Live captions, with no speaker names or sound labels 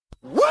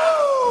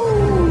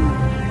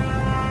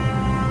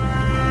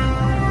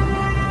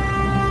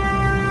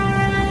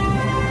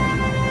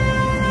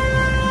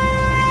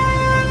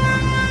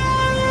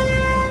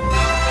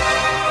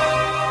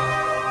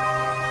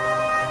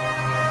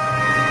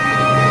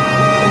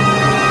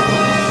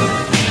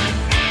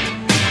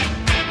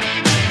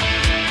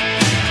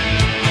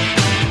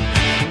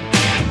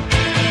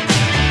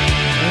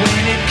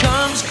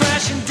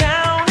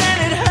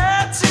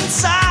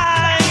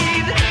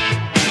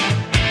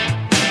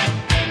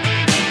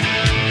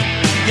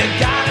You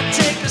gotta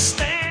take a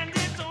stand,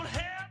 it don't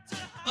have to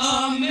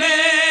American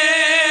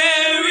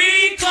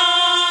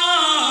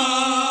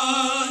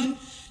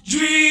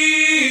dream.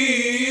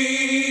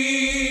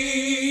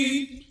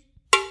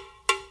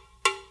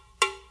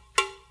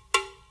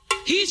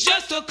 He's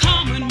just a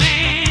common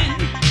man,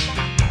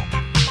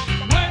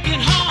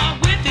 working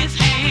hard with his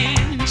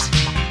hands.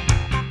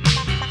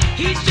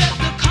 He's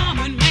just a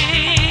common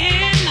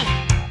man,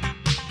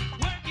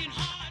 working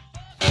hard.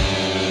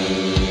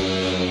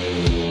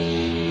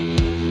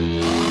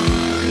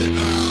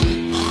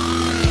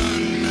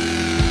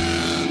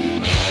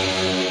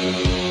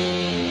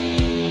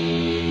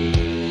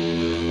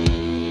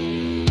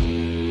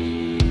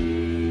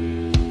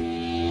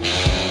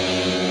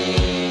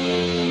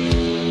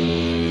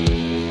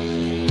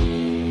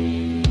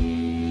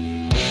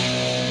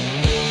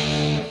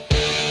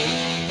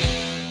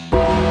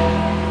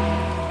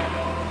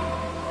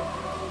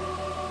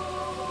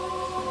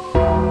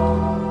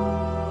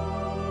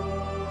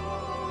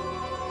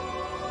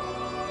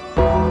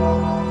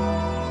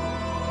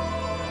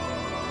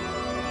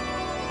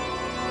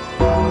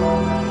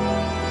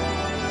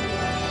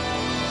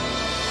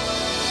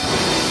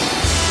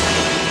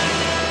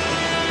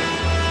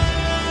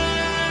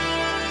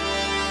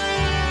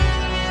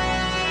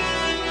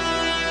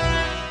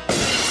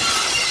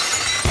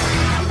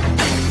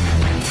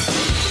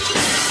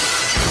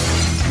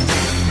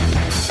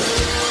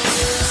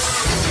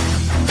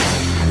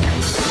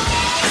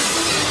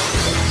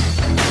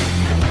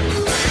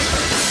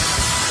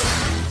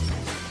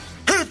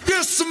 If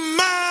you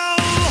smell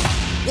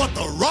what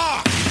the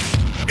Rock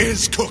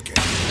is cooking.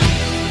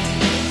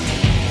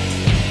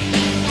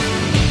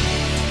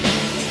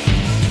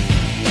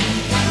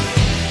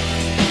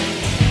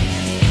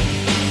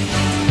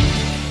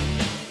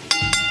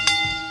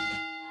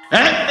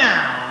 And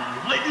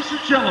now, ladies and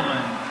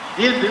gentlemen,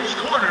 in this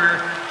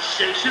corner,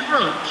 Jason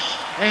Roach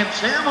and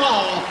Sam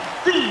Hall,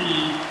 the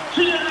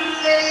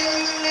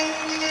TNA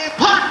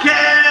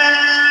Podcast!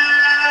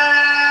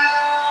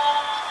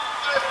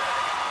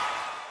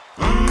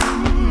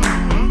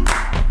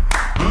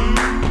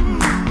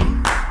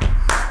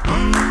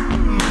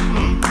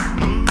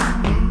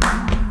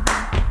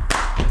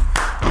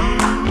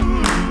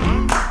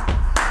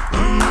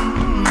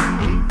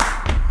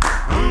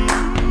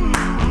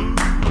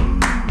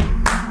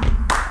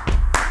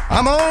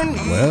 I'm on.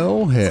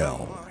 Well,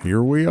 hell,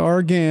 here we are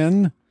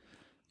again.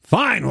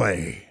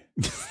 Finally.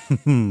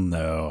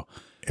 No.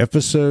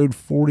 Episode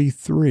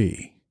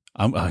 43.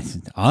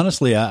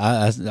 Honestly,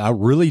 I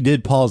really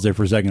did pause there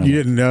for a second. You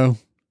didn't know?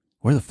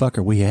 Where the fuck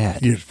are we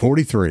at? It's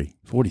 43.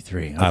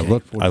 43. Okay, I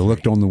looked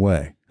 43. on the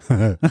way.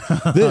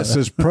 This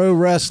is Pro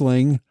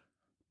Wrestling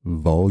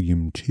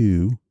Volume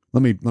 2.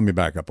 Let me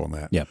back up on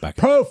that. Yeah, back up.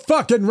 Pro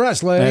fucking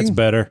Wrestling. That's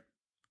better.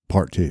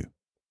 Part 2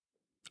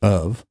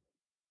 of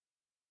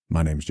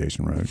My name's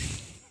Jason Roach.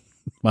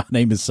 My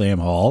name is Sam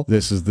Hall.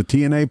 This is the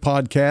TNA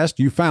podcast.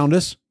 You found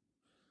us.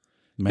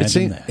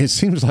 Imagine that. It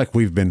seems like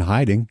we've been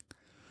hiding,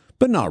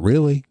 but not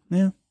really.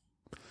 Yeah.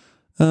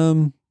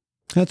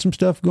 Had some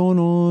stuff going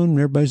on.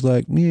 Everybody's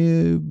like, yeah,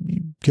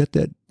 you got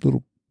that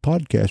little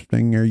podcast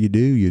thing there you do.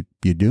 You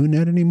doing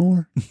that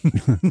anymore?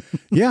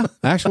 Yeah,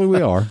 actually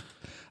we are.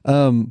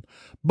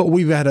 But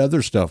we've had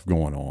other stuff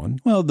going on.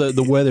 Well,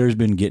 the weather's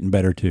been getting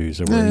better too,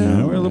 so we're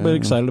a little bit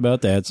excited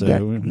about that.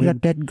 So We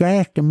got that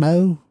grass to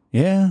mow.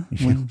 yeah,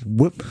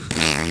 Whoop.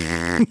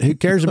 Who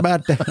cares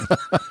about that?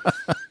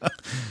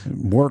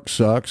 Work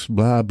sucks,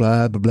 blah,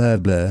 blah, blah, blah,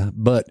 blah.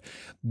 But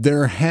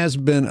there has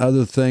been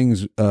other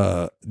things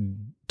to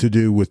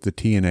do with the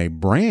TNA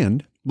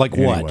brand. like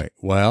Anyway, what?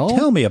 well,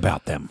 Tell me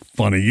about them.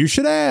 funny you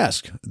should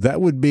ask. That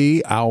would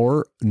be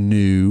our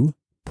new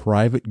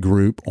private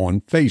group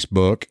on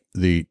Facebook,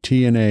 the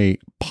TNA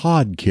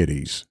Pod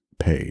Kitties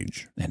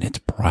page. And it's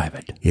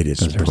private. It is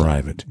 'Cause there's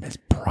private. It's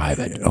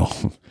private.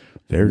 Oh,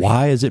 there's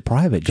Why is it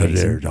private, because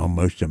Jason? there's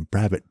almost some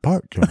private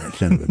parts on that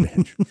son of a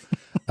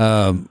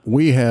bitch.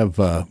 We have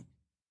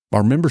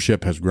our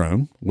membership has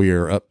grown. We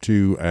are up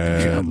to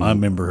My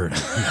member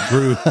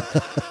grew.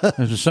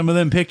 There's some of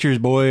them pictures,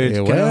 boy. It's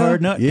kind of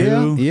hard not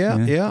to.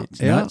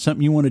 It's not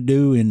something you want to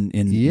do in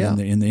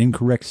the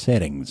incorrect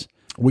settings.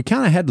 We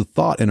kind of had the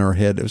thought in our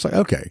head. It was like,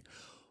 okay,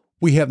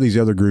 we have these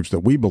other groups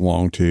that we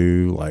belong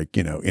to, like,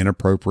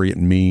 inappropriate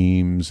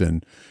memes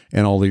and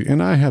all these.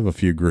 And I have a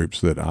few groups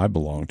that I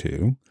belong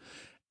to.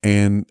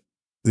 And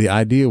the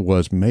idea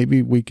was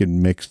maybe we could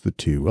mix the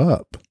two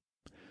up.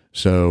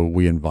 So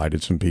we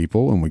invited some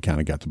people and we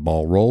kind of got the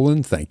ball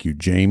rolling. Thank you,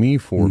 Jamie,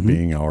 for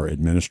being our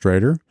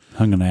administrator.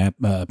 Hung an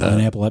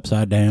pineapple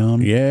upside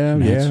down.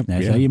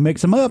 That's how you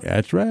mix them up.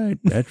 That's right.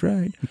 That's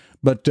right.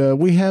 But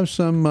we have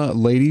some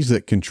ladies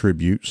that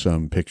contribute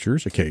some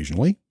pictures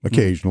occasionally.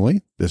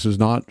 This is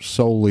not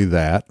solely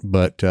that,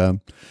 but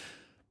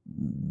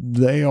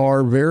they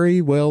are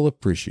very well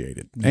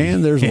appreciated.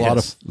 And there's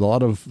a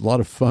lot of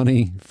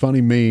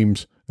funny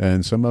memes.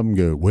 And some of them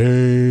go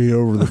way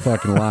over the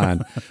fucking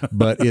line,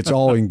 but it's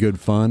all in good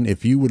fun.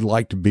 If you would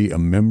like to be a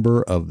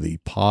member of the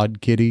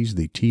Pod Kitties,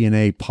 the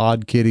TNA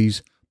Pod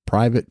Kitties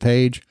private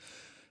page,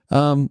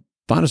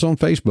 find us on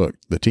Facebook,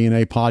 the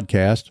TNA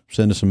Podcast.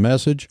 Send us a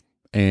message,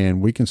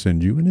 and we can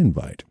send you an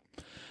invite.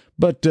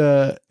 But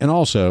and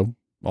also,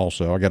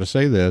 I got to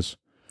say this,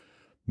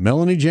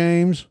 Melanie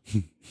James,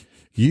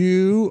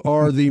 you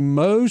are the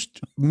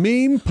most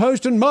meme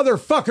posting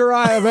motherfucker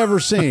I have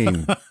ever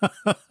seen,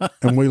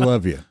 and we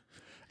love you.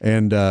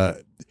 And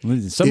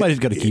somebody's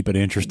got to keep it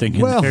interesting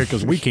in there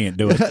because we can't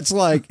do it. That's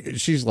like,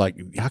 she's like,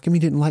 how come you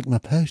didn't like my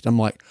post? I'm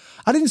like,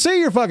 I didn't see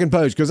your fucking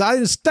post because I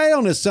didn't stay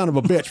on this son of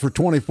a bitch for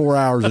 24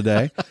 hours a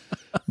day.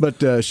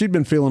 But she'd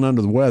been feeling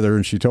under the weather,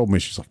 and she told me,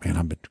 she's like, man,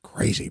 I've been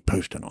crazy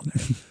posting on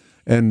there.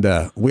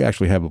 And we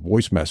actually have a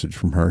voice message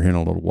from her here in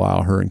a little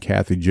while. Her and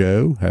Kathy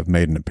Joe have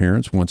made an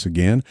appearance once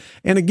again.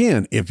 And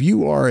again, if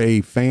you are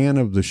a fan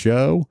of the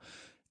show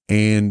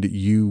and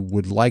you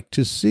would like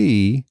to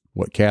see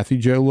what Kathy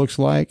Joe looks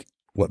like,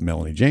 what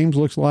Melanie James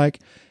looks like,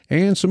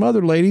 and some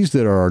other ladies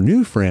that are our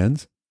new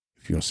friends,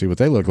 if you want to see what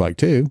they look like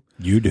too.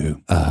 You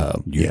do.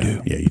 You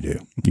do. Yeah, you do.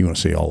 You want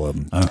to see all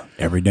of them.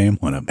 Every damn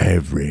one of them.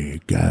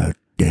 Every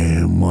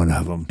goddamn one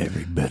of them.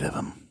 Every bit of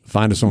them.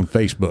 Find us on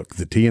Facebook,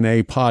 the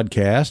TNA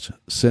Podcast.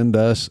 Send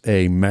us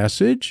a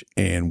message,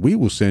 and we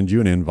will send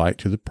you an invite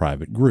to the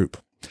private group.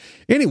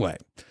 Anyway,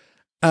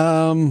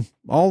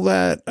 all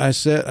that I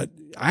said,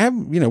 I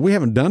haven't, we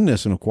haven't done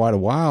this in quite a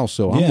while,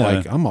 so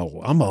I'm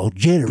all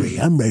jittery.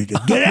 I'm ready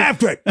to get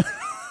after it.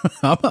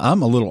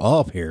 I'm a little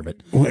off here, but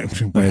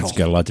it's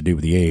got a lot to do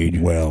with the age.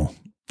 Well,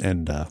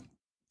 and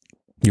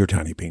your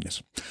tiny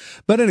penis.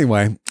 But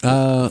anyway,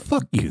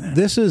 fuck you then.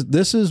 This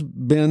has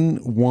been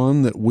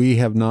one that we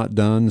have not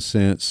done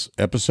since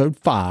episode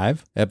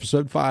 5.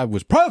 Episode 5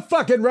 was pro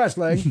fucking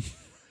wrestling.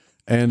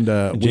 And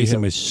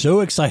Jason was so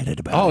excited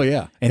about it. Oh,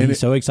 yeah. And he's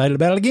so excited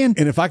about it again.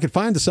 And if I could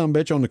find the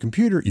sumbitch on the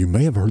computer, you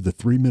may have heard the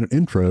 3-minute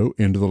intro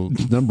into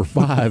the number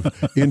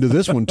 5 into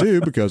this one too,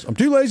 because I'm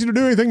too lazy to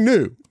do anything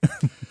new.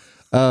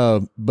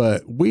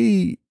 But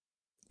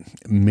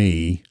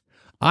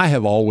I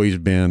have always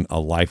been a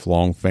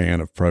lifelong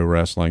fan of pro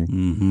wrestling.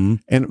 Mm-hmm.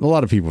 And a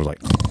lot of people were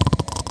like,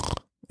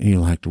 you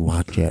like to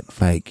watch that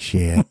fake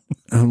shit.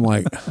 I'm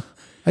like,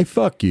 hey,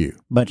 fuck you.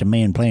 Bunch of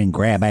men playing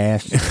grab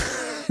ass.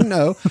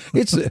 No,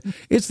 it's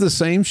the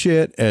same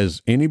shit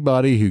as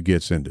anybody who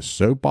gets into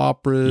soap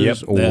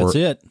operas or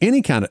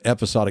any kind of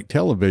episodic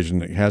television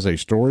that has a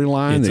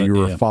storyline that you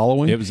were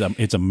following.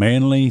 It's a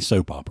manly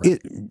soap opera.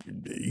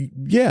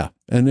 Yeah,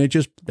 and they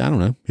just, I don't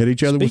know, hit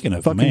each other with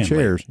fucking manly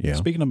chairs. Yeah.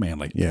 Speaking of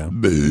manly. Yeah.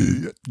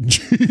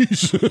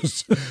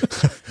 Jesus.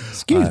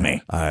 Excuse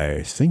me.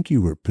 I think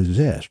you were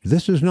possessed.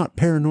 This is not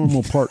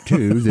Paranormal Part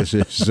 2. This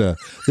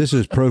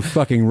is pro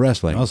fucking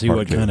wrestling. I'll see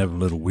what kind of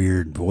little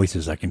weird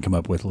voices I can come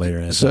up with later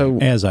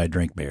as I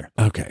drink beer.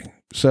 Okay.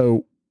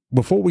 So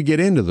before we get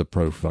into the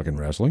pro fucking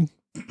wrestling.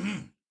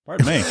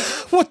 Pardon me.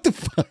 What the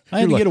fuck?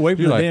 I had to get away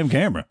from the damn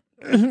camera.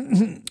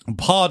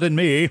 Pardon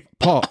me.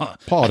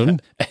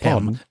 Pardon.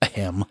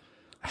 Ahem.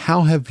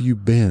 How have you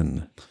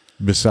been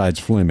besides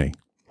Flemmy?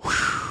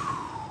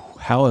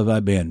 How have I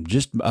been?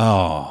 Just,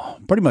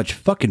 pretty much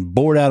fucking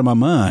bored out of my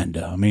mind.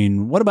 I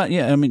mean, what about,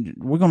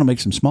 we're going to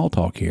make some small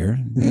talk here.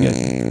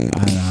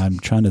 I'm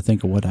trying to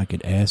think of what I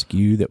could ask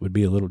you that would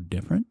be a little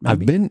different.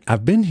 Maybe.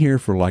 I've been here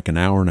for like an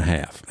hour and a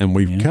half, and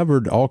we've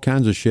covered all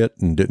kinds of shit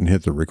and didn't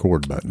hit the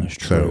record button. That's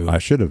true. So I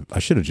should have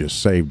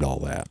just saved all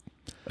that.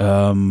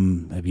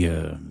 Have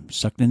you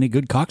sucked any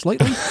good cocks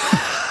lately?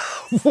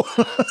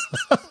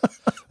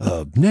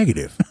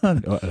 Negative.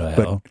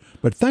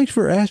 But thanks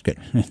for asking.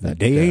 The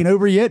day ain't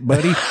over yet,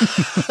 buddy.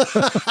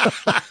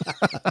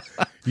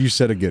 You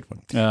said a good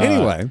one.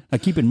 Anyway.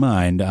 Keep in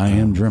mind, I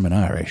am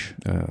German-Irish.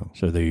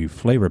 So the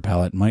flavor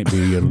palette might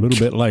be a little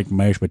bit like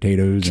mashed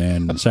potatoes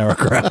and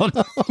sauerkraut.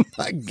 Oh,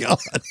 my God.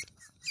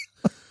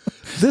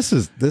 This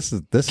is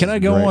Can I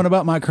go on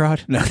about my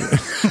crotch? No.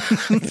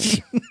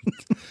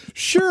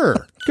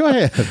 Sure. Go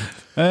ahead.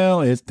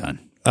 Well, it's done.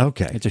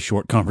 Okay. It's a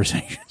short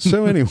conversation.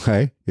 So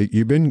anyway,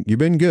 you've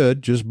been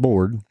good, just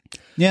bored.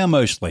 Yeah,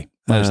 mostly.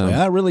 I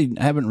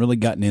haven't really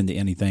gotten into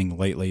anything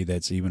lately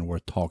that's even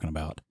worth talking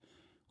about.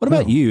 What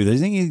about you?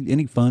 There's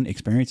any fun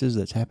experiences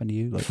that's happened to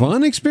you? Like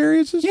fun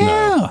experiences?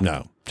 Yeah.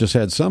 No. Just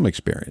had some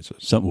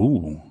experiences.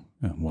 Ooh.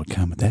 What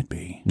kind would that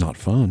be? Not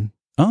fun.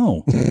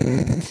 Oh.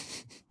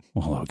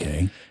 Well,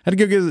 okay. Had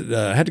to go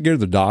to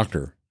the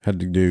doctor. Had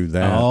to do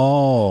that.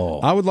 Oh.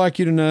 I would like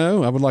you to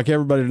know. I would like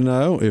everybody to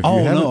know. If you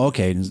haven't, no.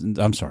 Okay.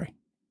 I'm sorry.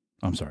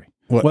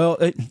 What? Well,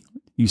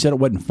 you said it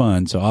wasn't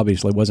fun, so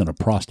obviously it wasn't a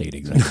prostate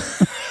exam.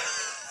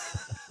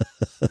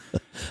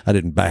 I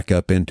didn't back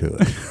up into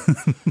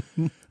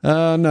it.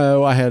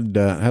 No, I had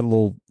a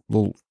little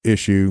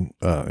issue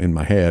in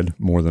my head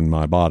more than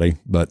my body,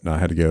 but I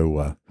had to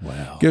go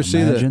go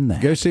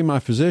see my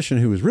physician,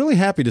 who was really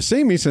happy to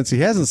see me since he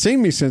hasn't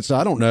seen me since,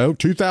 I don't know,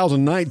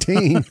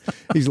 2019.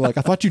 He's like,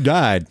 I thought you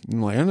died.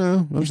 I'm like, I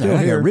know, I'm still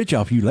here. I got rich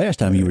off you last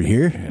time you were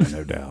here. Yeah,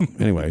 no doubt.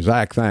 Anyway,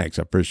 Zach, thanks.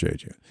 I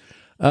appreciate you.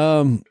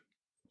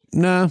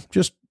 No,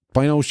 just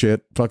plain old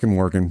shit, fucking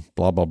working,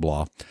 blah, blah,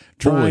 blah.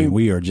 Boy,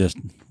 we are just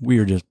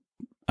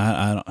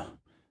I don't,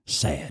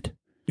 sad.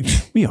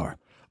 We are.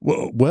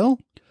 Well,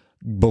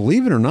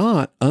 believe it or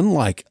not,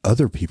 unlike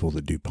other people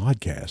that do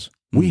podcasts,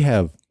 we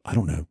have, I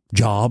don't know,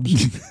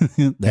 jobs.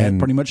 That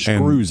pretty much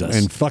screws us.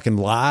 And fucking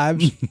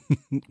lives.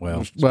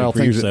 well,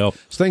 things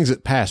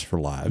that pass for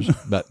lives.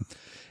 But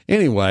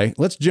anyway,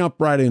 let's jump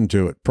right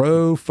into it.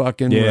 Pro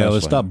fucking yeah, wrestling.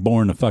 let's stop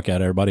boring the fuck out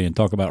of everybody and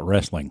talk about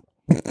wrestling.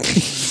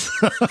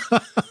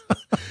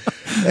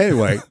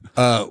 Anyway,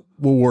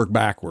 we'll work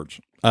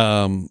backwards.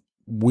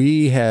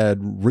 We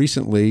had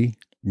recently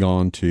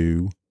gone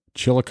to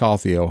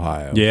Chillicothe,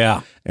 Ohio.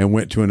 Yeah. And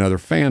went to another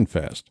fan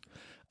fest.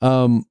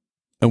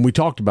 And we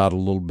talked about it a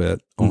little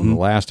bit on the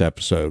last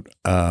episode.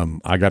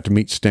 I got to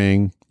meet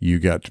Sting. You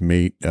got to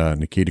meet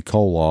Nikita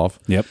Koloff.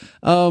 Yep.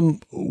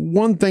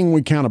 One thing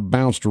we kind of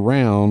bounced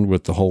around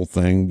with the whole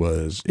thing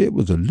was it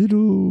was a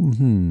little,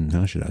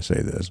 how should I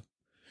say this?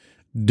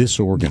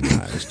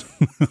 Disorganized.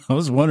 I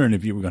was wondering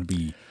if you were going to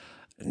be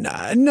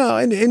no,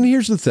 and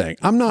here's the thing.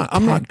 I'm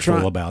not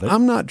trying about it.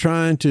 I'm not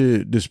trying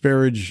to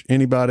disparage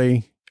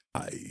anybody.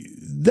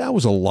 That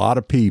was a lot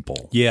of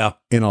people. Yeah.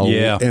 In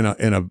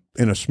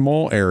a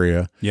small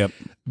area. Yep.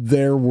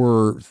 There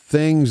were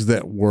things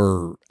that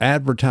were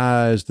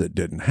advertised that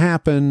didn't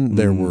happen.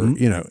 There were,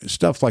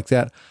 stuff like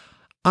that.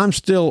 I'm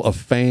still a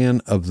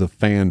fan of the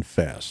fan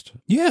fest.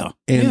 Yeah.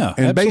 And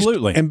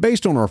absolutely.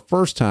 Based on our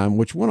first time,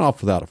 which went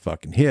off without a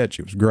fucking hitch,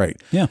 it was great.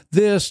 Yeah.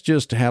 This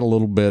just had a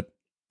little bit,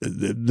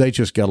 they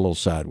just got a little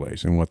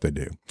sideways in what they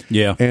do.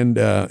 Yeah. And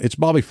it's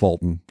Bobby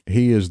Fulton.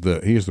 He is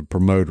the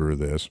promoter of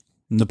this.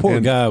 And the poor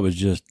guy was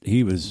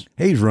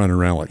he's running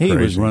around like crazy. He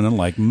was running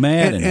like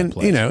mad in that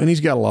place. And he's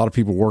got a lot of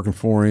people working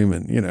for him,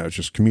 and it's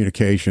just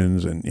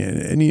communications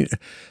and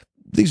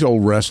these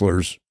old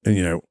wrestlers,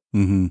 and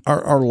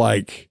are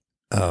like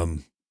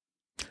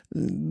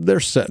they're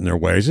set in their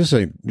ways. This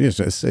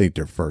ain't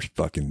their first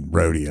fucking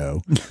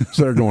rodeo.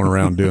 So they're going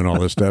around doing all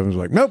this stuff. And it's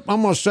like, nope,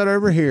 I'm gonna sit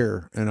over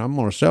here and I'm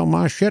gonna sell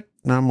my shit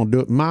and I'm gonna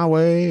do it my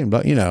way, and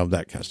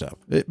that kind of stuff.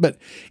 But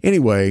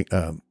anyway,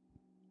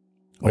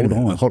 Hold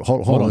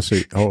on. Let's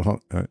see. Hold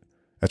on.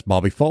 That's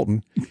Bobby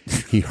Fulton.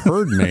 He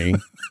heard me.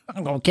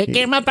 I'm going to kick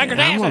him up. I'm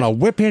going to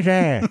whip his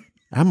ass.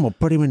 I'm going to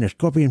put him in the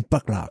scorpion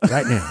bucklock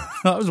right now.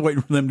 I was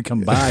waiting for them to come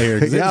by here.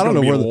 I don't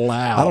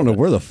know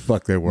where the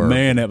fuck they were.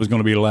 Man, that was going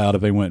to be loud if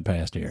they went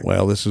past here.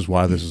 Well, this is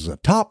why this is a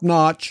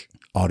top-notch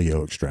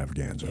audio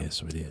extravaganza.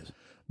 Yes, it is.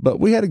 But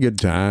we had a good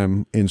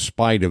time in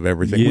spite of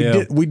everything.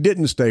 Yeah. We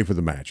didn't stay for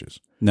the matches.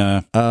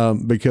 No.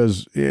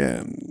 Because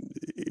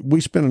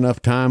we spent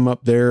enough time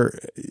up there.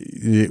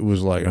 It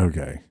was like,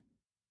 okay,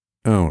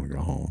 I want to go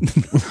home.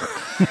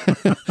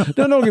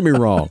 No, don't get me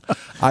wrong.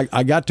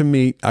 I got to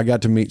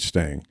meet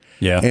Sting.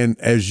 Yeah. And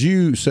as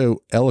you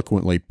so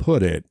eloquently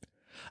put it,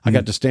 I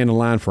got to stand in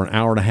line for an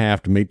hour and a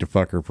half to meet the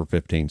fucker for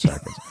 15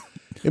 seconds.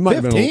 It might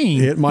have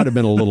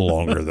been a little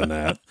longer than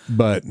that,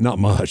 but not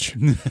much.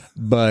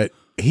 But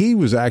he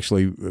was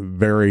actually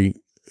very,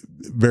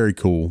 very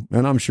cool.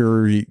 And I'm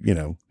sure,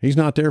 he's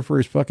not there for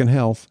his fucking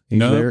health. He's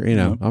there,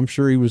 I'm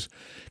sure he was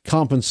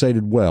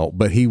compensated well,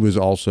 but he was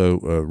also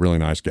a really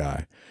nice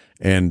guy.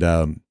 And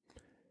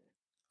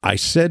I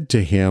said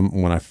to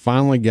him when I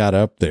finally got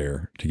up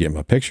there to get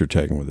my picture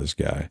taken with this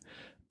guy,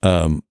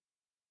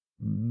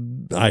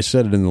 I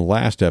said it in the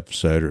last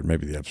episode or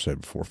maybe the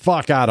episode before.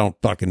 Fuck, I don't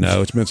fucking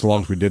know. It's been so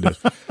long since we did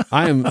this.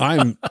 I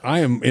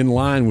am in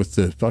line with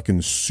the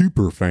fucking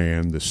super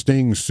fan, the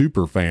Sting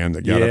super fan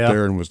that got up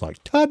there and was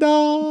like,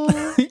 ta-da!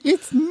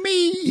 It's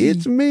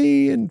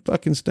me. And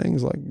fucking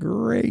Sting's like,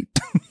 great.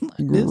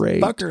 This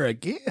fucker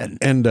again.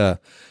 And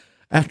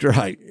after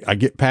I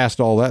get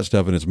past all that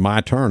stuff and it's my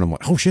turn, I'm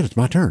like, oh shit, it's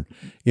my turn.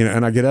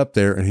 And I get up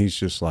there and he's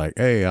just like,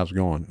 hey, how's it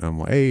going? And I'm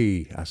like,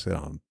 hey, I said,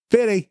 I'm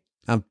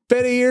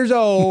 50 years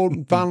old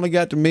and finally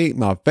got to meet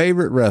my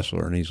favorite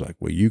wrestler. And he's like,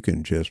 well, you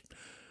can just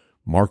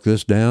mark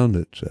this down.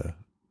 It's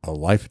a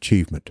life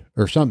achievement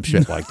or some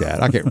shit like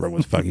that. I can't remember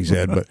what the fuck he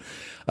said, but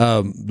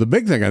the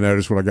big thing I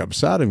noticed when I got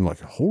beside him,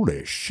 like,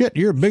 holy shit,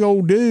 you're a big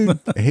old dude.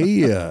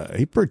 He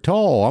pretty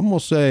tall. I'm going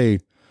to say,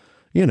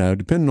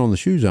 depending on the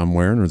shoes I'm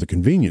wearing or the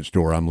convenience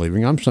store I'm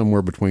leaving, I'm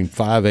somewhere between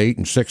 5'8"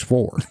 and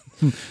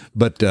 6'4".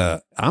 But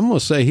I'm going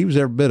to say he was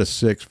every bit of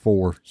 6'4",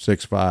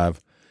 6'5".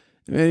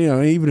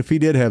 And, even if he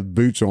did have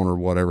boots on or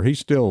whatever, he's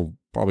still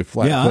probably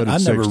flat-footed,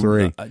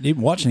 6'3".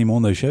 Even watching him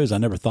on those shows, I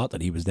never thought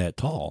that he was that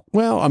tall.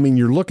 Well, I mean,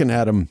 you're looking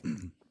at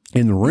him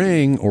in the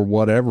ring or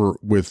whatever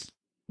with,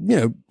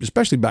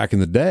 especially back in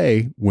the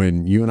day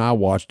when you and I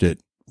watched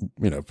it,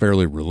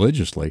 fairly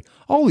religiously,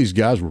 all these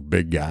guys were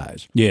big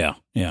guys. Yeah,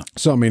 yeah.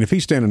 So, I mean, if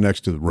he's standing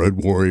next to the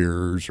Road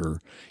Warriors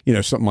or,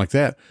 something like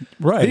that,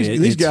 right?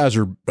 These guys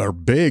are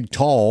big,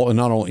 tall, and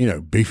not only,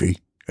 beefy,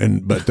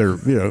 but they're,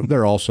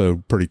 they're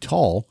also pretty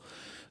tall.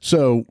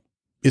 So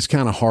it's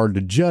kind of hard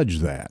to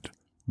judge that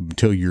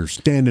until you're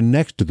standing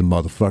next to the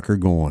motherfucker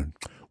going,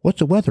 what's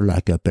the weather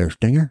like up there,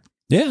 Stinger?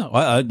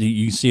 Yeah,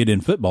 you see it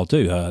in football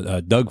too.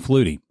 Doug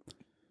Flutie,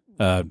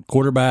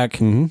 quarterback,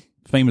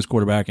 famous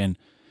quarterback, and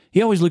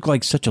he always looked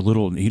like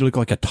he looked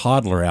like a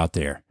toddler out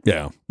there.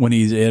 Yeah. When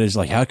it's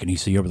like, how can he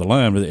see over the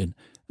line with it? And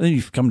Then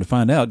you come to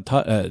find out,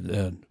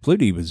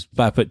 Flutie was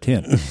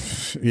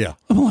 5'10". Yeah.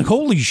 I'm like,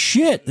 holy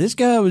shit! This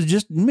guy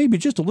was maybe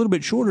just a little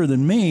bit shorter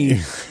than me,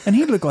 and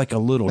he looked like a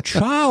little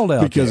child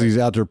out Because there. he's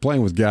out there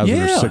playing with guys that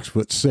Yeah. are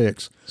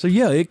 6'6". So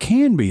yeah, it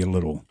can be a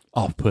little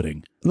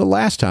off-putting. The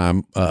last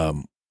time,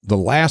 the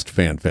last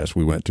fan fest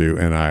we went to,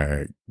 and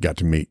I got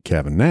to meet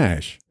Kevin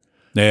Nash.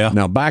 Yeah.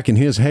 Now, back in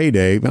his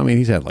heyday, I mean,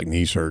 he's had like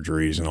knee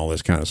surgeries and all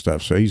this kind of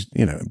stuff. So he's,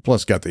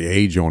 plus got the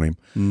age on him.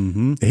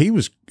 Mm-hmm. He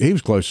was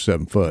close to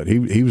 7 foot.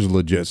 He was a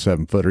legit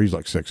 7-footer. He's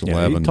like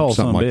 6'11", tall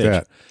something like bitch.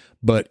 that.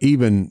 But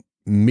even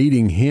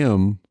meeting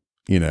him,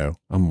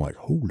 I'm like,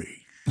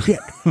 holy shit,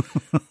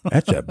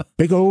 that's a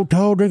big old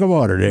tall drink of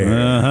water there.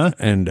 Uh-huh.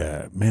 And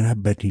man, I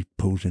bet he's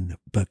posing the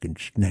fucking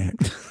snack.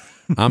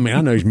 I mean,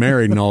 I know he's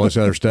married and all this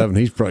other stuff, and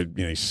he's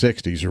probably he's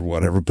 60s or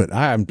whatever. But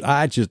I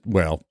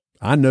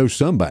know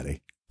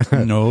somebody.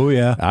 Oh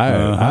yeah.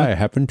 I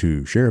happen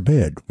to share a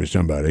bed with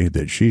somebody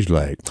that she's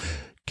like,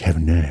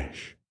 Kevin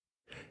Nash.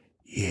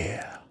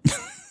 Yeah.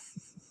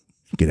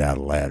 Get out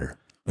of the ladder.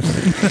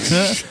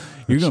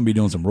 You're going to be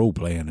doing some role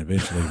playing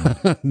eventually.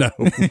 No.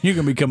 You're going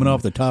to be coming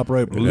off the top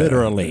rope,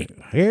 literally.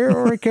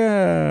 Here we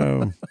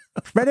come.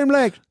 Spread them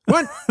legs.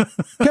 1,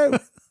 2,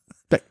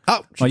 3.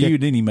 Oh, Well, you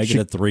didn't even make it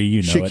a 3,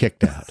 you know she it.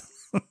 kicked out.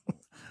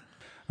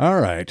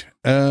 All right.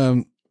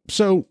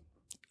 So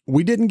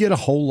we didn't get a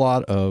whole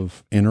lot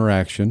of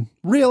interaction.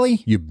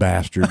 Really? You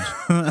bastards.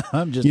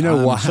 I'm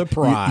why?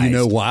 surprised. You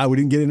know why we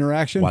didn't get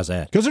interaction? Why's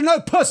that? Because there's no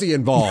pussy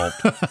involved.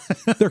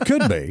 There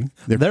could be.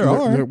 There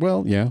are.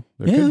 Well, yeah,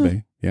 there Yeah. could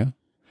be. Yeah.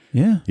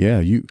 Yeah.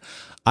 Yeah.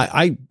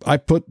 I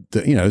put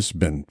the, this has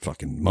been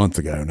fucking a month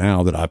ago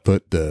now that I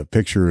put the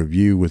picture of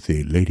you with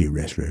the lady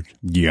wrestlers.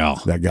 Yeah.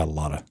 That got a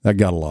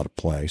lot of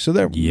play. So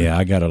there. Yeah,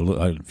 I got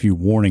a few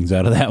warnings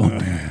out of that one.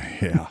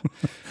 Yeah.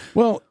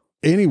 Well,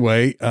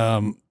 anyway,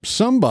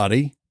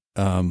 somebody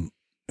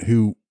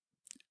who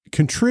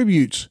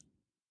contributes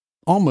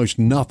almost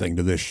nothing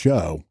to this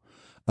show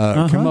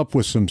come up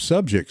with some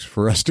subjects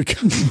for us to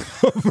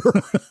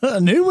cover.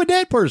 And who would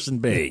that person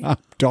be? I'm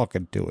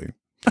talking to him.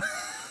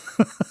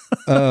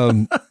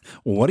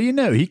 What do you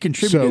know? He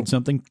contributed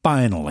something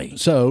finally.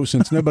 So,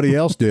 since nobody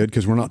else did,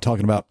 because we're not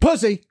talking about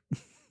pussy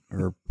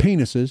or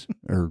penises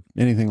or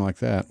anything like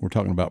that, we're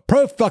talking about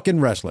pro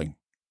fucking wrestling.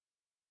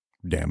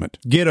 Damn it.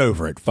 Get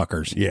over it,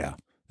 fuckers. Yeah.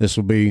 This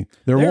will be...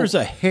 There's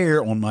a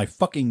hair on my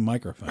fucking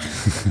microphone.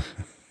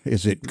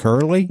 Is it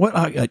curly? What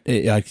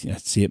I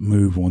see it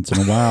move once in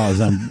a while as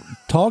I'm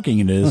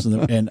talking to this,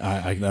 and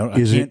I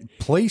can't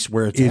place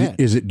where it's at.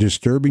 Is it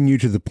disturbing you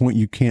to the point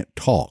you can't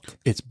talk?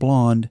 It's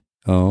blonde.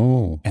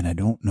 Oh. And I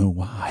don't know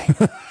why.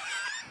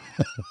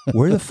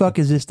 Where the fuck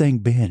has this thing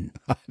been?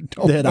 I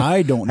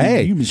don't know.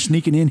 Hey. You've been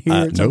sneaking in here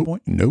at some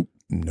point? Nope.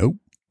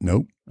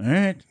 All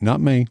right. Not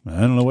me.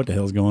 I don't know what the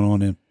hell's going on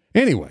then.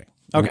 Anyway.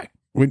 Okay.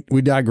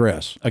 We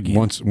digress. Again.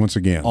 Once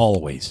again.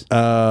 Always.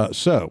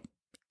 So,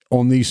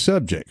 on these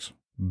subjects,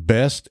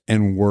 best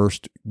and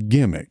worst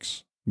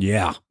gimmicks.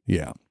 Yeah.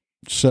 Yeah.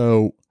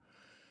 So,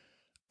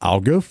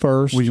 I'll go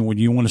first. Would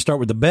you want to start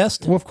with the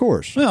best? Well, of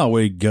course. Well,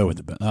 we go with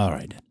the best. All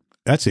right.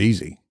 That's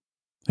easy.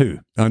 Who?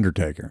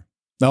 Undertaker.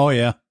 Oh,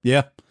 yeah.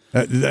 Yeah.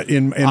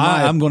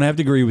 I'm going to have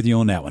to agree with you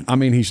on that one. I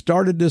mean, he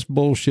started this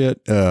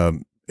bullshit.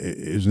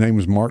 His name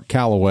was Mark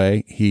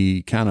Calloway.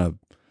 He kind of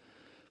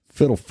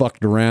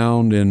fiddle-fucked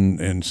around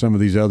in some of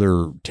these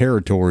other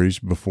territories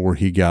before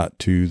he got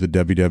to the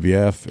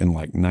WWF in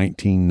like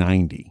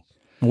 1990.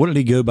 What did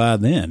he go by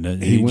then?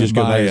 Did he went just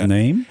go by his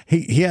name?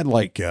 He had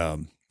like, I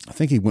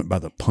think he went by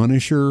the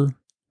Punisher.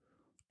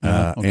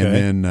 Okay.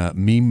 And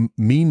then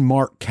Mean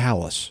Mark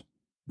Callis.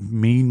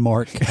 Mean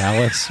Mark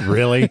Callis?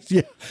 Really?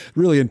 Yeah.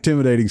 Really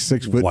intimidating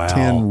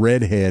 6'10"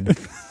 redhead.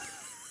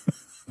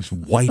 As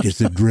white as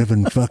the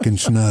driven fucking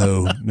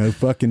snow. No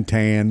fucking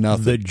tan,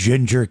 nothing. The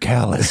Ginger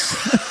Callis.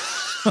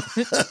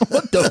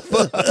 What the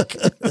fuck?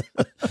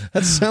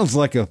 That sounds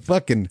like a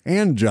fucking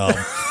hand job.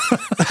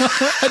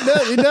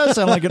 It does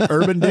sound like an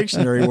Urban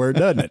Dictionary word,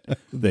 doesn't it?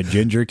 The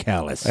Ginger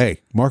Callis.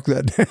 Hey, mark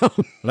that down.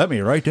 Let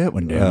me write that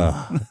one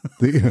down.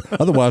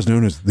 Otherwise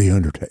known as the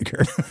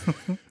Undertaker.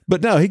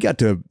 But no, he got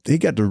to the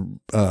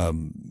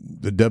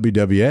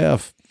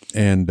WWF,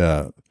 and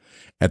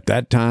at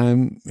that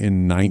time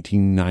in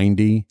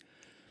 1990,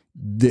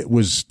 it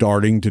was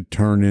starting to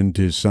turn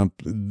into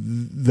something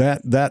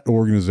that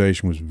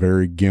organization was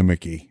very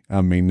gimmicky.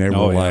 I mean, they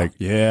were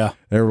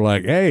they were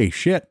like, hey,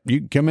 shit, you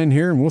can come in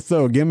here and we'll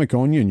throw a gimmick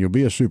on you and you'll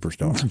be a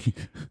superstar.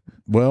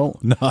 Well,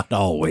 not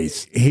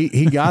always.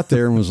 He got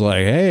there and was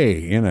like,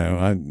 hey,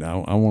 I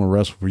want to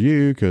wrestle for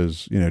you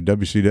because,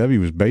 WCW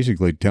was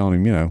basically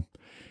telling him,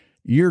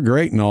 you're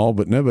great and all,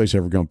 but nobody's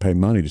ever going to pay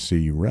money to see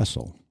you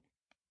wrestle.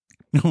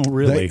 Oh,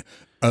 really?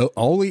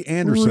 Ole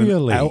Anderson.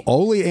 Really?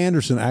 Ole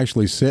Anderson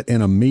actually sat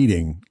in a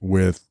meeting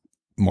with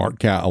Mark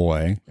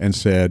Calloway and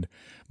said,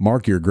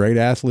 Mark, you're a great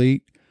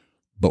athlete,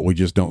 but we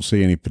just don't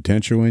see any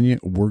potential in you.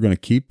 We're going to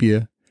keep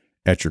you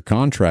at your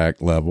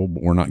contract level,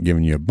 but we're not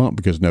giving you a bump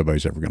because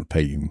nobody's ever going to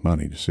pay you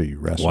money to see you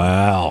wrestle.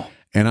 Wow.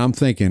 And I'm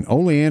thinking,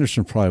 Ole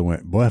Anderson probably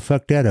went, boy, I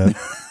fucked that up.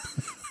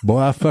 Boy,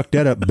 I fucked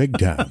that up big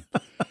time.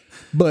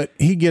 But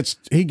he gets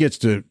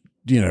to,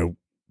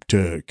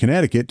 to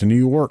Connecticut, to New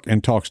York,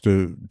 and talks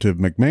to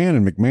McMahon,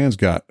 and McMahon's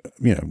got,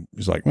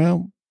 he's like,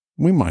 well,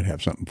 we might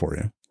have something for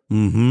you.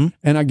 Mm-hmm.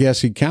 And I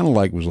guess he kind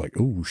of was like,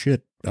 oh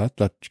shit, I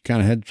thought you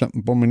kind of had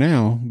something for me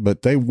now.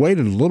 But they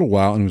waited a little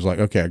while and was like,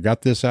 okay, I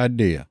got this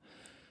idea.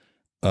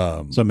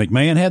 So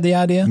McMahon had the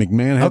idea?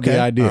 McMahon had the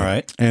idea. All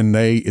right. And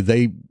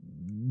they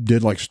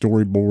did like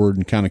storyboard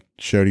and kind of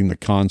showed him the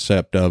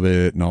concept of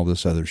it and all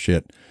this other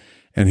shit.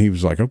 And he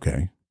was like,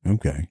 okay.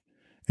 And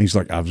he's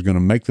like, I was going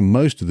to make the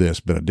most of this,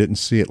 but I didn't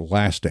see it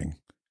lasting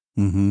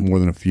more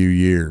than a few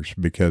years,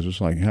 because it's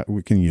like,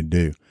 what can you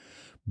do?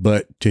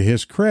 But to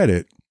his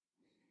credit,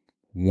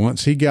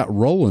 once he got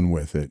rolling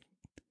with it,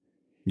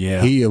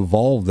 he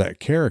evolved that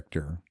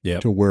character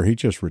to where he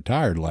just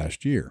retired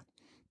last year.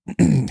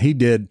 He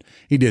did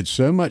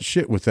so much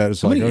shit with that.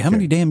 It's how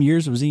many damn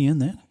years was he in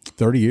that?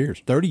 30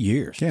 years. 30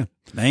 years. Yeah.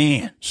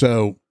 Man.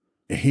 So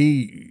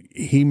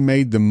he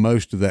made the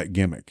most of that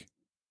gimmick.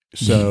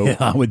 So yeah,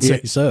 I would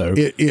say so.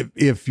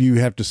 If you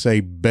have to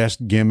say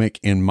best gimmick,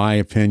 in my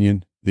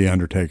opinion, The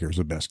Undertaker is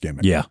the best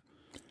gimmick. Yeah.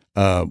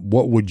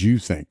 What would you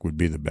think would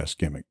be the best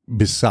gimmick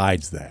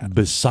besides that?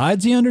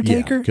 Besides The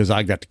Undertaker? Because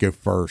I got to go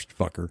first,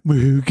 fucker.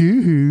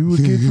 Okay,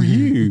 what's good for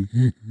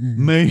you?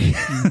 Me.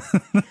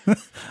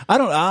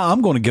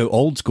 I'm going to go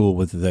old school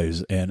with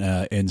those. And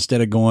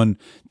instead of going,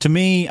 to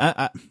me,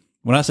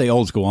 when I say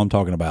old school, I'm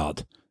talking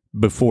about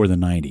before the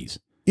 90s.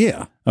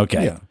 Yeah.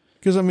 Okay. Yeah.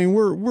 Because I mean,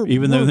 we're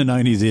though the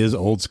 90s is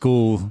old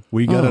school,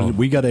 we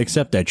gotta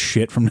accept that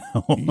shit from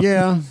now on.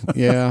 Yeah.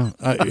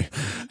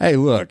 Hey,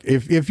 look,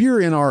 if you're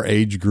in our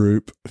age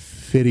group,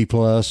 50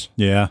 plus,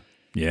 yeah,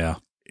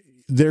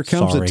 there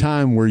comes a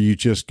time where you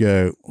just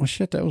go, well,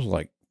 shit, that was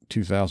like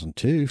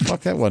 2002.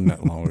 Fuck, that wasn't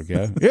that long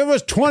ago. It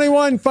was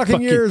 21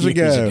 fucking years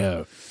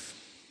ago.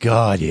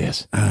 God,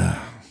 yes.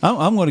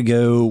 I'm going to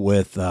go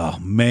with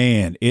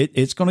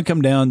it's going to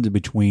come down to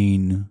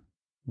between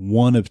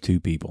one of two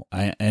people.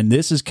 And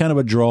this is kind of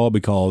a draw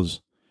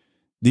because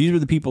these were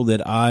the people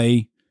that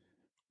I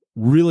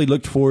really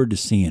looked forward to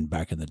seeing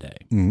back in the day.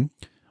 Mm-hmm.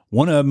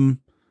 One of them,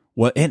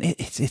 and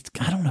it's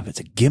I don't know if it's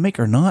a gimmick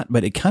or not,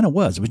 but it kind of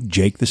was. It was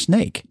Jake the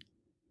Snake.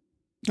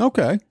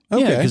 Okay.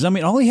 Yeah, because I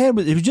mean, all he had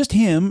was just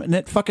him and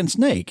that fucking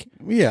snake.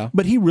 Yeah.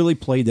 But he really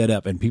played that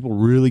up, and people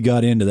really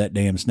got into that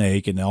damn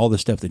snake and all the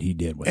stuff that he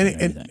did with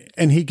it.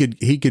 And he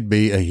could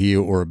be a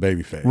heel or a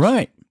babyface.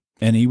 Right.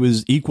 And he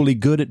was equally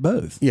good at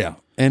both. Yeah.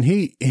 And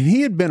he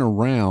had been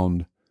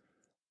around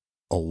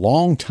a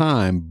long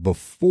time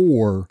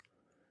before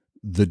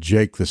the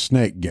Jake the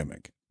Snake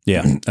gimmick.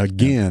 Yeah.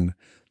 Again,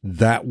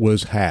 that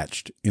was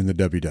hatched in the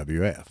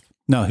WWF.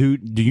 Now,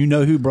 do you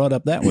know who brought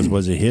up that?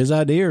 Was it his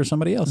idea or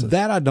somebody else's?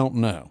 That I don't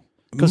know.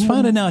 Because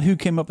finding out who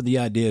came up with the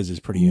ideas is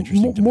pretty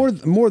interesting.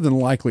 More than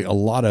likely, a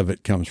lot of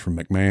it comes from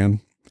McMahon.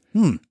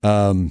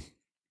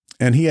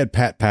 And he had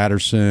Pat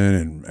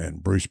Patterson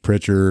and Bruce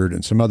Pritchard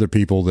and some other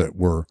people that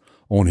were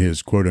on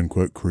his quote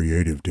unquote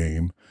creative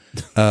team.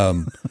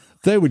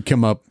 They would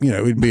come up,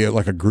 it'd be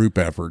like a group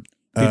effort.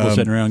 People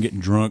sitting around getting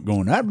drunk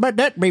going, I bet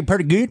that'd be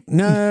pretty good.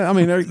 No, I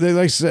mean,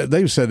 they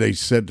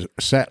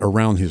sat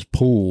around his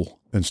pool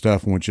and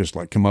stuff and would just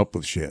like come up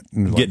with shit.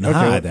 And getting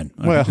high then.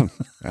 Well,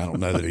 I don't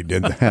know that he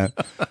did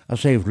that. I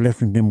say he was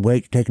lifting them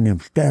weights, taking them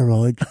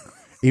steroids,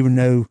 even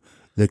though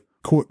the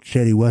court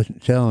said he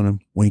wasn't selling them.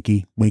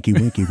 Winky, winky,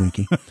 winky,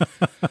 winky.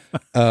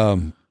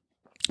 But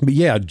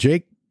yeah,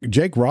 Jake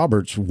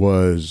Roberts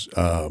was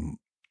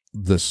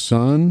the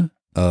son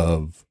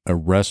of a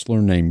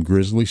wrestler named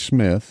Grizzly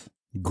Smith.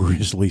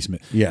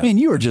 Yeah. Man,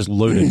 you were just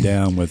loaded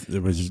down with,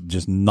 it was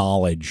just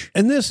knowledge.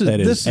 And this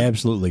is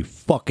absolutely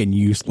fucking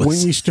useless.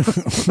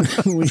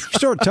 When you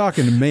start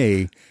talking to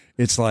me,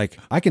 it's like,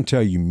 I can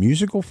tell you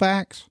musical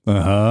facts.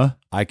 Uh-huh.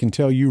 I can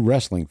tell you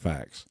wrestling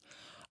facts.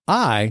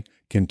 I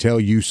can tell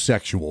you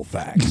sexual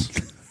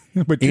facts.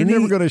 But you're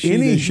never going to see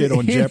this shit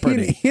on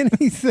Jeopardy.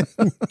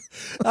 Anything.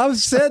 I've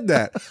said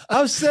that.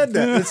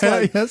 It's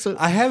like,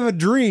 I have a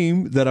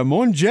dream that I'm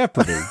on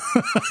Jeopardy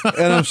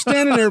and I'm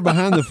standing there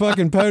behind the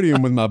fucking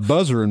podium with my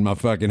buzzer in my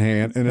fucking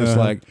hand. And it's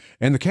like,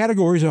 and the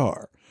categories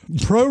are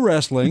pro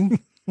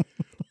wrestling,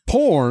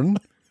 porn.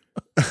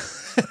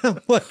 I'm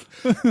like,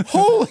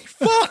 holy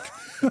fuck,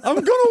 I'm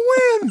going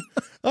to win.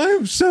 I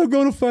am so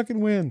going to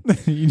fucking win.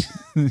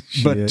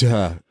 But,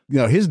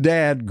 his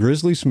dad,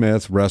 Grizzly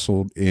Smith,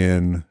 wrestled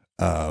in,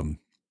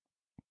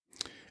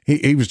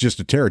 he was just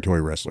a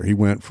territory wrestler. He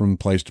went from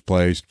place to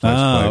place.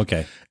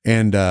 Okay.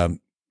 And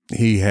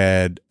he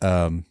had,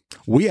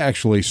 we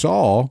actually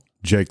saw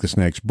Jake the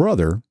Snake's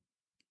brother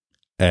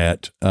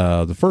at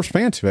the first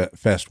Fan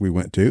Fest we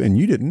went to, and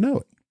you didn't know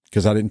it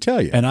because I didn't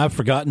tell you. And I've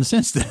forgotten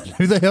since then.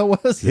 Who the hell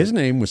was his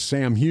name was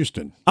Sam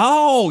Houston.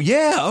 Oh,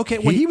 yeah. Okay.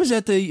 Well, he was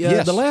at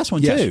the last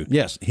one, too.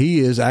 Yes. He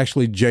is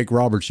actually Jake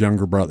Roberts'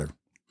 younger brother.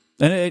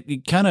 And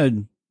it kind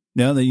of,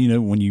 now that,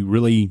 when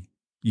you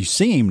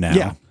see him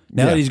now,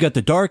 Now that he's got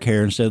the dark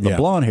hair instead of the Yeah.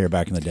 blonde hair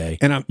back in the day,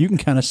 And you can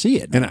kind of see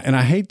it. And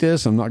I hate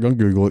this. I'm not going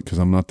to Google it because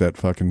I'm not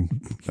that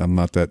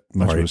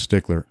much of a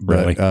stickler.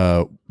 Really?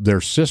 But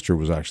their sister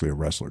was actually a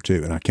wrestler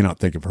too, and I cannot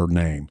think of her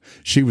name.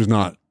 She was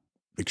not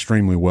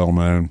extremely well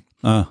known.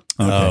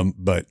 Okay.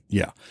 But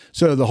yeah,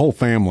 so the whole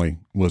family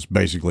was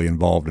basically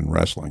involved in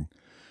wrestling.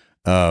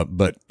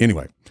 But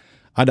anyway,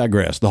 I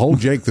digress. The whole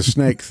Jake the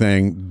Snake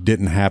thing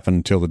didn't happen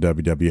until the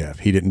WWF.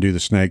 He didn't do the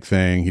snake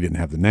thing. He didn't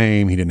have the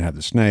name. He didn't have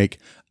the snake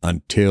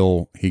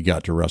until he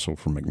got to wrestle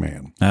for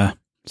McMahon.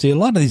 See, a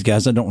lot of these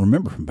guys I don't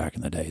remember from back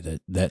in the day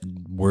that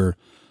were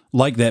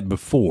like that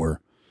before.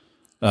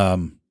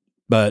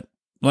 But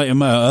like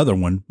my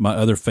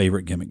other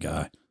favorite gimmick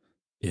guy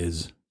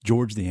is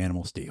George the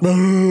Animal Steel.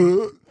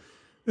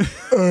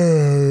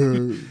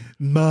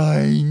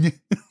 Mine.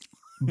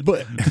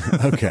 But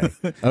okay.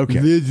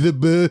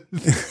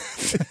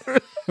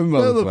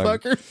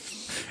 Motherfucker.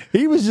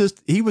 He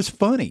was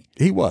funny.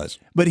 He was.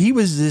 But he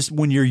was this,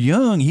 when you're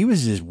young, he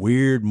was this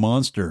weird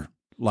monster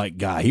like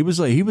guy. He was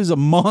a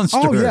monster.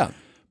 Oh, yeah.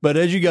 But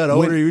as you got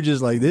older, you were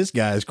just like, this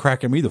guy is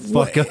cracking me the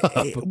fuck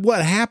up.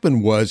 What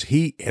happened was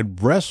he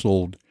had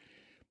wrestled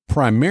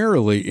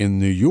primarily in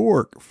New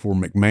York for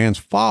McMahon's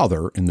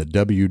father in the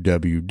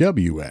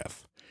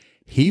WWF.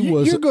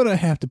 You're going to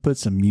have to put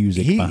some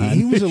music behind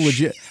He was a this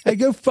legit. Hey,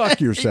 go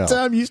fuck yourself.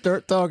 Anytime you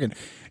start talking,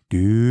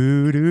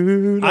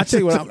 dude. I tell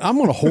you what, I'm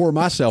going to whore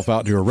myself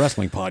out to a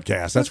wrestling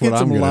podcast. That's what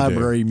I'm going to do. Some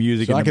library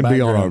music so in I the can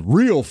be on a background.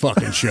 real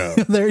fucking show.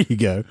 There you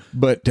go.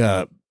 But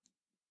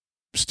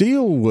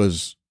Steele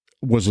was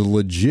a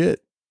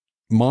legit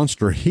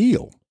monster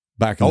heel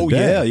back in the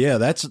day. Yeah.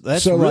 That's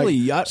So,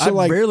 really. like- I so,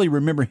 like, barely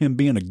remember him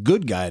being a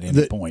good guy at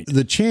any point.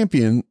 The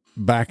champion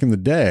back in the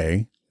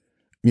day,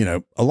 you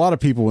know, a lot of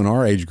people in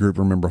our age group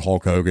remember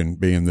Hulk Hogan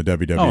being the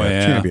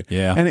WWF champion.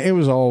 Yeah. And it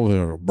was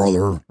all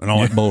brother and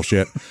all that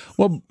bullshit.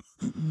 Well,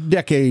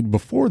 decade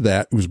before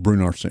that, it was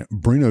Bruno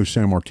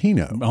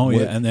Sammartino. Oh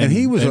yeah, and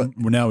he was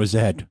now is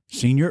that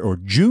senior or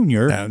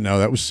junior? no,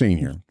 that was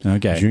senior.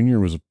 Okay, junior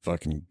was a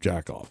fucking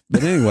jack off.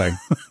 But anyway,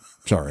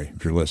 sorry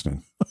if you're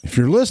listening. If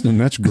you're listening,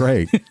 that's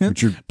great. But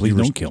Please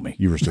don't kill me.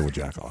 You were still a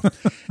jack off.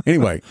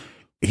 Anyway,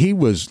 he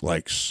was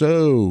like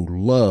so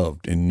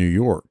loved in New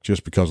York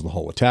just because of the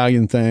whole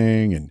Italian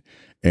thing,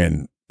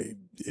 and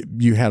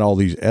you had all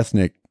these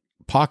ethnic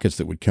pockets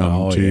that would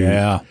come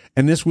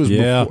and this was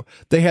before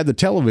they had the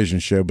television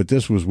show, but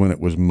this was when it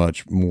was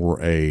much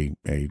more a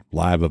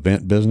live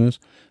event business.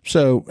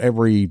 So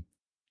every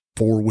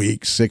 4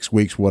 weeks, 6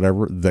 weeks,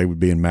 whatever, they would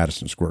be in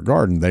Madison Square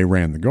Garden. They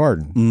ran the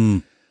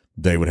Garden.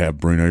 They would have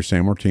Bruno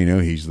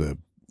Sammartino. He's the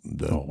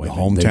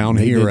hometown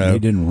hero. They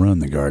didn't run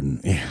the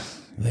Garden. Yeah.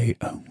 They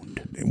owned.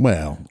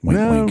 Well, wink,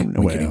 no, wink,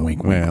 winkety,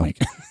 wink, wink, wink.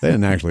 They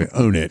didn't actually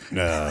own it,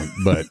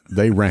 but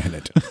they ran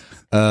it.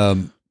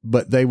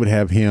 But they would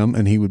have him,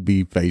 and he would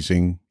be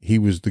facing. He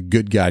was the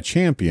good guy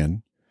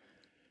champion.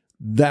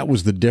 That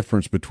was the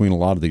difference between a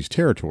lot of these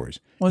territories.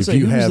 Well,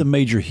 he was the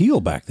major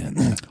heel back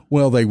then.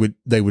 Well, they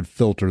would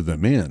filter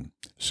them in.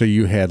 So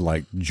you had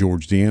like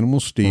George the Animal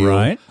Steel,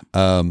 right?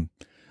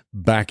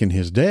 Back in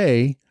his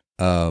day,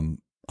 Ivan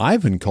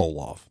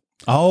Koloff.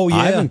 Oh yeah,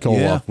 Ivan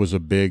Koloff was a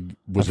big.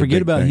 I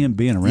forget about him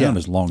being around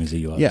as long as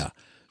he was. Yeah.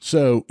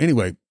 So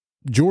anyway,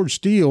 George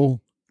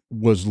Steele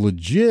was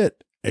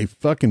legit a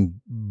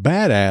fucking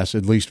badass,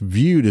 at least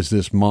viewed as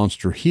this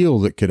monster heel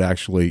that could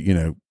actually, you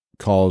know,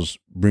 cause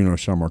Bruno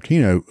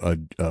Sammartino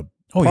a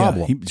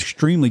problem. Yeah. He was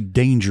extremely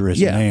dangerous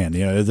man.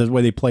 You know, that's the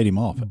way they played him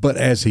off. But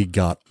as he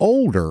got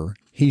older,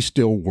 he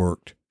still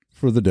worked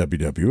for the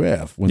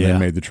WWF when they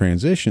made the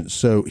transition.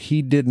 So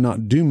he did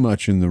not do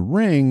much in the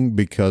ring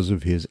because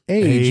of his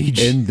age.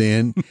 And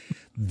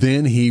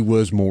then he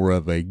was more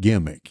of a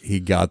gimmick. He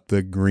got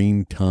the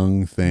green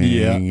tongue thing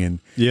and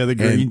the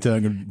green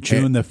tongue and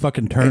chewing the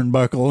fucking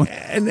turnbuckle.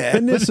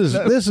 And this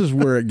is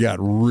where it got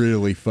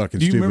really fucking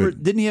Do you stupid. remember?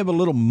 Didn't he have a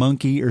little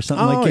monkey or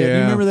something like that? Do you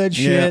remember that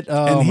shit?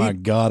 Yeah. Oh my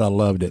God, I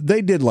loved it.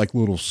 They did like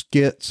little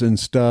skits and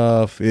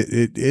stuff.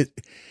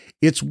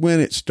 It's when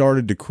it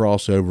started to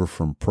cross over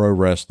from pro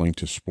wrestling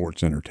to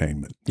sports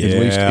entertainment. At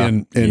least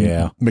in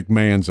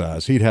McMahon's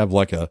eyes. He'd have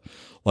like a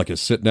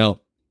sit down,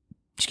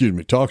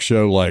 talk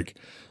show like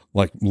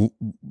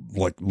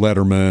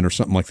Letterman or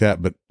something like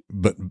that,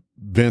 but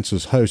Vince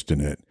is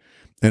hosting it.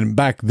 And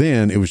back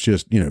then it was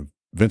just, you know,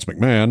 Vince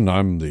McMahon,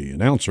 I'm the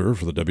announcer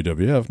for the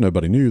WWF.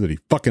 Nobody knew that he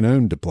fucking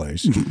owned the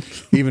place.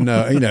 Even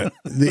though, you know,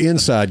 the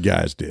inside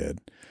guys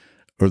did.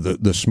 Or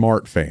the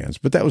smart fans,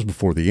 but that was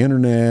before the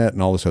internet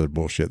and all this other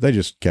bullshit. They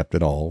just kept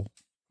it all,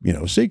 you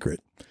know, secret.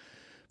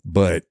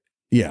 But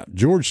yeah,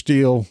 George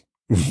Steele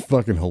was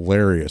fucking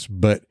hilarious,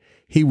 but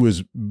he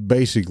was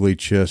basically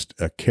just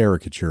a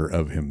caricature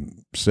of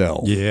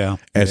himself.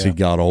 As he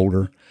got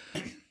older.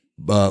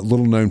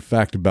 Little known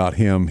fact about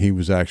him, he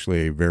was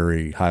actually a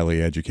very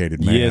highly educated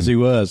man. Yes, he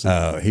was.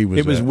 He was.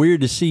 It was weird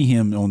to see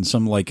him on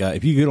some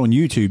if you go on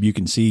YouTube, you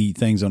can see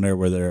things on there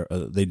where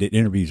they did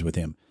interviews with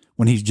him.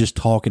 When he's just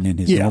talking in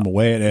his normal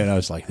way. And I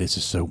was like, this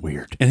is so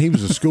weird. And he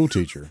was a school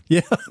teacher. Yeah.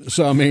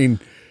 So, I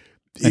mean,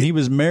 And he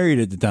was married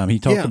at the time. He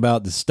talked Yeah.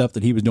 about the stuff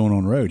that he was doing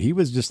on the road. He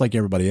was just like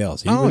everybody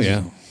else.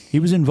 Yeah. He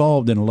was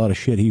involved in a lot of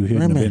shit he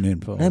shouldn't have been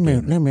involved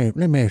in.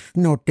 let me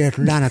snort that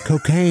line of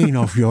cocaine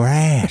off your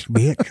ass,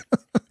 bitch.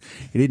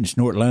 He didn't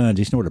snort lines.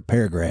 He snorted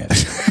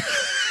paragraphs.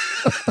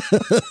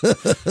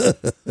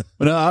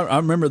 But no, I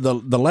remember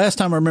the last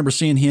time I remember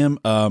seeing him,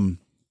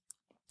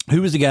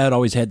 who was the guy that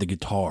always had the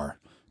guitar?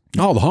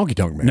 Oh, the honky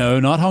tonk man. No,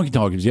 not Honky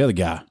Tonk. It was the other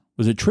guy.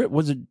 Was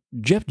it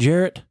Jeff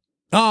Jarrett?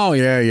 Oh,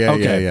 yeah.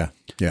 Okay.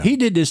 Yeah. He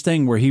did this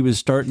thing where he was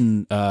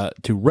starting to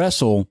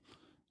wrestle,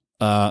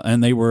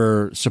 and they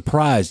were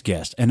surprise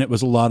guests, and it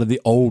was a lot of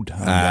the old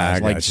time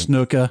guys, like gotcha.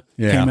 Snuka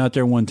came out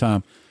there one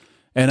time,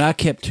 and I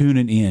kept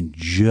tuning in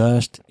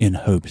just in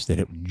hopes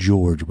that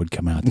George would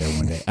come out there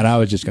one day, and I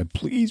was just going,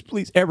 please,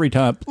 every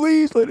time,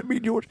 please let it be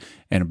George,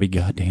 and it'd be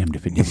goddamned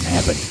if it didn't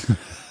happen.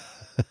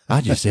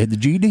 I just said the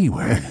GD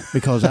word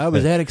because I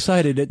was that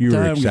excited at the You were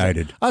time.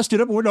 excited. I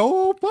stood up and went,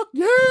 "Oh fuck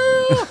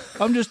yeah!"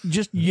 I'm just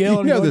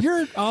yelling. You know,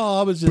 going,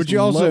 I was just. But you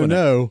also loving it.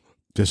 know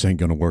this ain't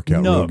going to work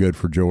out No. real good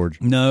for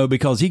George. No,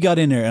 because he got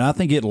in there, and I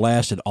think it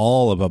lasted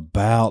all of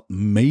about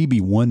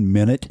maybe 1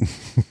 minute.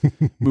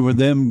 We were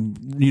them,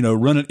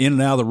 running in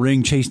and out of the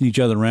ring, chasing each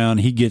other around.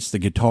 He gets the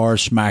guitar,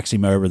 smacks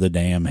him over the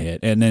damn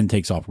head, and then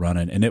takes off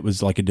running. And it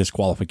was like a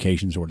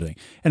disqualification sort of thing.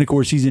 And of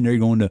course, he's in there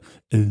going to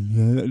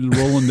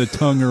rolling the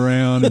tongue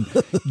around, and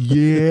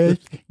yes,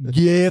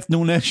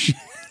 doing that shit.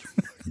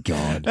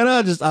 God. And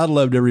I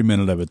loved every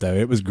minute of it, though.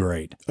 It was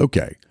great.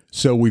 Okay.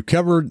 So we've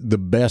covered the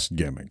best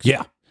gimmicks.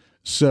 Yeah.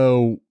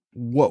 So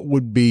what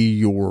would be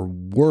your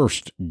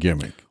worst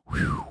gimmick?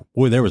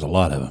 Boy, there was a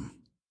lot of them.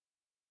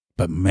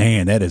 But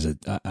man, that is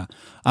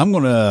I'm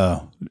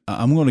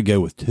gonna go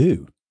with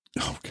 2.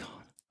 Oh, God.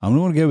 I'm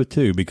going to go with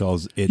 2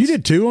 because it's. You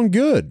did 2 on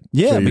good.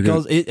 Yeah, So you're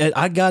because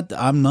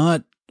I'm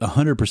not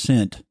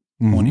 100%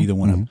 on either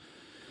one of them.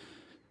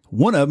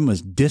 One of them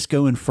was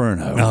Disco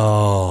Inferno.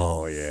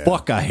 Oh, yeah.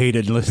 Fuck, I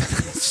hated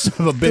listening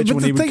son of a bitch But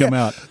when the he would thing- come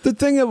out. The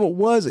thing of it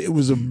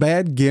was a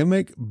bad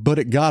gimmick, but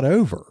it got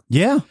over.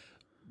 Yeah.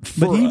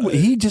 But For-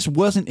 he just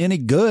wasn't any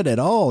good at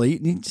all. He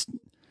just,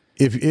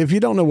 If you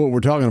don't know what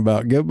we're talking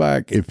about, go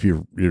back. If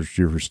you're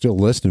still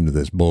listening to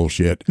this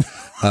bullshit,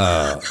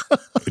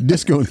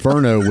 Disco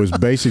Inferno was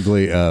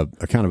basically a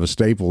kind of a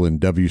staple in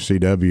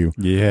WCW.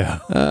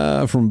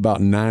 yeah. From about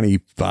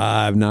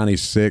 95,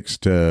 96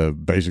 to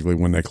basically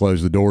when they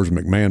closed the doors.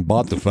 McMahon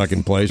bought the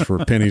fucking place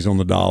for pennies on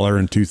the dollar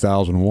in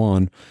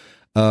 2001.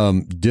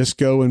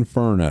 Disco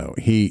Inferno.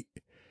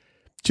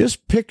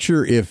 Just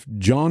picture if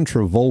John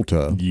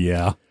Travolta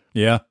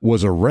Yeah.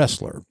 was a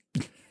wrestler.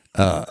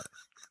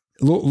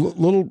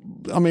 Little,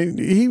 I mean,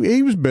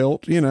 he was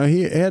built, he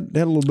had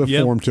a little bit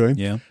of form to him.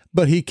 Yeah.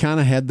 But he kind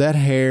of had that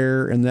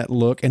hair and that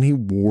look, and he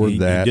wore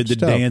that. He did the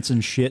stuff. dance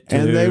and shit, too.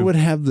 And they would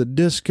have the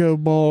disco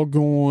ball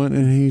going,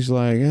 and he's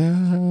like,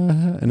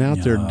 and out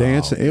there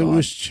dancing. It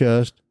was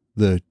just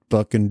the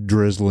fucking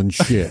drizzling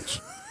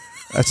shits.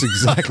 That's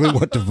exactly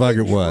what the fuck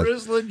it was.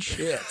 Drizzling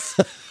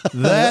shits.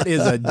 That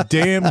is a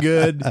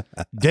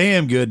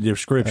damn good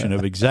description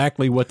of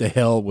exactly what the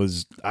hell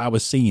I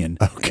was seeing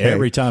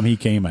every time he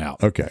came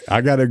out. Okay,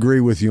 I got to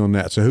agree with you on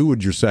that. So who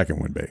would your second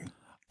one be?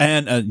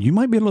 And you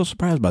might be a little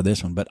surprised by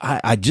this one, but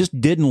I just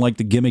didn't like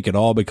the gimmick at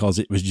all because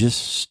it was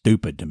just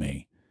stupid to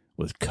me.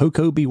 Was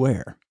Coco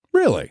Beware?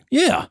 Really?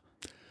 Yeah.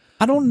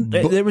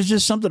 There was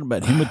just something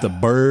about him with the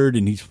bird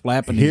and he's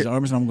flapping his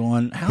arms, and I'm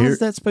going, how is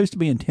that supposed to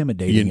be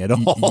intimidating at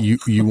all?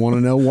 You want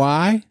to know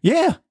why?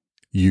 Yeah.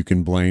 You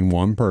can blame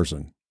one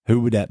person. Who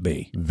would that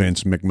be?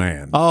 Vince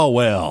McMahon. Oh,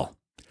 well.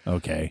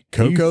 Okay.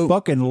 Coco- You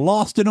fucking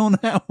lost it on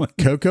that one.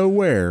 Coco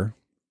Ware.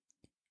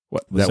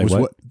 What? That was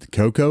what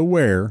Coco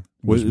Ware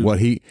was. Was- What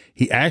he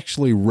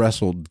actually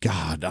wrestled.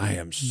 God, I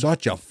am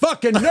such a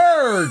fucking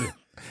nerd.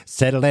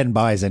 Settle in,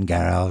 boys and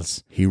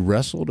girls. He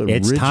wrestled originally.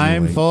 It's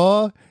time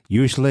for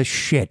useless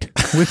shit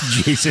with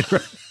Jason.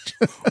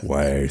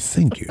 Why,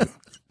 thank you.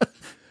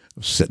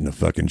 Sit in a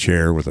fucking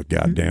chair with a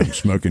goddamn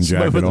smoking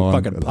jacket with a on.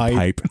 fucking with a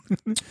pipe.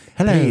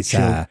 Hello, Please,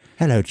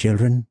 hello,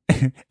 children.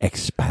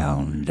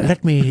 Expound.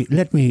 Let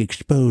me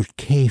expose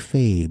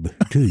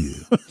kayfabe to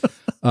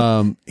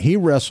you. He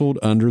wrestled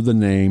under the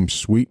name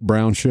Sweet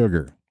Brown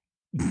Sugar.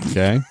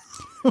 Okay?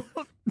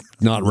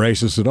 Not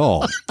racist at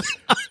all.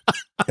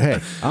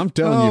 Hey, I'm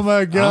telling you,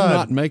 my God. I'm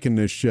not making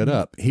this shit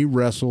up. He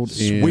wrestled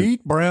in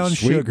Sweet Brown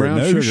Sugar.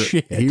 No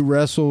shit. He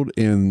wrestled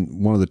in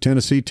one of the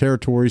Tennessee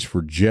territories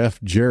for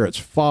Jeff Jarrett's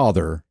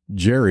father,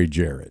 Jerry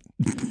Jarrett,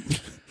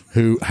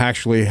 who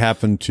actually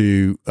happened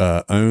to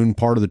own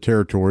part of the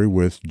territory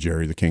with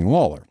Jerry the King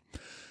Lawler.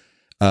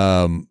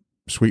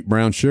 Sweet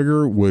Brown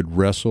Sugar would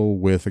wrestle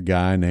with a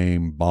guy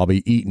named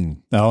Bobby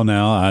Eaton. Oh,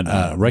 now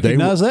I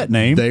recognize that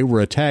name. They were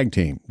a tag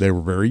team. They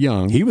were very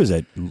young. He was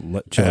at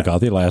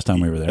Chillicothe last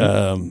time we were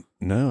there.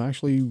 No,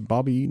 actually,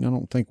 Bobby Eaton, I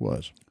don't think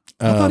was.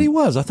 I thought he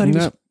was. I thought he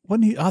no. was.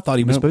 Wasn't he? I thought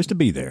he was supposed to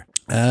be there.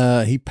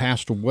 He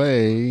passed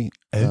away.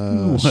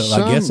 Well,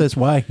 I guess that's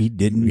why he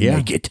didn't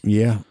make it.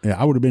 Yeah,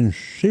 I would have been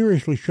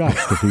seriously shocked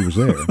if he was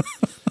there.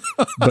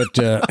 But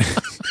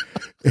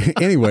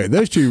anyway,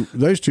 those two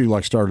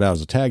like started out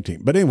as a tag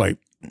team. But anyway,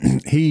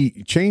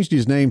 he changed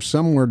his name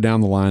somewhere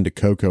down the line to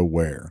Coco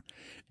Ware.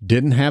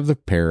 Didn't have the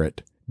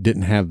parrot,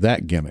 didn't have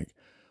that gimmick.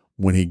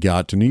 When he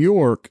got to New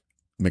York,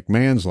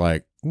 McMahon's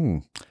like,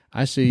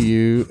 I see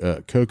you,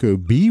 Coco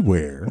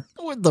Beware.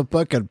 With the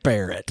fucking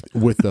parrot.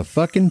 With the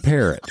fucking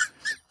parrot.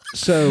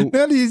 So,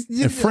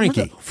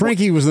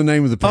 Frankie was the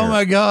name of the parrot. Oh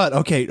my God.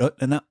 Okay.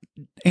 Now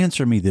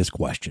answer me this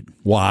question.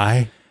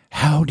 Why?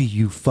 How do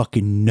you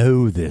fucking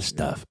know this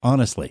stuff?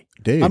 Honestly.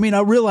 Dude. I mean, I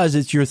realize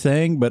it's your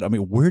thing, but I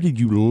mean, where did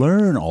you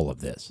learn all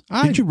of this?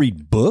 Did you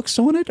read books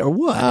on it or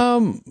what?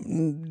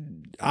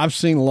 I've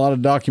seen a lot of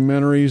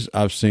documentaries.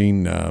 I've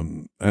seen,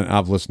 and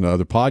I've listened to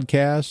other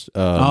podcasts.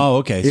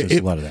 Okay. So it's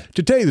a lot of that.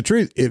 To tell you the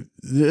truth, if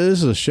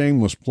this is a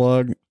shameless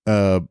plug,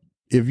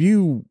 if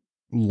you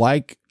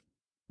like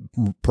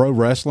pro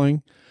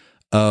wrestling,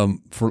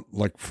 for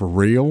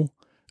real,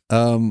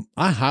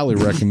 I highly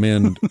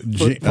recommend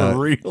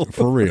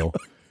for real.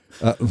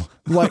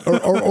 Like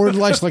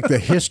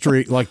the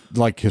history,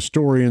 like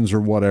historians or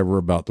whatever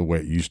about the way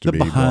it used to be.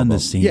 Behind the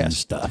scenes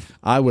stuff.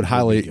 I would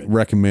highly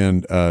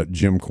recommend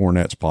Jim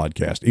Cornette's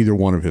podcast, either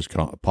one of his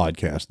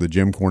podcasts, the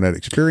Jim Cornette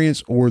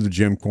Experience or the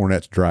Jim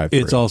Cornette's Drive-Thru.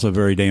 It's also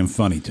very damn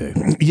funny too.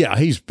 Yeah,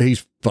 he's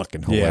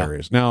fucking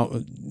hilarious. Yeah.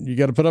 Now you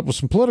got to put up with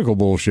some political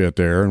bullshit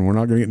there, and we're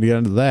not going to get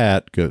into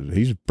that because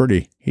he's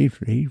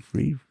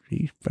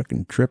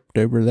fucking tripped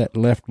over that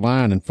left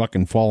line and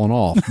fucking fallen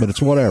off. But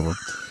it's whatever.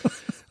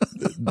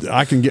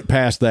 I can get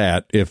past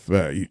that if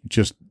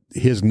just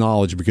his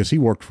knowledge, because he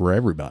worked for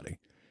everybody.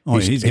 Oh,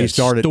 he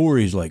started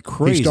stories like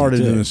crazy. He started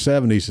in the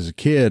 70s as a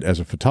kid as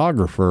a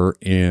photographer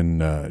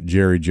in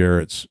Jerry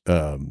Jarrett's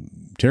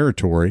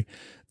territory.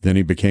 Then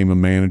he became a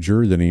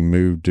manager. Then he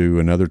moved to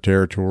another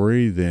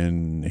territory.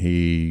 Then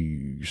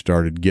he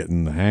started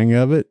getting the hang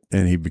of it,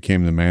 and he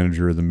became the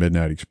manager of the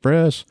Midnight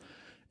Express,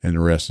 and the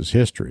rest is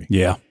history.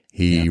 Yeah.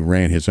 He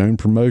ran his own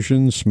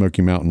promotions,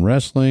 Smoky Mountain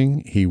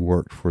Wrestling. He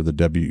worked for the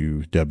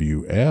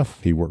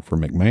WWF. He worked for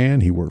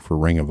McMahon. He worked for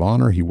Ring of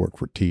Honor. He worked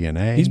for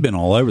TNA. He's been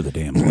all over the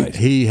damn place.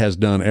 He has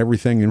done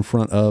everything in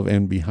front of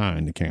and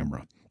behind the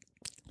camera.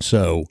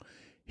 So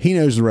he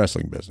knows the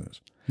wrestling business.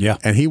 Yeah.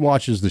 And he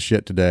watches the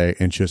shit today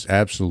and just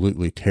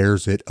absolutely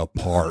tears it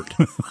apart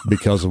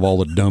because of all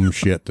the dumb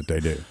shit that they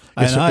do.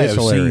 I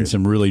have seen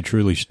some really,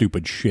 truly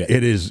stupid shit.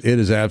 It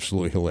is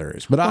absolutely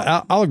hilarious. But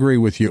I'll agree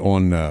with you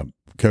on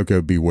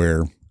Coco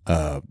Beware.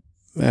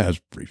 That's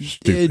pretty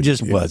stupid. It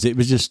just was. It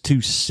was just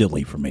too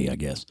silly for me, I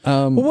guess.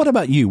 Well, what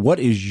about you? What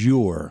is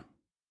your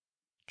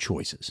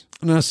choices?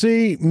 Now,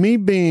 see, me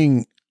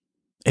being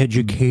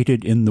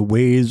educated in the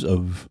ways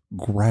of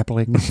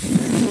grappling.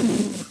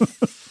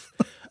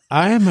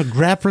 I am a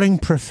grappling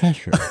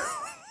professor.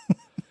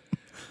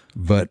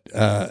 But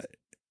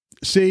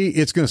see,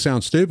 it's going to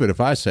sound stupid if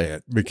I say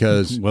it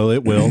because well,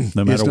 it will,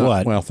 no matter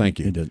what. Well, thank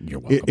you. You're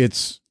welcome.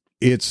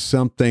 It's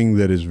something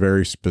that is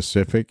very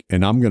specific,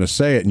 and I'm going to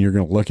say it, and you're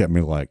going to look at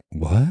me like,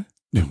 what?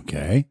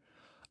 Okay.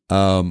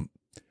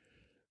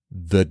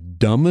 The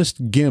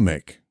dumbest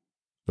gimmick,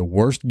 the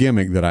worst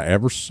gimmick that I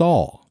ever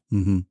saw,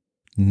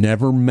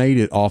 never made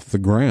it off the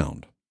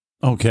ground.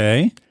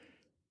 Okay.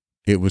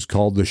 It was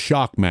called the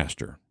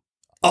Shockmaster.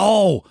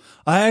 Oh,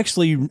 I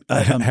actually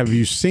have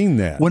you seen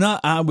that? When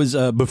I was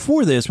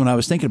before this, when I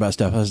was thinking about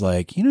stuff, I was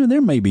like,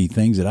 there may be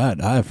things that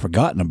I've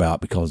forgotten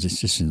about because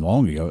it's just so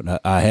long ago, and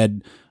I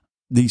had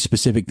these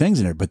specific things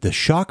in there. But the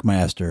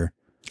Shockmaster,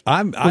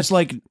 it's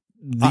like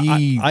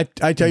the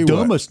I tell you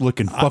dumbest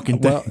looking fucking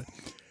thing.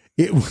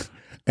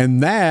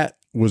 And that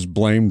was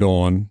blamed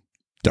on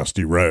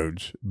Dusty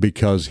Rhodes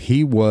because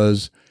he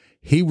was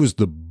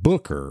the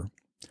booker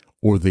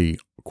or the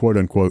quote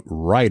unquote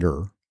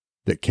writer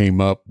that came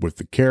up with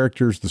the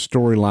characters, the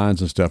storylines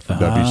and stuff for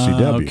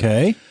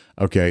WCW.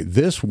 Okay.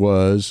 This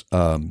was,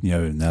 now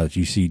that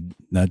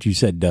you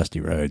said Dusty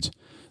Rhodes,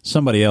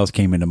 somebody else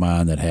came into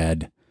mind that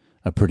had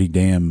a pretty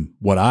damn,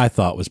 what I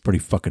thought was pretty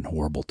fucking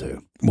horrible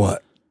too.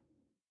 What?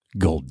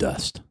 Gold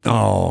Dust.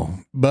 Oh,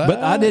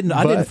 but I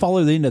didn't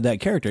follow the end of that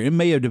character. It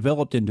may have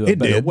developed into a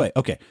better way.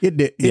 Okay. It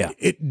did.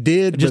 It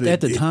did. Just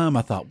at the time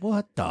I thought,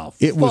 what the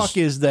fuck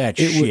is that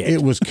shit?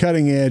 It was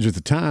cutting edge at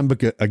the time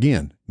because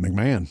again,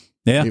 McMahon.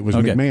 Yeah, it was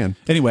McMahon.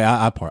 Anyway,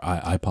 I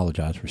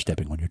apologize for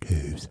stepping on your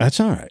toes. That's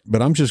all right,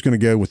 but I'm just going to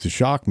go with the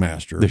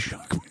Shockmaster. The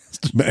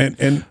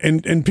Shockmaster,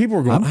 and people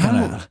are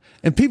going,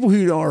 and people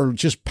who are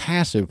just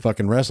passive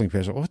fucking wrestling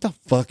fans, what the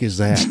fuck is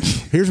that?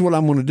 Here's what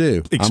I'm going to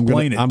do.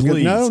 Explain it,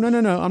 please. No.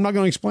 I'm not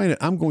going to explain it.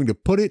 I'm going to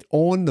put it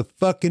on the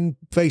fucking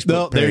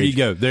Facebook page.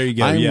 There you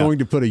go. I'm going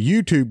to put a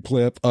YouTube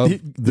clip of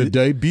the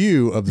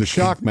debut of the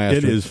Shockmaster.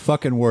 It is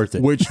fucking worth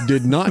it. Which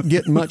did not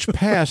get much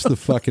past the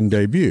fucking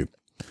debut.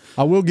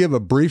 I will give a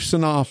brief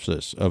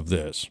synopsis of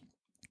this.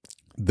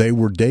 They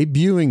were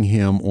debuting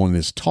him on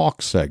this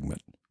talk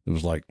segment. It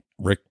was like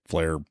Ric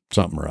Flair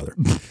something or other.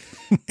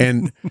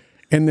 and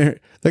they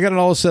got it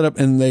all set up,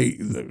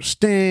 and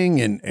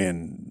Sting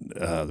and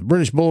the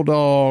British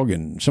Bulldog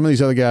and some of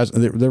these other guys,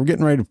 they were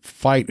getting ready to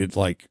fight at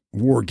like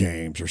War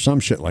Games or some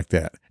shit like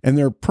that. And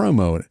they're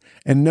promoting it.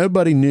 And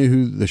nobody knew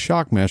who the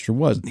Shockmaster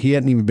was. He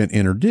hadn't even been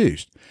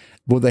introduced.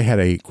 Well, they had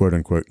a quote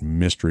unquote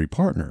mystery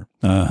partner.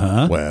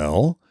 Uh-huh.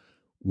 Well,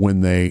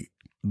 when they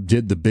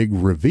did the big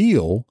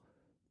reveal,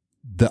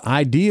 the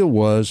idea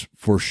was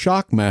for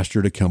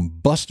Shockmaster to come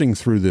busting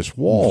through this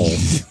wall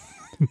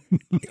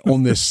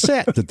on this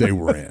set that they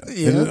were in.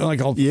 Yeah. And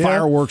like all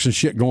fireworks and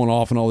shit going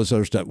off and all this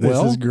other stuff.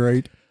 This is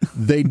great.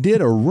 They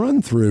did a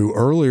run through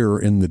earlier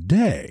in the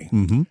day.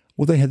 Mm-hmm.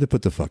 Well, they had to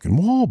put the fucking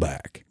wall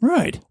back.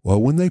 Right. Well,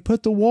 when they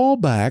put the wall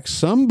back,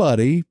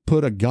 somebody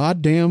put a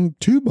goddamn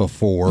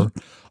 2x4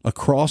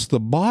 across the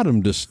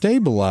bottom to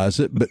stabilize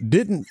it, but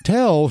didn't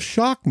tell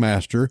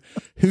Shockmaster,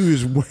 who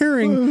is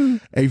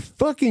wearing a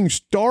fucking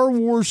Star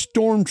Wars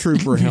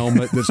Stormtrooper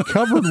helmet that's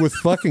covered with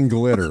fucking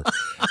glitter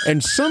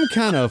and some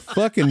kind of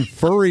fucking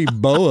furry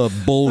boa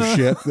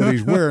bullshit that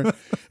he's wearing.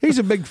 He's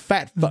a big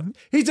fat fuck.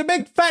 He's a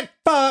big fat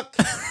fuck.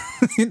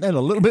 And a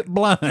little bit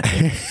blind.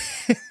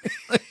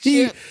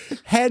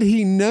 Had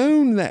he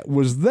known that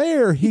was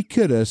there, he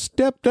could have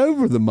stepped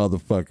over the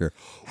motherfucker.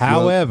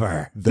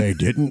 However, Well, they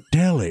didn't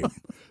tell him.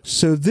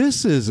 So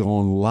this is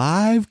on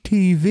live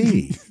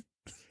TV.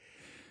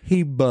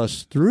 He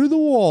busts through the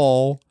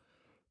wall,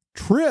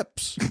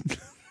 trips,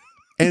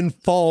 and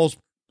falls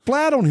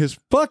flat on his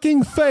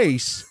fucking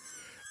face.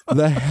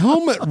 The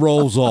helmet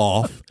rolls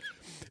off.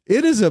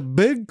 It is a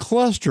big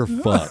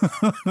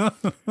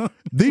clusterfuck.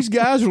 These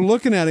guys are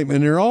looking at him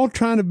and they're all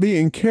trying to be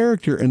in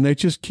character and they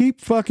just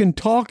keep fucking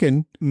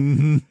talking.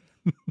 Mm-hmm.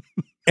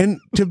 And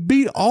to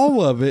beat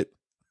all of it,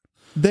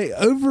 they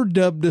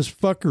overdubbed this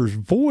fucker's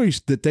voice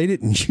that they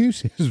didn't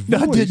use his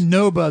voice. I didn't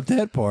know about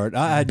that part.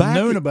 I had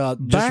known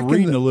about just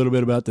reading a little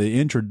bit about the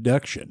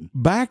introduction.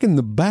 Back in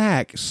the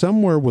back,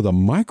 somewhere with a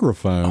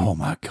microphone, Oh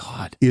my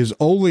God. is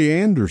Ole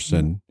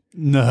Anderson,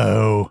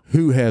 No.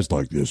 who has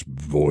like this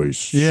voice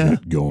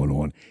shit going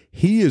on.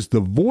 He is the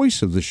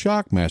voice of the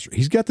Shockmaster.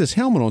 He's got this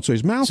helmet on, so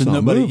his mouth's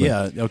not moving.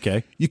 Yeah,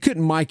 okay. You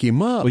couldn't mic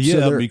him up. Well, so yeah,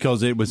 they're-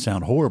 because it would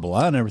sound horrible.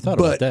 I never thought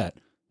about that.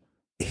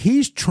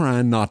 he's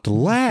trying not to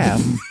laugh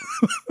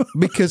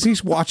because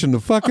he's watching the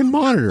fucking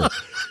monitor.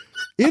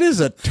 It is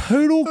a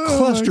total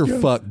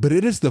clusterfuck, but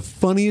it is the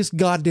funniest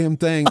goddamn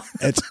thing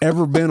that's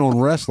ever been on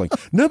wrestling.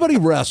 Nobody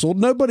wrestled.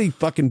 Nobody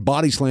fucking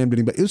body slammed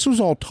anybody. This was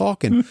all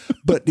talking,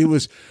 but it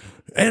was,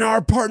 and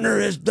our partner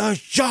is the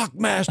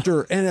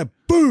Shockmaster, and a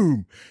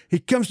boom, he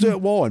comes to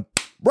that wall and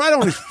right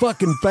on his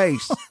fucking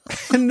face.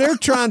 And they're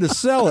trying to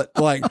sell it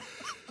like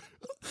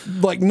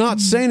not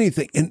say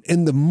anything.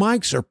 And the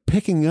mics are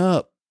picking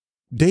up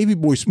Davey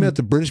Boy Smith,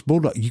 the British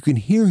Bulldog. You can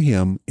hear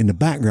him in the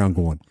background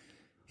going,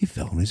 he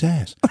fell on his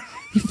ass.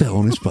 He fell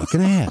on his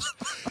fucking ass.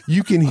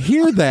 You can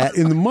hear that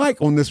in the mic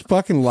on this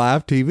fucking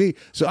live TV.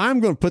 So I'm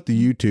going to put the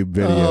YouTube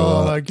video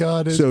up. my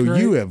God. It's So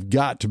great. you have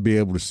got to be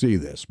able to see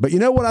this. But you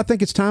know what I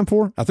think it's time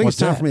for? I think What's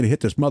it's time that? for me to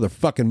hit this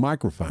motherfucking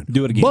microphone.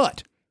 Do it again.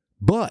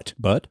 But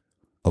But?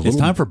 a It's little,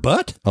 time for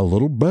butt? a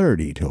little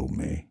birdie told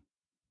me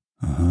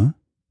Uh-huh.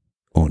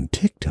 on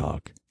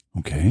TikTok,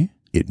 Okay.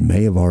 it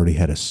may have already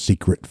had a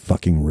secret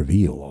fucking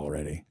reveal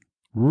already.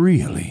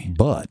 Really?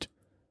 But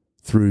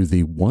through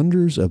the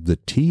wonders of the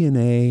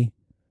TNA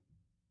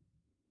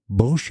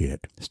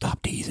bullshit.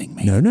 Stop teasing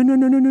me. No.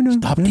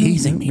 Stop No,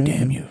 teasing no, me, no,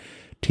 damn no. you.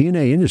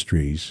 TNA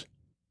Industries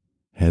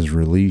has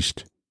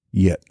released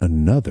yet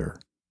another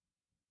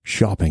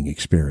shopping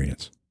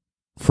experience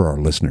for our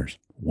listeners.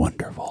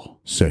 Wonderful.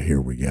 So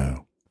here we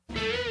go.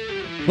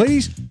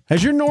 Ladies,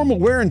 has your normal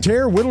wear and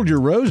tear whittled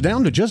your rose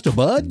down to just a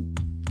bud?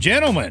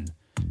 Gentlemen,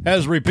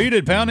 has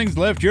repeated poundings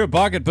left your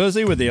pocket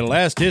pussy with the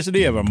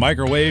elasticity of a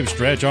microwave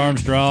Stretch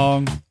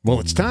Armstrong? Well,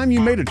 it's time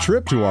you made a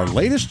trip to our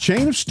latest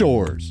chain of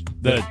stores.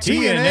 The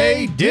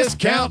TNA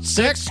Discount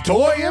Sex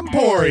Toy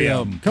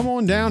Emporium. Come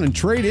on down and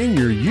trade in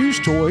your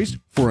used toys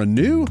for a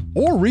new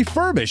or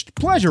refurbished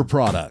pleasure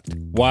product.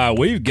 Why,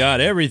 we've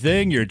got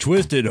everything your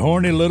twisted,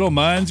 horny little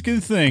minds can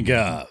think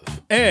of.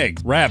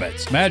 Eggs,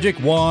 rabbits, magic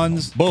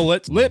wands,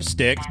 bullets,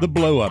 lipsticks, the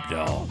blow-up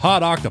doll,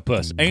 hot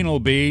octopus, anal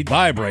bead,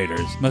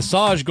 vibrators,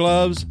 massage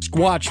gloves,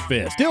 squatch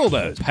fists,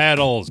 dildos,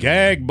 paddles,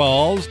 gag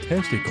balls,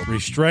 testicle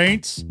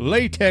restraints,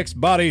 latex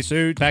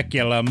bodysuit,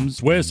 speculums,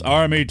 Swiss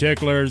Army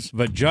ticklers,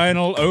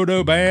 vaginal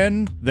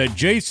odoban, the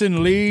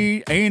Jason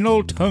Lee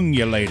anal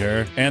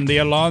tonguelator, and the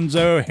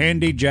Alonzo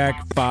Handy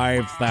Jack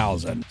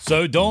 5000.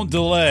 So don't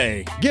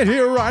delay. Get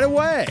here right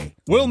away.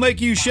 We'll make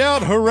you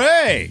shout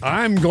hooray!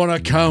 I'm gonna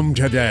come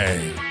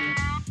today.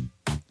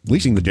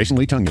 Leasing the Jason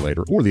Lee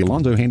Tonguelator or the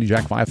Alonzo Handy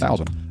Jack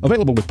 5000.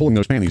 Available with pulling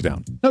those panties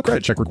down. No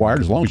credit check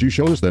required as long as you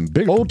show us them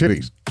big old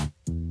titties.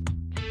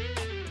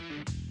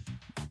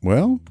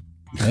 Well,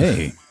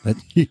 Hey,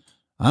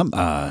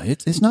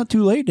 it's not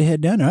too late to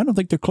head down there. I don't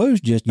think they're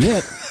closed just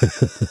yet.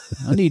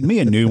 I need me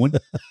a new one.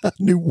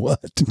 knew what?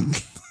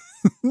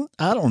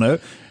 I don't know.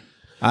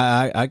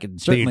 I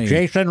could certainly.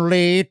 Jason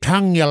Lee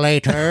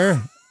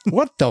Tonguelator.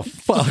 What the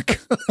fuck?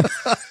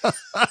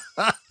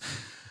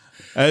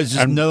 It's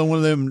just another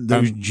one of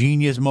those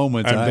genius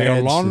moments. And I the had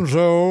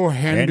Alonzo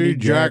Handy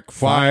Jack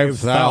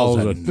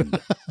 5000.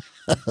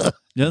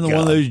 Another one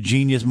of those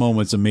genius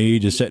moments of me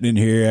just sitting in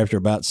here after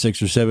about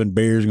 6 or 7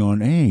 beers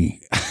going,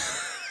 hey,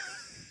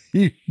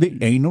 The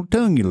anal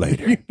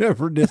tungulator. You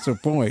never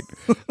disappoint.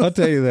 I'll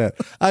tell you that.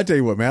 I tell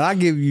you what, man, I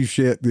give you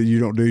shit that you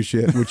don't do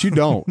shit, which you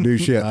don't do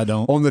shit. I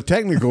don't. On the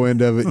technical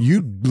end of it,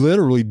 you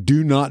literally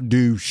do not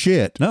do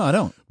shit. No, I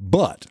don't.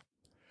 But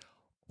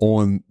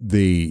on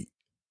the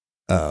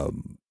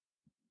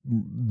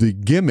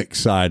gimmick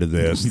side of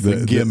this,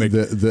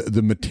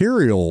 the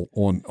material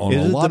on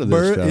a lot of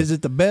this stuff. Is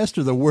it the best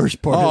or the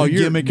worst part of the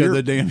gimmick of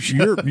the damn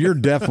show? You're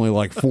definitely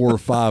like 4 or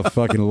 5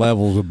 fucking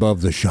levels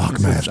above the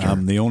Shockmaster.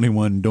 I'm the only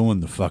one doing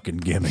the fucking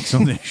gimmicks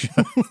on this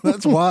show.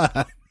 That's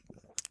why.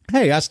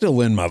 Hey, I still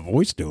lend my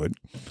voice to it.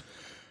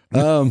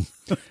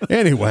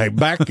 Anyway,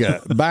 back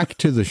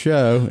to the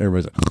show.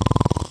 Everybody's like,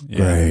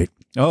 great.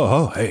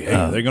 Hey,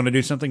 they're going to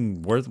do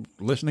something worth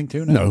listening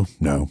to now?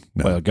 No.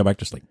 Well, go back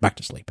to sleep. Back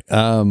to sleep.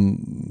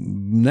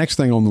 Next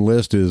thing on the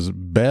list is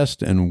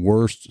best and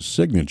worst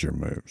signature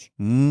moves.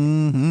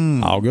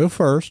 Mm-hmm. I'll go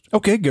first.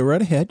 Okay, go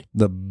right ahead.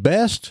 The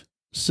best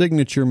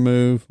signature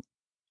move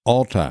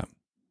all time.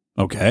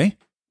 Okay.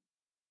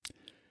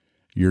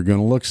 You're going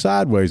to look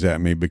sideways at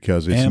me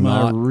because it's Am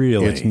I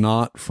really? It's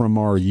not from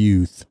our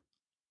youth.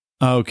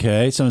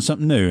 Okay, so it's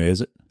something new,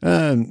 is it?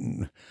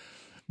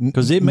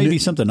 Because it may be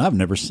something I've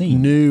never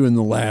seen. New in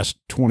the last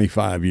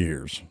 25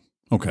 years.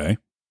 Okay.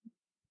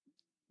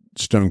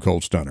 Stone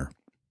Cold Stunner.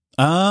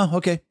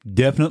 Okay.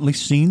 Definitely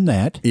seen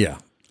that. Yeah.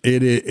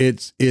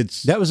 It's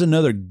that was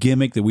another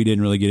gimmick that we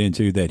didn't really get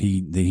into, that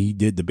he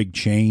did the big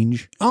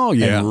change. Oh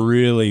yeah. And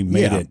really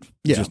made it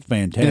just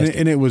fantastic.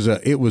 And it was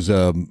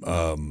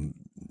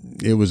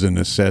a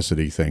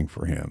necessity thing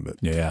for him. But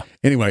yeah.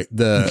 Anyway,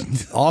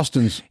 the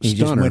Austin's He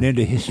Stunner. just went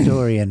into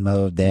historian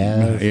mode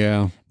there.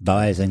 Yeah.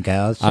 Boys and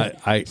girls,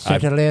 I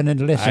settle in and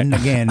listen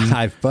again.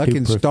 I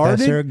fucking to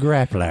started. Professor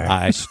Grappler.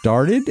 I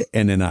started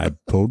and then I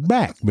pulled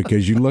back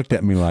because you looked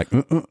at me like,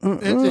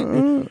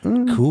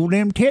 Cool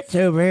them tits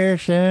over here,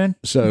 son.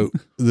 So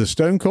the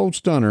Stone Cold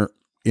Stunner,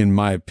 in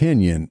my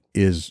opinion,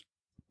 is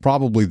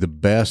probably the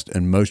best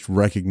and most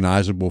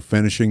recognizable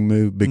finishing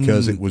move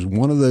because it was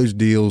one of those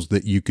deals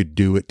that you could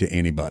do it to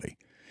anybody.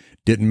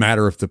 Didn't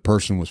matter if the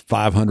person was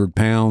 500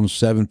 pounds,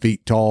 7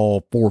 feet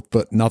tall, 4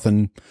 foot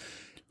nothing.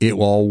 It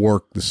will all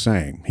work the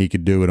same. He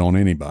could do it on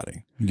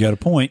anybody. You got a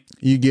point.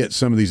 You get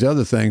some of these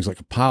other things like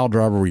a pile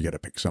driver where you got to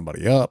pick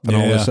somebody up and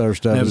all this other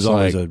stuff. That was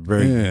always like, a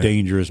very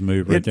dangerous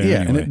move right there. Yeah,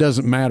 anyway. and it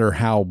doesn't matter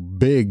how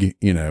big,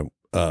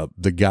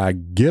 the guy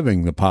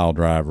giving the pile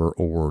driver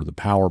or the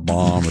power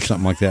bomb or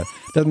something like that.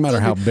 It doesn't matter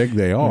how big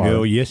they are.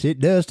 Oh, yes, it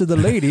does to the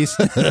ladies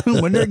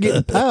when they're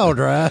getting pile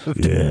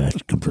drived. Yeah, it's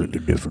a completely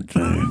different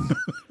thing.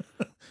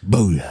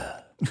 Booyah.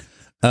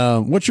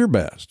 What's your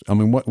best? I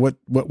mean, what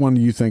one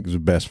do you think is the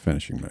best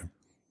finishing move?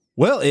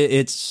 Well,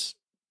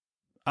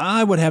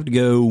 I would have to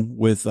go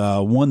with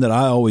one that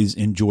I always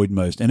enjoyed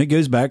most, and it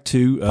goes back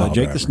to Jake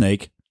driver. the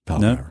Snake. Pile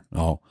driver.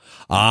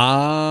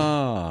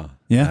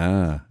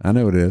 Yeah. I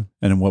know what it is.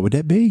 And then what would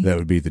that be? That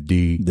would be the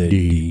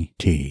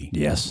DDT.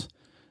 Yes.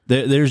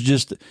 There's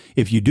just,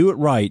 if you do it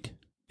right,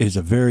 it's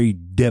a very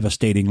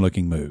devastating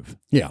looking move.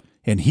 Yeah.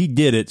 And he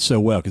did it so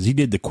well because he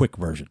did the quick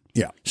version.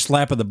 Yeah.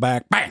 Slap of the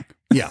back, bang.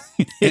 Yeah.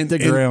 Hit the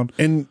ground.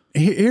 And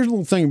here's a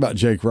little thing about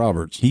Jake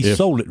Roberts. He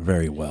sold it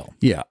very well.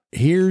 Yeah.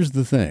 Here's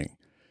the thing.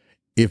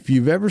 If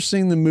you've ever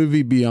seen the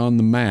movie Beyond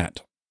the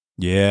Mat,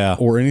 yeah,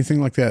 or anything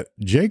like that,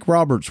 Jake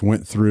Roberts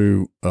went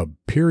through a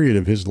period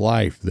of his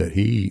life that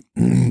he,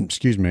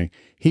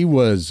 he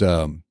was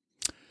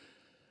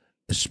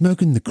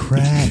smoking the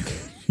crack.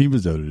 He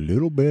was a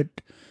little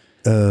bit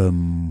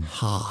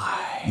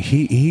high.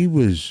 He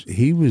was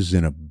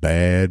in a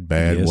bad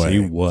yes, way. he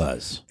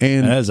was.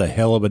 And that is a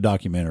hell of a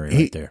documentary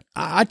right there.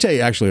 I tell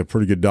you, actually, a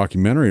pretty good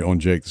documentary on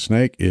Jake the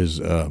Snake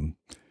is,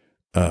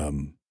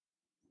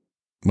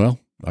 well,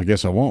 I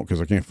guess I won't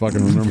because I can't fucking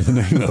remember the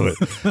name of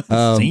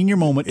it. Senior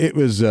moment. It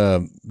was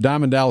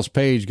Diamond Dallas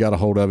Page got a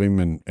hold of him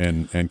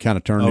and kind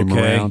of turned him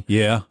around.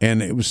 Yeah.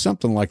 And it was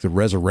something like the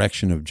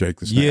resurrection of Jake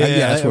the Snake. Yeah,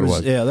 that's what it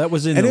was. Yeah, that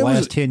was in the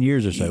last 10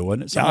 years or so,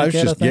 wasn't it?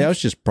 It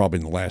was just probably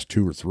in the last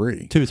 2 or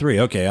 3. 2 or 3.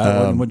 Okay.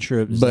 I wasn't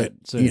sure. But,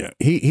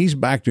 he's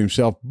back to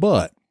himself.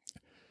 But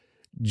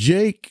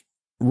Jake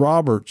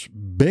Roberts'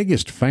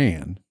 biggest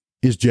fan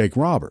is Jake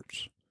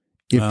Roberts.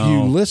 If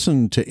you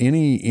listen to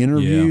any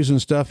interviews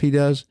and stuff he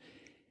does,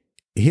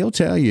 he'll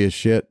tell you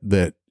shit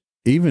that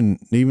even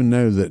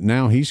though that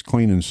now he's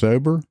clean and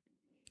sober,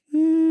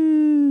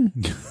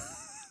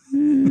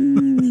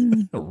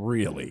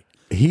 really,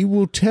 he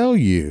will tell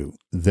you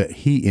that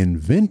he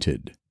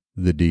invented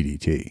the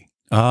DDT.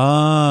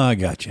 I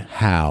gotcha.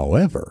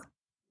 However,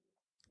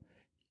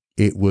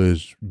 it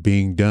was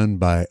being done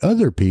by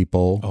other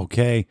people.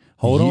 Okay,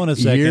 hold on a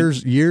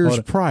second. Years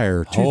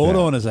prior to Hold that.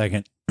 on a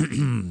second.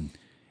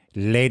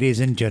 Ladies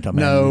and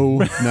gentlemen.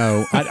 No,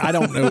 I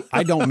don't know.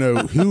 I don't know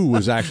who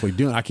was actually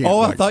doing. I can't.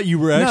 I thought you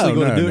were actually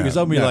going to do it because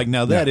I'm gonna be like,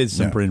 now that is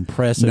some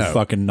impressive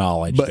fucking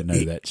knowledge to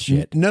know that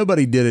shit.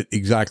 Nobody did it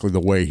exactly the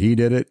way he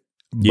did it.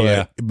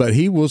 But, but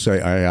he will say,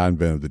 I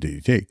invented the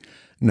DDT.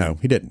 No,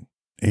 he didn't.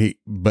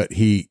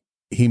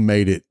 He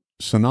made it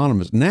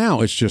synonymous. Now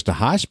it's just a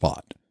high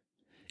spot.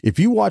 If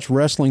you watch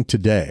wrestling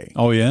today,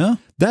 oh yeah,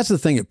 That's the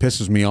thing that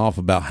pisses me off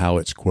about how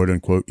it's quote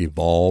unquote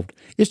evolved.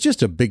 It's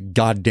just a big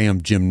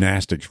goddamn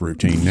gymnastics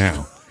routine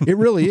now. It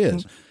really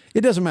is.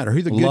 It doesn't matter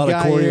who the good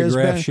guy is.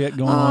 Choreographed shit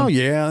going on. Oh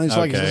yeah, it's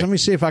like, let me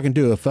see if I can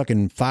do a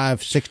fucking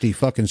 560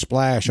 fucking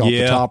splash off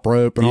the top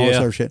rope and all this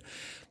other shit.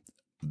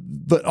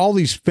 But all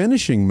these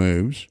finishing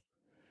moves,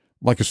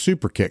 like a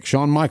super kick,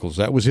 Shawn Michaels,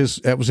 that was his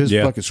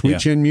fucking sweet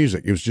chin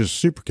music. It was just a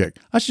super kick.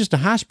 That's just a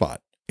high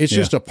spot. It's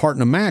just a part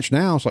in a match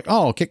now. It's like,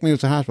 oh, kick me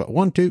with a high spot.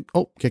 1, 2,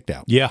 oh, kicked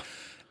out. Yeah.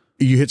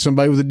 You hit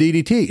somebody with a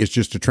DDT. It's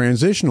just a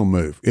transitional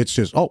move. It's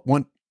just,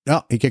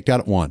 he kicked out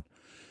at 1.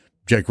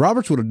 Jake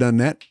Roberts would have done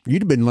that.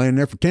 You'd have been laying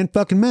there for 10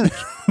 fucking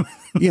minutes.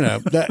 You know,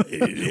 that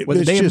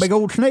with a damn big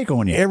old snake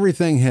on you.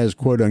 Everything has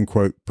quote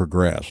unquote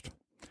progressed.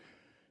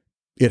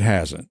 It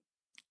hasn't.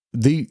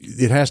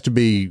 It has to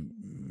be,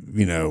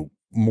 you know,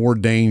 more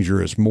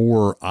dangerous,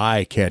 more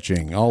eye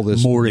catching, all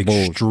this more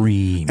bullshit.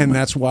 Extreme. And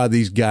that's why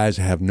these guys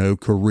have no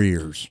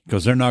careers.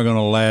 Because they're not going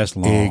to last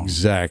long.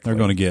 Exactly. They're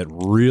going to get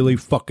really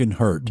fucking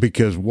hurt.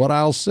 Because what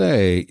I'll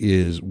say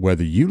is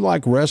whether you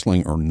like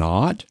wrestling or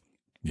not,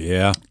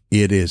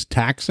 it is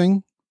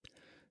taxing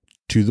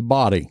to the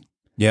body.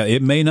 Yeah,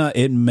 it may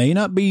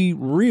not be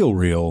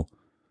real,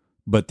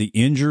 but the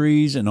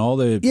injuries and all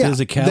the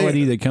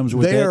physicality that comes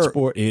with that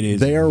sport, it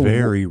is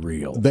very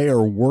real. They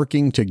are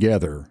working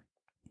together.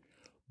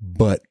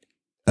 But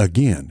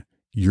again,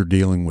 you're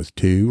dealing with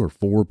 2 or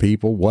 4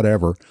 people,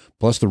 whatever,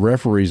 plus the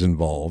referees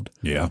involved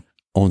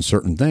on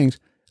certain things.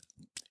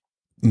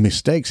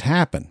 Mistakes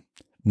happen.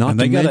 And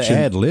they got to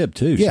ad lib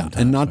too. Yeah,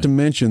 and not to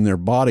mention their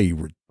body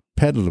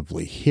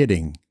repetitively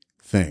hitting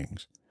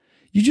things.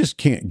 You just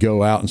can't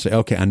go out and say,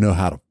 okay, I know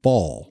how to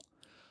fall.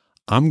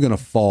 I'm going to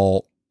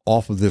fall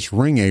off of this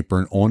ring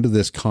apron onto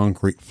this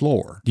concrete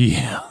floor.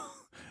 Yeah.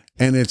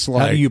 And it's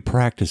like, how do you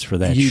practice for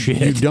that shit?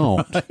 You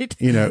don't. Right?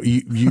 You know,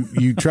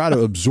 you try to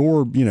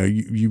absorb, you know,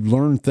 you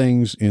learn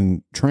things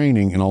in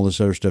training and all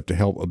this other stuff to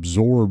help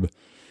absorb,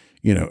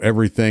 you know,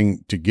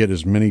 everything to get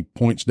as many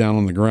points down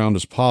on the ground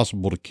as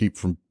possible to keep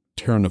from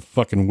tearing the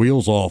fucking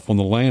wheels off on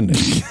the landing.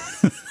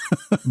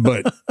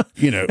 But,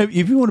 you know,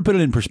 if you want to put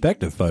it in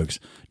perspective, folks,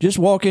 just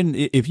walk in.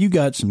 If you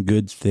got some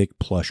good, thick,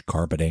 plush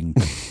carpeting,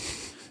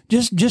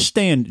 just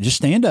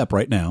stand up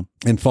right now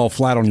and fall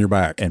flat on your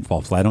back.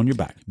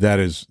 That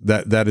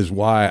is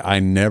why I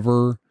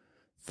never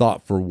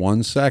thought for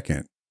 1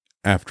 second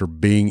after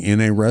being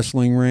in a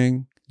wrestling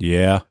ring,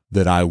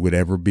 that I would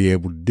ever be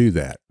able to do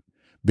that,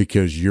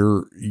 because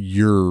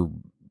your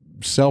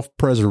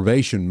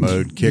self-preservation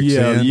mode kicks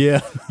in. Yeah.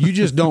 You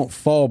just don't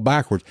fall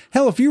backwards.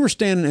 Hell, if you were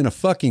standing in a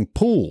fucking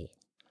pool,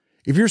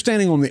 if you're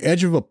standing on the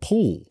edge of a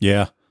pool,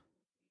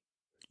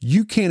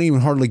 you can't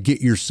even hardly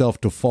get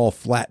yourself to fall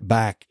flat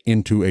back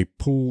into a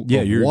pool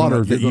of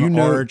water that you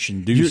know arch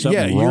and do something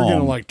wrong. You're going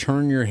to like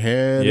turn your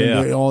head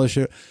and do all this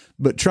shit.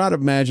 But try to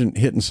imagine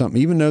hitting something,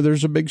 even though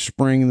there's a big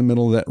spring in the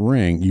middle of that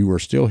ring, you are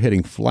still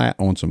hitting flat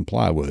on some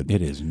plywood.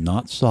 It is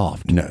not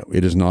soft. No,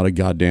 it is not a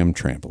goddamn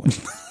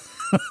trampoline.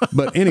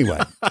 But anyway,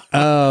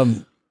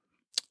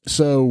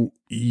 so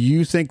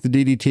you think the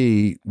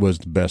DDT was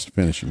the best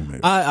finishing move?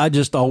 I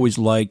just always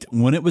liked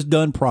when it was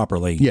done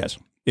properly. Yes.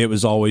 It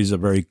was always a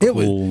very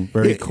cool,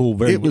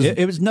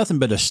 it was nothing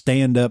but a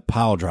stand-up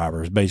pile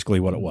driver is basically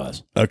what it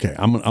was. Okay,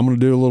 I'm going to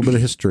do a little bit of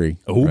history.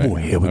 Oh,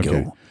 boy, here we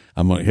go.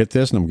 I'm going to hit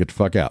this and I'm going to get the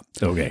fuck out.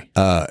 Okay.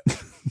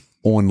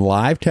 On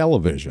live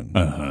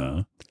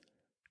television,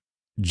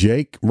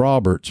 Jake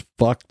Roberts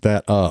fucked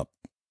that up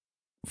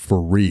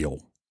for real.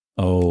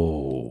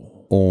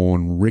 Oh.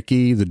 On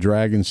Ricky the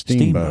Dragon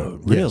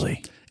Steamboat.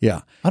 Really?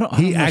 Yeah. I'm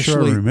not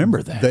sure I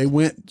remember that. They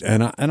went,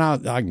 and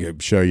I can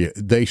show you,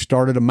 they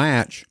started a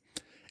match.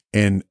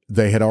 And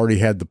they had already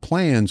had the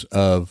plans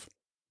of,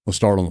 we'll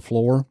start on the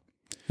floor.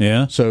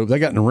 Yeah. So they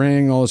got in the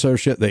ring, all this other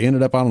shit. They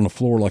ended up out on the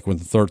floor like with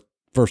the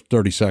first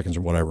 30 seconds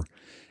or whatever.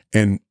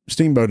 And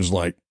Steamboat is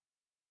like,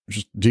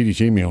 just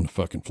DDT me on the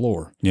fucking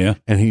floor. Yeah.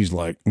 And he's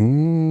like,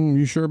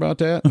 you sure about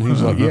that? And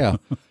he's like, yeah.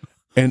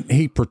 And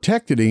he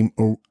protected him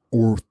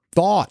or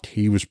thought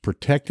he was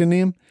protecting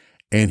him.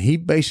 And he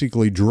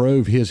basically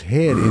drove his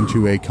head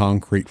into a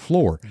concrete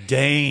floor.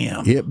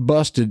 Damn. It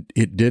busted.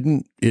 He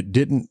didn't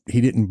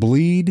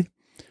bleed,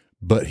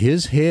 but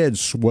his head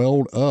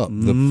swelled up,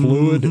 the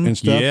fluid and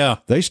stuff. Yeah.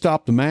 They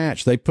stopped the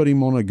match. They put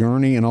him on a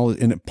gurney and all.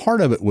 And part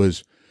of it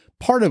was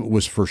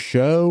for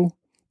show.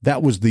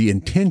 That was the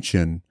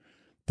intention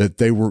that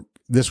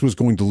this was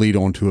going to lead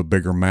on to a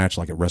bigger match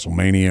like at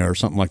WrestleMania or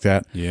something like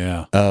that.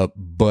 Yeah.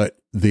 But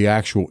the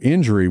actual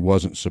injury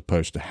wasn't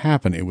supposed to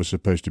happen. It was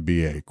supposed to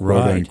be a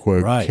quote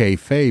unquote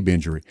kayfabe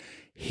injury.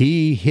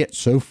 He hit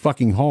so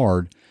fucking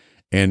hard,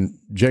 and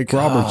Jake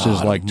Roberts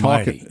is like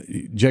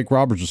talking. Jake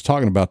Roberts was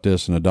talking about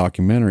this in a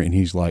documentary, and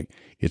he's like,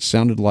 it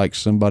sounded like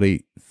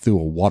somebody threw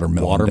a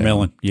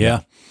watermelon.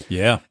 Down.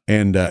 Yeah.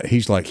 And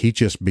he's like, he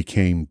just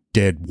became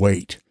dead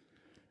weight,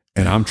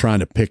 and I'm trying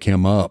to pick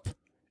him up,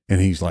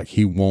 and he's like,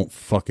 he won't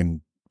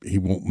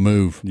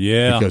move.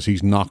 Yeah. Because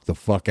he's knocked the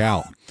fuck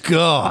out.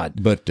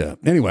 God. But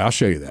anyway, I'll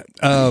show you that.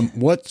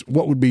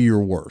 What would be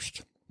your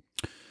worst?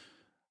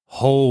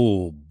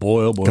 Oh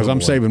boy, because I'm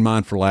boy. saving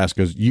mine for last.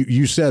 Because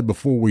you said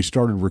before we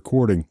started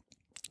recording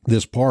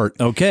this part,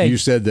 Okay. you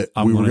said that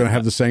we were going to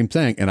have the same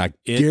thing, and I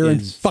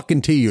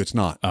guarantee you it's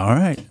not. All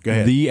right. Go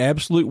ahead. The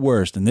absolute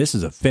worst, and this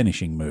is a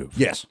finishing move.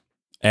 Yes.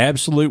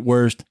 Absolute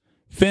worst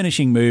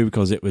finishing move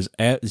because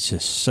it's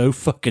just so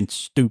fucking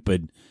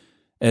stupid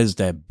as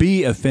to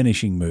be a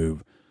finishing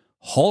move.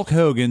 Hulk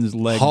Hogan's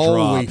leg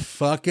Holy drop.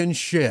 fucking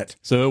shit!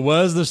 So it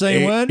was the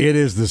same one? It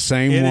is the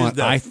same It one. is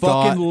the I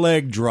fucking thought.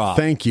 leg drop.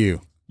 Thank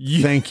you.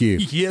 Thank you.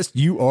 Yes,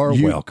 you are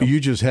welcome. You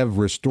just have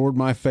restored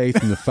my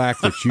faith in the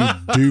fact that you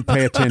do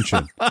pay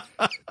attention.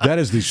 That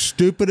is the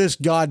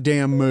stupidest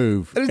goddamn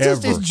move ever.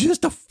 It's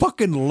just a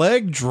fucking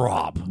leg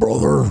drop.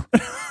 Brother.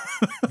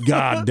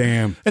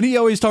 Goddamn. And he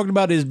always talked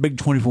about his big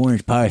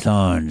 24-inch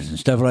pythons and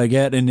stuff like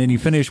that, and then he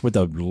finished with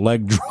a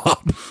leg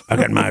drop. I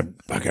got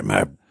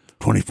my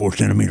 24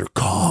 centimeter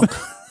cock.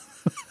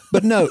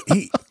 But no,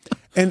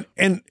 and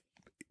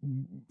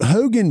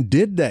Hogan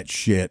did that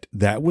shit.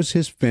 That was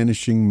his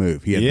finishing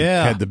move. He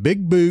had the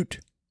big boot.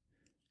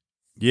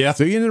 Yeah.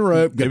 Threw you in the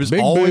rope. Got It was the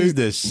big always boot,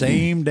 the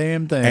same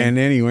damn thing. and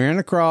then he ran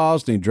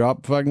across and he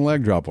dropped a fucking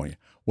leg drop on you.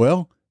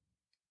 Well,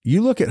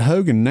 you look at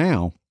Hogan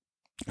now.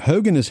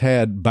 Hogan has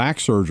had back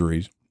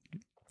surgeries.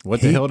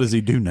 what the hell does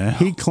he do now?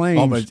 He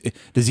claims.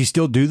 Does he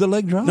still do the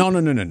leg drop? No.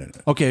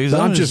 Okay, But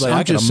I'm just like,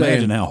 I can just imagine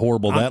saying- how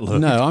horrible that looks.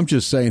 No, I'm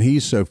just saying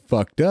he's so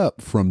fucked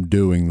up from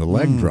doing the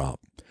leg drop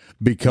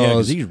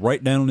because he's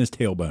right down on his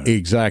tailbone.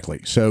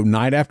 exactly. So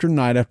night after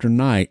night after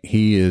night,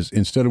 he is,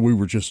 instead of we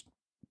were just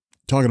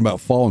talking about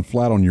falling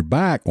flat on your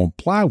back on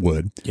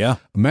plywood. Yeah.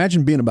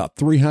 Imagine being about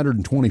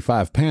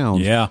 325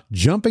 pounds. Yeah.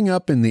 Jumping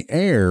up in the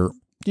air,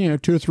 2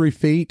 or 3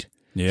 feet.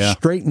 Yeah.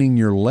 Straightening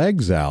your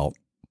legs out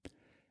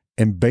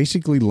and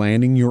basically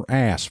landing your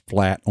ass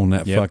flat on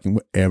that Yep. fucking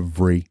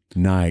every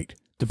night.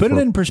 To put it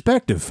in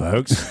perspective,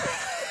 folks,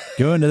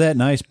 go into that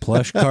nice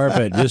plush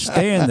carpet, just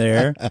stand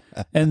there,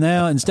 and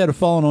now instead of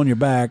falling on your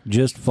back,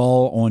 just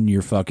fall on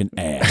your fucking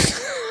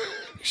ass.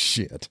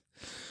 Shit.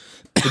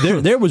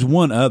 There was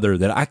one other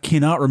that I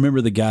cannot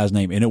remember the guy's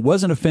name, and it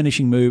wasn't a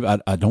finishing move.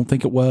 I don't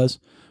think it was,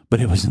 but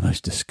it was the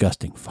most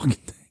disgusting fucking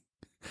thing.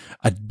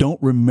 I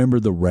don't remember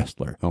the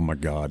wrestler. Oh my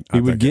God. He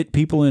would get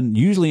people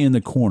usually in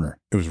the corner.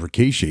 It was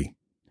Rikishi.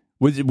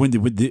 What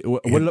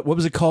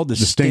was it called? The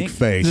stink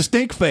face. The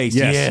stink face.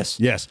 Yes.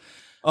 Yes.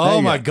 Oh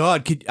There my you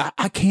God!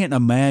 I can't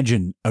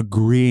imagine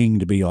agreeing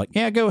to be like,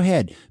 yeah, go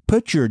ahead,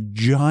 put your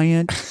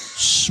giant,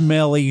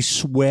 smelly,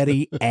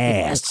 sweaty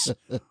ass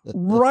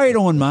right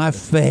on my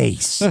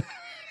face.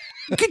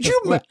 Could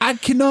you? I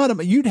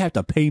cannot. You'd have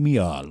to pay me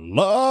a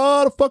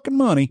lot of fucking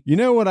money. You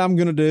know what I'm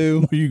going to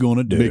do? What are you going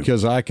to do?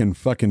 Because I can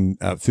fucking,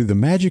 through the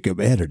magic of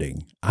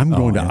editing, I'm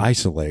going to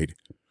isolate.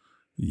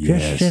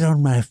 Just sit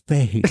on my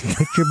face.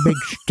 Put your big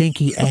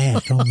stinky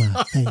ass on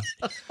my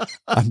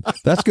face.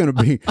 That's going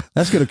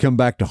to come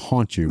back to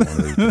haunt you one of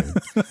these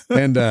days.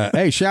 And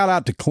hey, shout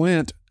out to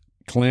Clint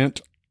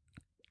Coon.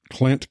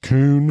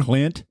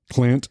 Clint.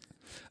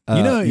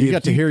 You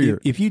got to hear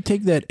if you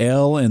take that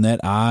L and that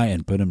I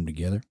and put them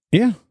together,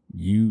 yeah.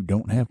 you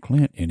don't have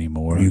Clint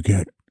anymore. You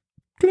got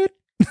Clint.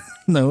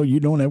 No, you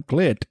don't have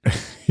Clint.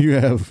 You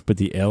have. Put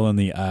the L and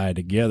the I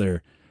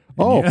together.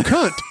 Oh,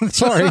 cunt.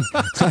 Sorry.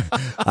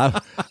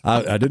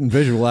 I didn't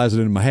visualize it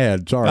in my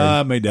head. Sorry.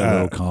 I made that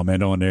little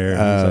comment on there.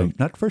 It's like,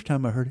 not the first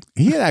time I heard it.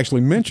 He had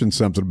actually mentioned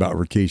something about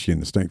Rikishi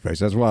and the stink face.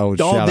 That's why I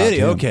was Oh, shout did out he?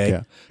 to him. Okay.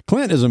 Yeah.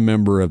 Clint is a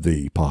member of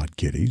the Pod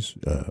Kitties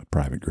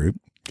private group.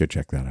 Go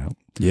check that out.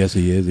 Yes,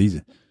 he is.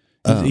 He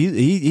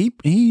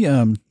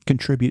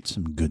contributes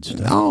some good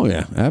stuff. Oh,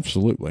 yeah,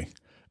 absolutely.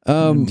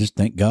 Just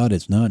thank God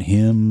it's not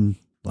him,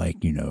 like,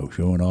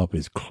 showing off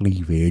his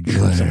cleavage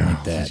or something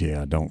like that.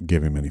 Yeah, don't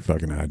give him any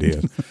fucking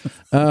ideas.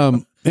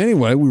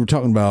 Anyway, we were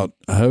talking about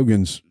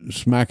Hogan's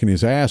smacking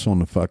his ass on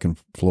the fucking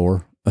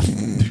floor.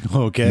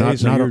 Okay, Not-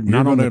 so not- you're not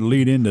on going to the-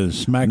 lead into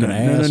smacking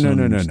ass. No.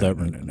 and stuff.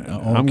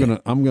 Okay.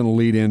 I'm gonna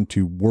lead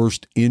into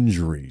worst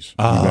injuries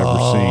you've ever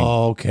seen.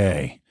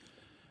 Okay.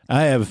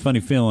 I have a funny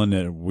feeling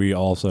that we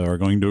also are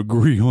going to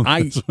agree on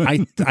this.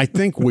 I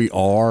think we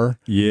are.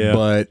 Yeah.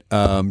 But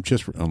I'm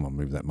gonna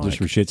move that mic. Just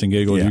for shits and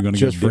giggles, Yeah, you're going to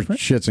go just for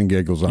different? shits and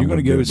giggles. You're gonna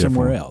gonna go do a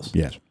somewhere different else.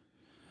 one. Yes.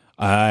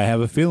 I have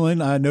a feeling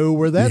I know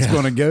where that's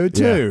going to go,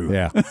 too.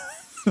 Yeah.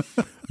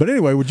 But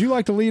anyway, would you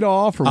like to lead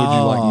off, or would you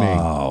like me?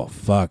 Oh,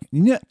 fuck.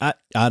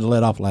 I'd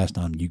let off last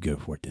time. You go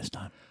for it this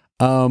time.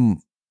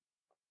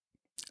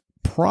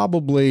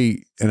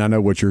 Probably, and I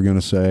know what you're going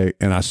to say,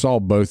 and I saw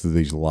both of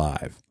these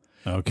live.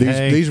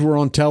 Okay. These were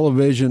on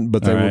television,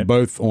 but they All were right.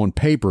 both on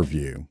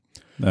pay-per-view.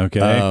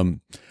 Okay.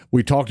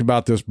 We talked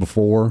about this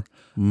before.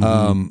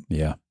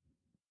 Yeah.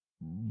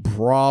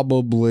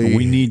 Probably.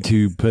 We need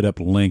to put up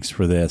links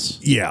for this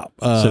Yeah.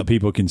 so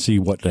people can see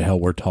what the hell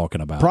we're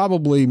talking about.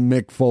 Probably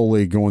Mick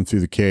Foley going through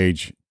the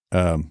cage.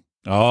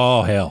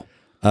 Oh, hell.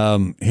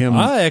 Him.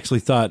 I actually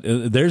thought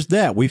there's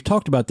that. We've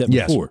talked about that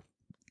Yes. before.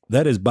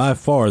 That is by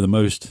far the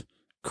most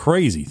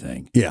crazy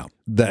thing. Yeah.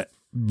 But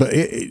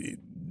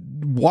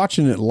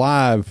watching it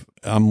live,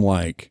 I'm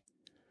like,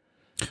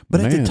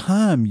 But at Man. the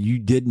time, you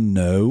didn't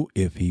know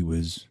if he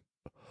was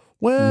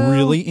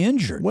really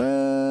injured.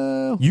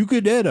 Well, You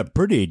could get a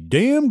pretty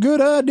damn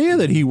good idea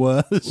that he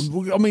was.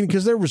 I mean,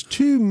 because there was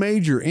 2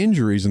 major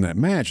injuries in that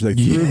match. They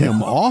threw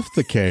him off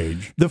the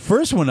cage. The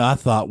first one I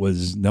thought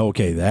was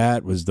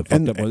that was the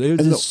fucked up one.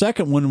 The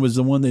second one was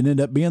the one that ended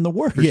up being the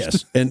worst.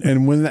 Yes,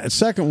 and when that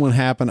second one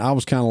happened, I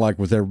was kind of like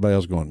with everybody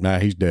else going, "Nah,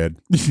 he's dead.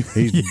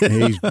 He's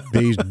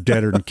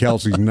deader than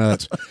Kelsey's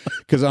nuts."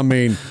 Because I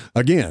mean,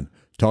 again,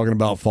 talking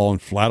about falling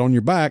flat on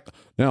your back.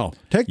 Now,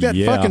 take that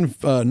fucking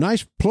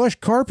nice plush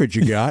carpet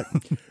you got,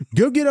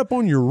 go get up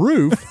on your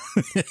roof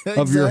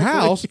of your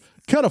house,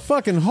 cut a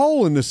fucking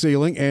hole in the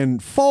ceiling,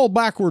 and fall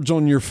backwards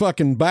on your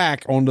fucking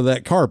back onto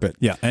that carpet.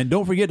 Yeah, and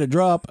don't forget to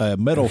drop a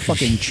metal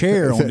fucking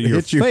chair onto your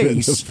Hit you in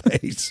the face.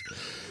 face.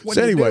 When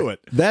So you do anyway, it.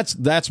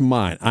 that's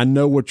mine. I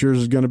know what yours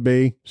is going to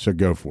be, so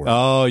go for it.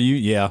 Oh,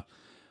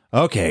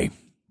 okay.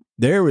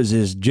 There was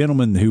this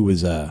gentleman who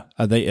was, I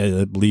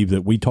believe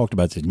that we talked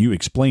about this, and you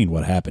explained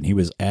what happened. He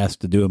was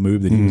asked to do a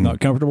move that he was not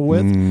comfortable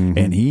with,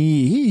 and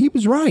he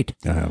was right.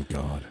 Oh,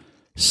 God.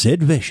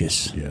 Sid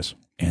Vicious. Yes.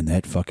 And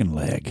that fucking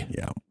leg.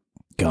 Yeah.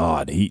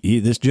 God,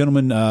 this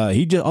gentleman, all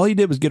he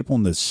did was get up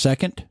on the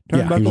second turnbuckle.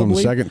 Yeah, he was on the I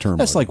believe. second turnbuckle.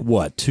 That's like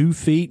what, 2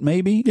 feet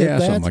maybe? Yeah,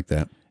 if something that? like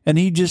that. And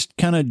he just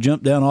kind of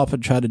jumped down off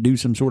and tried to do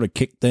some sort of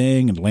kick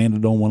thing and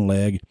landed on one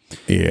leg.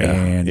 Yeah,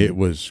 And it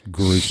was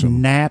gruesome.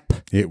 Snap.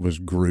 It was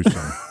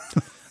gruesome.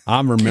 I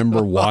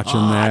remember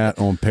watching that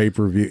on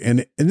pay-per-view,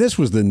 and this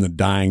was in the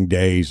dying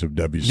days of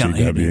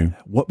WCW. Now,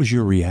 what was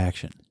your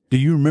reaction? Do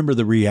you remember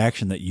the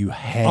reaction that you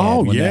had?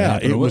 Oh, when that yeah.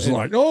 happened? It was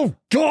like, oh,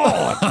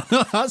 God.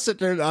 I sit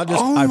there and I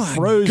Oh, my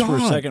froze for a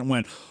God. second and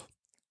went,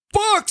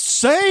 fuck's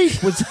sake.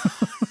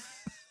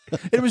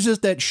 It was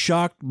just that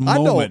shocked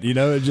moment,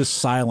 just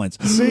silence.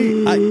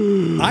 See,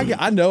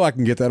 I know I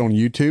can get that on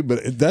YouTube,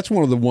 but that's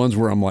one of the ones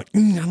where I'm like, I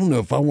don't know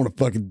if I want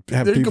to fucking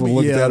have There's people gonna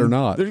look be, at that or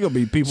not. There's going to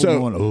be people So-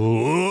 going,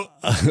 oh.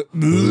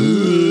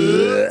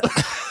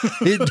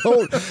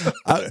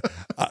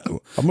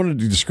 I'm going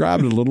to describe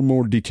it in a little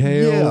more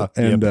detail,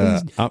 and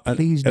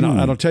please and do.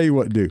 I'll tell you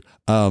what to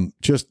do.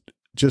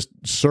 Just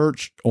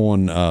search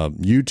on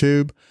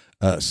YouTube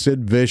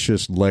Sid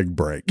Vicious leg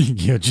break,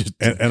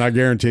 and I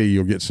guarantee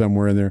you'll get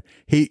somewhere in there.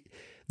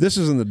 This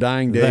is in the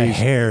dying The days.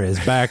 hair is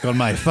back on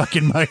my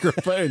fucking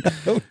microphone.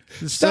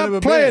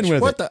 Stop playing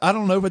with it. I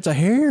don't know if it's a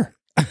hair.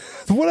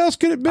 What else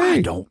could it be?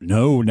 I don't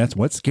know. And that's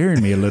what's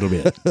scaring me a little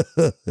bit.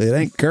 It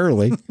ain't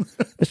curly.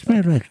 It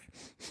smells like.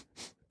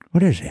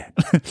 What is that?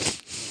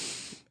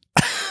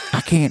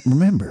 I can't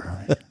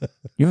remember.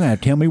 You're going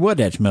to tell me what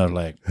that smells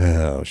like.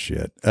 Oh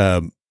shit!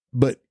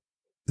 But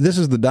this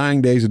is the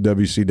dying days of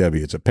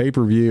WCW. It's a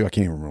pay-per-view. I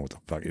can't remember what the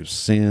fuck it was.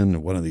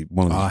 Sin. One of these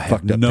I have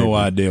fucked up. no pay-per-views.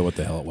 idea what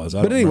the hell it was.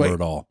 I But don't anyway,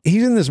 remember at all.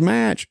 he's in this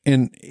match,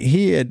 and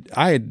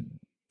I had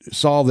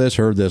saw this,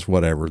 heard this,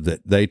 whatever,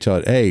 that they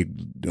taught, hey,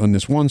 on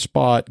this one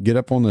spot, get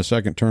up on the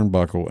second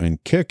turnbuckle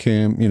and kick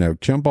him,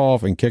 jump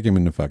off and kick him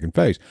in the fucking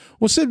face.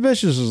 Well, Sid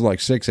Vicious is like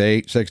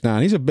 6'8",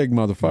 6'9". He's a big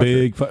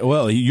motherfucker.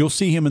 Well, you'll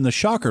see him in the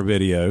Shocker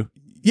video.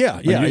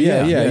 Yeah.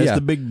 That's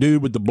the big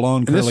dude with the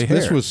blonde And curly hair.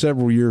 this was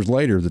several years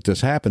later that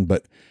this happened,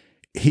 but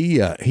he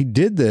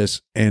did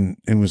this and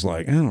was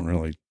like, I don't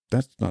really,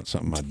 that's not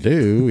something I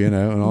do, and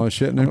all this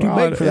shit. And I'm too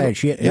big for that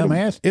shit,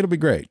 dumbass. It'll be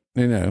great,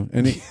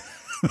 and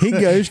he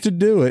goes to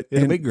do it.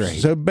 It'll and be great.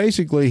 So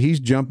basically he's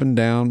jumping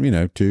down,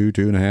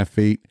 2.5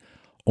 feet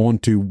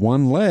onto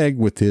one leg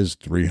with his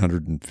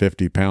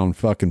 350-pound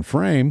fucking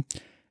frame,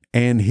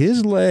 and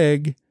his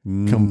leg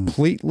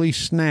completely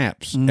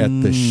snaps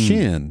at the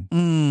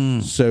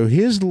shin. So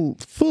his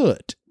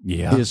foot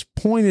is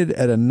pointed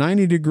at a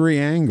 90-degree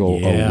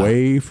angle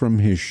away from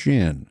his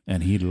shin.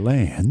 And he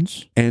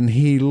lands. And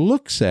he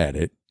looks at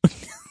it.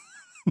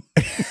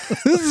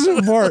 This is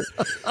a part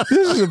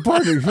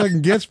that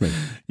fucking gets me.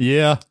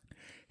 Yeah.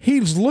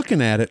 He's looking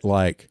at it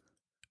like,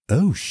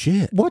 oh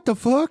shit. What the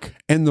fuck?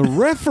 And the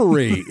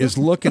referee is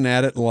looking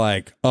at it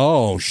like,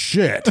 oh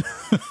shit.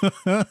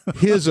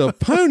 His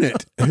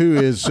opponent, who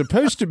is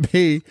supposed to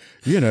be,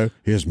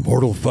 his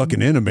mortal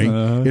fucking enemy,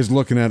 is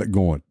looking at it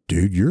going,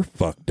 dude, you're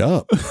fucked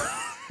up.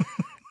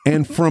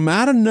 And from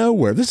out of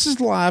nowhere, this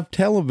is live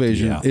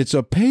television. Yeah. It's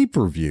a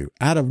pay-per-view.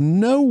 Out of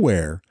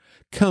nowhere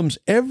comes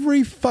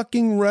every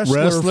fucking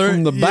wrestler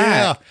from the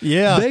back.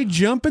 Yeah. They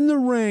jump in the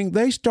ring.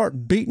 They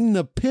start beating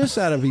the piss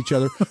out of each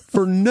other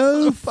for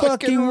no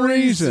fucking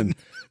reason.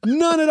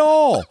 None at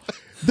all.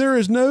 There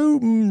is no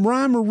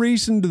rhyme or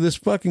reason to this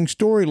fucking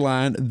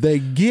storyline. They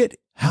get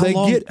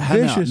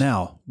vicious.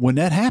 Now, when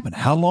that happened,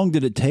 how long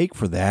did it take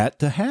for that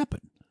to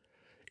happen?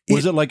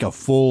 Was it like a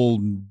full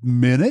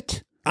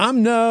minute?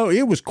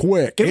 It was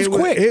quick. It was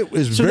quick. It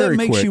was so very that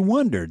makes quick. you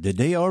wonder, did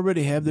they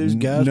already have those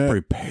guys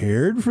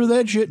prepared for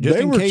that shit? Just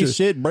in case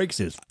Sid breaks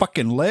his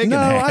fucking leg in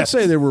half? I'd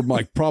say they were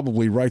like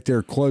probably right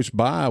there close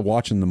by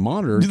watching the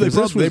monitor.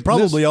 They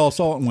probably all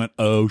saw it and went,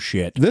 oh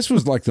shit. This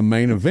was like the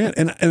main event.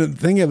 And the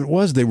thing of it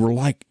was they were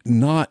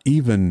not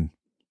even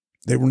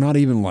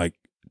like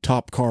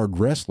top card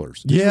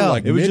wrestlers. These Yeah, were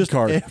like it was just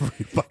mid-card.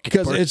 every fucking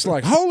Because it's person.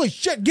 like, holy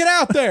shit, get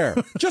out there.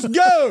 Just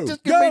go.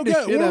 Just go, beat the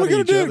go. shit What are out we of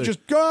going each to do? other.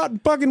 Just go out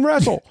and fucking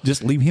wrestle.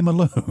 Just leave him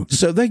alone.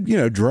 So they,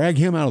 drag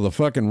him out of the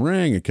fucking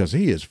ring because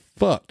he is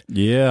fucked.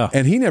 Yeah.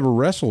 And he never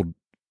wrestled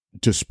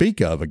to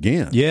speak of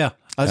again. Yeah.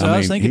 I was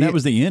mean, thinking that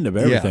was the end of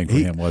everything for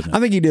he- him, wasn't it?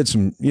 I think he did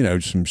some,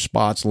 some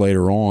spots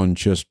later on,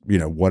 just,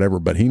 whatever,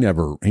 but he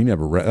never,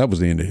 that was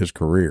the end of his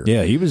career.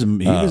 Yeah, he was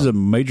a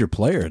major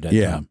player at that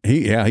time.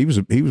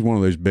 He was one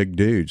of those big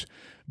dudes.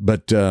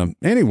 But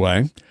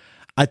anyway,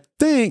 I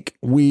think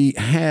we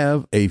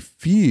have a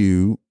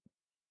few.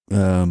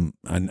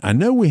 I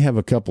know we have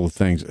a couple of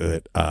things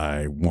that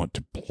I want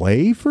to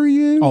play for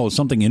you. Oh,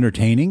 something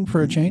entertaining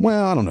for a change.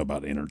 Well, I don't know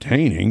about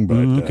entertaining, but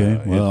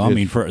Okay. Well, I it's-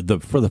 mean, for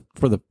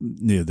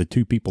the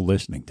two people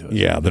listening to it.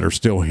 yeah, that are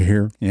still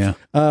here. Yeah.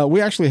 We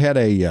actually had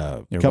a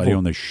Everybody couple.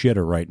 on the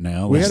shitter right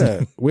now.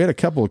 We had a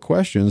couple of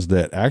questions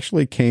that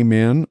actually came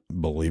in,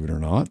 believe it or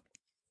not,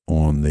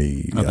 on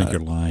the I think you're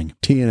lying.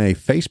 TNA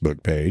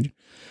Facebook page,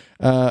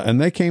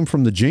 and they came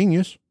from the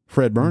genius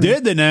Fred Burney.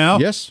 Did they now?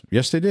 Yes,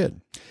 they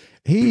did.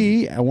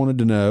 I wanted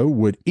to know,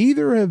 would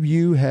either of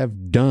you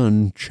have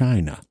done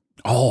China?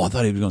 Oh, I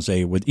thought he was going to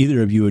say, would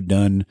either of you have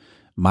done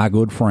My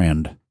Good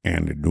Friend,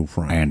 Andy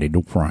Dufresne. Andy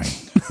Dufresne?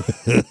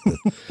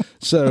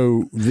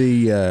 So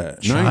the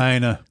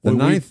China.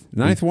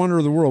 ninth wonder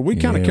of the world. We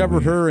kind of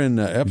covered her in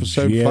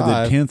episode She had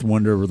 5. the 10th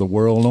wonder of the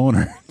world on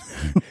her.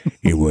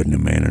 It wasn't a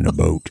man in a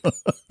boat.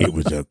 It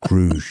was a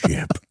cruise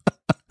ship.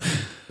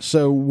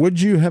 So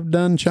would you have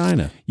done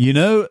China?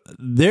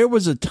 There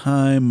was a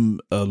time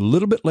a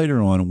little bit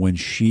later on when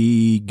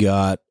she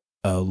got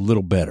a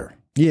little better.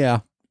 Yeah,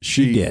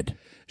 She did.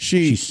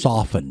 She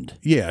softened.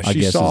 yeah, I she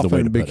guess is the way to softened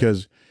put it.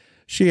 because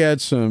she had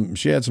some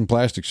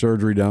plastic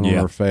surgery done on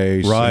her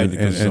face, Right. and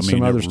Because,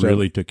 some other it stuff.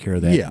 really took care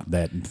of that. Yeah.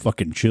 That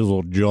fucking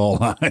chiseled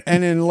jawline.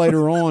 And then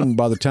later on,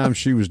 by the time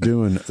she was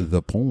doing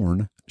the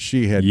porn,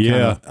 she had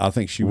I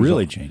think she was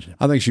really changed it.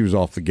 I think she was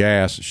off the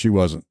gas. She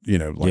wasn't,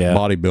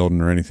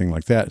 bodybuilding or anything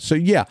like that. So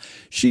yeah,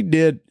 she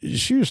did.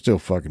 She was still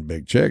fucking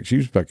big chick. She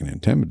was fucking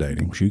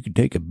intimidating. She could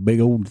take a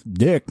big old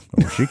dick.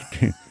 She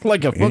could,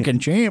 Like a fucking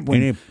champ.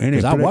 any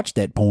Because I pla- watched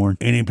that porn.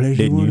 any place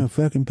Didn't you you? want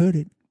to fucking put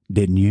it.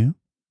 Didn't you?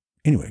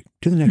 Anyway,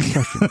 to the next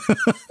question.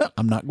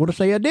 I'm not going to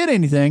say I did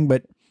anything,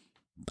 but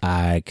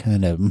I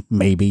kind of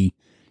maybe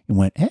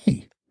went,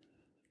 hey,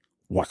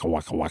 Waka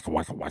waka waka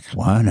waka waka.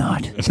 why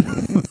not?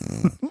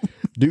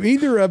 Do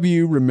either of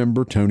you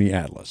remember Tony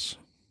Atlas,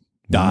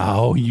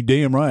 Oh, you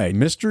damn right.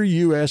 Mr.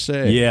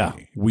 USA? Yeah,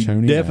 we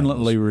Tony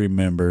definitely Atlas.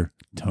 remember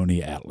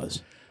Tony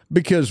Atlas.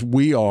 Because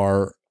we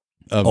are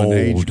of an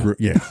age Old. group.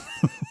 Yeah,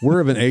 we're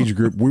of an age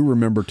group. We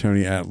remember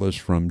Tony Atlas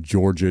from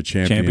Georgia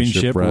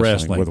Championship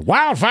Wrestling with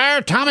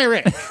Wildfire Tommy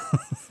Rich.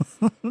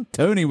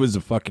 Tony was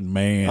a fucking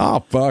man.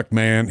 Oh fuck,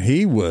 man,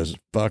 he was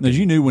fucking. As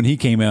you knew when he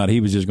came out, he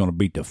was just going to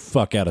beat the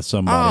fuck out of Oh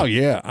somebody.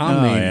 yeah, I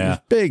Oh, mean, yeah. this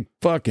big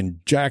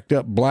fucking jacked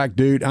up black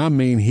dude. I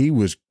mean, he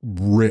was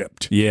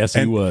ripped. Yes,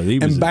 he And- was. He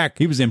and was back-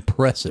 He was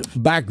impressive.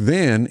 Back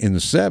then in the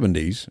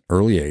 70s,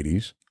 early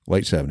 80s,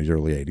 late 70s,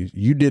 early 80s,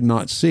 you did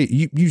not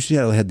see you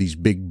still had these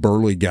big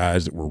burly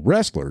guys that were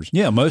wrestlers.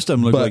 Yeah, most of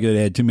them looked But- like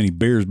they had too many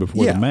beers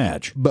before Yeah. the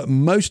match. But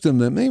most of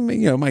them,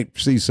 might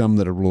see some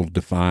that are a little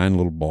defined, a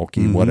little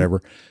bulky, Mm-hmm.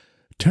 whatever.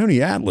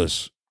 Tony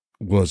Atlas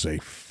was a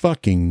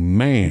fucking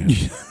man.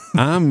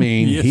 I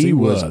mean, Yes, he he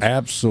was was.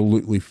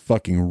 absolutely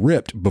fucking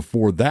ripped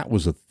before that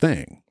was a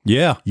thing.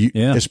 Yeah,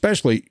 yeah.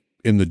 Especially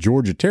in the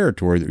Georgia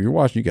territory that you're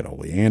watching. You got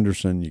Ole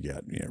Anderson, you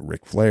got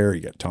Ric Flair,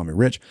 you got Tommy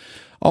Rich.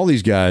 All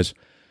these guys,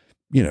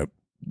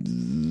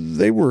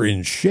 they were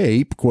in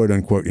shape, quote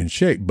unquote, in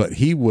shape, but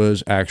he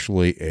was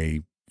actually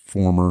a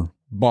former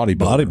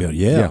bodybuilder. Bodybuilder,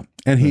 yeah.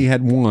 And he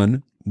had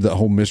won the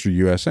whole Mr.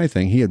 USA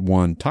thing. He had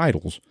won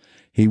titles.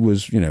 He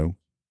was,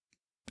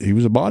 he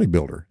was a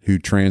bodybuilder who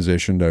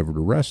transitioned over to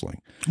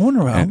wrestling. I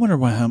wonder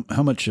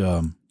how much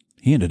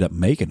he ended up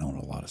making on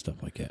a lot of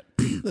stuff like that.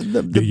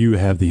 Do you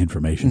have the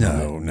information?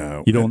 on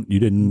that? No. You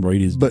didn't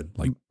read his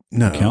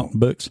No. account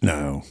books?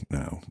 No.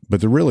 But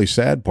the really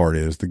sad part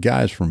is the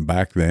guys from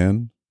back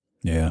then,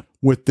 Yeah.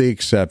 with the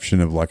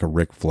exception of like a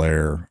Ric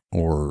Flair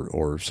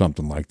or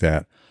something like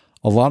that,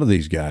 a lot of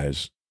these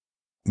guys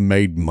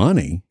made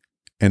money,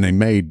 and they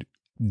made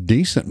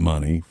decent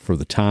money for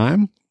the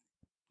time.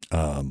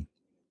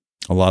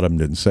 A lot of them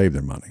didn't save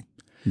their money.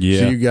 Yeah.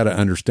 So you got to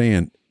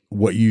understand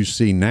what you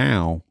see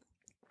now,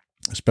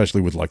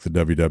 especially with like the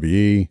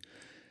WWE,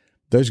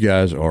 those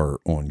guys are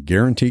on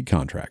guaranteed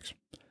contracts.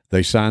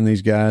 They sign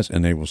these guys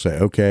and they will say,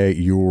 okay,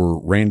 you're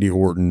Randy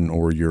Orton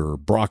or you're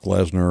Brock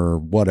Lesnar or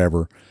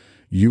whatever.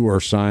 You are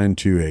signed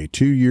to a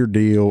 2-year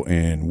deal,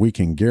 and we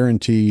can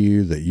guarantee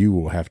you that you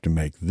will have to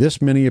make this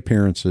many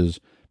appearances,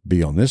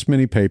 be on this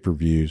many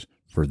pay-per-views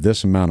for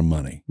this amount of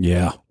money,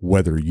 Yeah.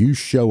 whether you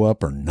show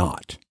up or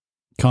not.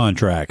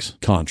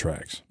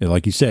 Contracts.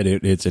 Like you said,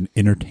 it's an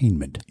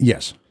entertainment.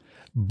 Yes.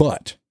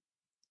 But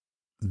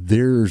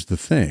there's the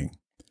thing.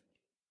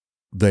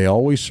 They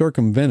always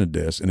circumvented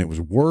this, and it was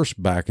worse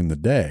back in the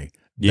day.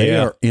 They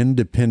Yeah. are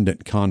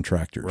independent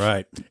contractors.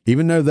 Right.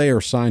 Even though they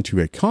are signed to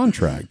a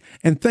contract,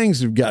 and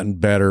things have gotten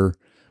better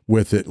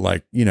with it.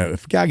 Like,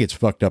 if a guy gets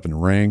fucked up in the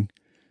ring,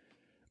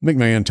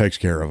 McMahon takes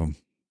care of him.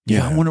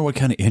 Yeah, I wonder what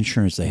kind of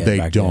insurance they had They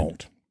back don't.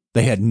 then.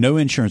 They had no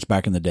insurance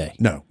back in the day.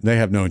 No, they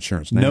have no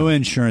insurance now. No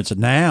insurance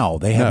now.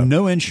 They have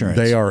no insurance.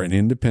 They are an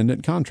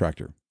independent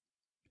contractor.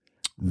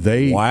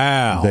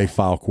 Wow. They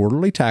file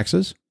quarterly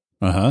taxes.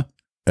 Uh-huh.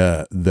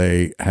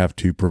 They have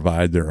to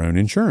provide their own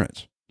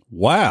insurance.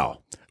 Wow.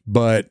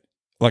 But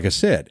like I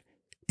said,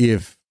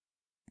 if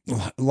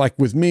like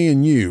with me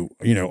and you,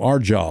 our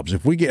jobs,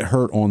 if we get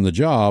hurt on the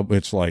job,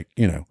 it's like,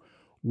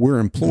 we're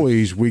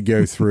employees. We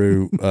go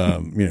through,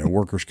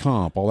 workers'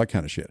 comp, all that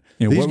kind of shit.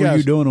 Yeah, These what were guys-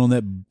 you doing on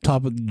that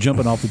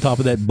jumping off the top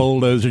of that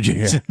bulldozer,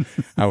 Jason?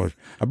 I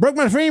broke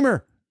my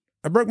femur.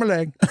 I broke my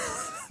leg.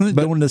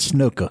 Doing the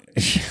snooker.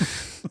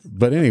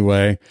 But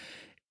anyway,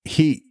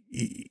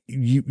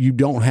 you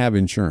don't have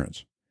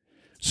insurance.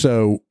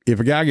 So if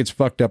a guy gets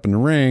fucked up in the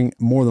ring,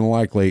 more than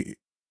likely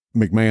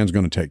McMahon's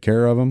going to take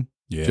care of him.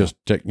 Yeah. Just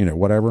take,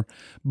 whatever.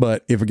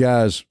 But if a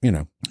guy's,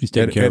 He's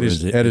taking care of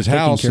his taking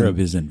house, care and- of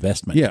his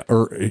investment. yeah,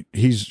 or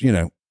he's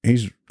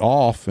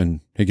off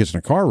and he gets in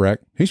a car wreck,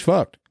 he's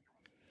fucked.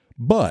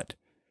 But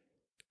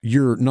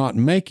you're not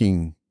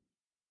making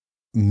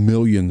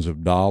millions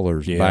of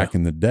dollars back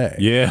in the day.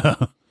 Yeah.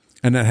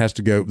 And that has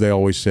to go. They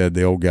always said,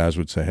 the old guys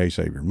would say, hey,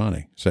 save your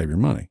money.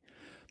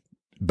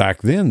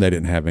 Back then, they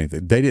didn't have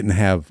anything. They didn't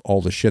have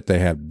all the shit they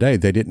have today.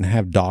 They didn't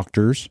have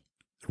doctors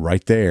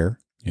right there.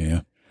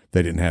 Yeah.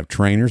 They didn't have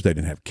trainers. They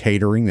didn't have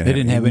catering. They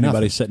didn't have anybody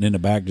nothing. sitting in the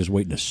back just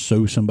waiting to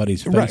sew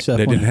somebody's face Right. up.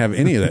 They didn't have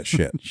any of that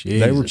shit.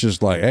 They were Jesus.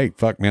 just like, hey,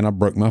 fuck, man, I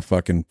broke my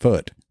fucking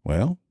foot.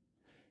 Well,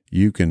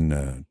 you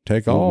can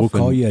take off. We'll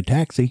call and- you a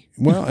taxi.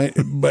 Well,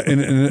 but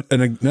and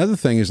another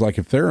thing is, like,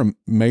 if they're a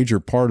major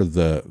part of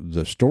the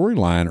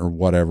storyline or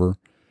whatever,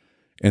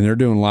 and they're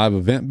doing live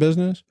event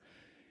business,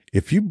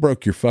 if you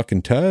broke your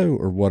fucking toe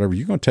or whatever,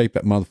 you're going to tape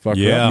that motherfucker up.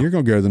 Yeah. And you're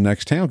going to go to the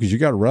next town because you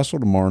got to wrestle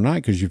tomorrow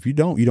night. Because if you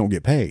don't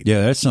get paid.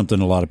 Yeah, that's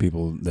something a lot of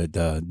people that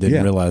didn't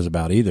Yeah. realize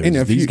about either. And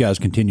is if these you- guys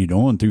continued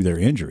on through their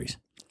injuries.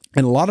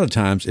 And a lot of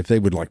times, if they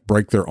would like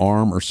break their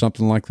arm or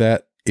something like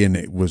that, and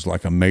it was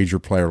like a major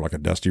player, like a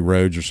Dusty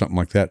Rhodes or something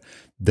like that,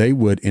 they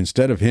would,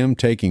 instead of him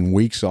taking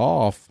weeks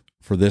off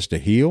for this to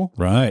heal,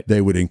 Right.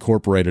 they would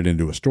incorporate it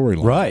into a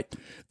storyline. Right.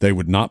 They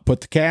would not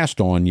put the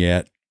cast on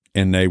yet,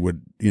 and they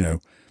would,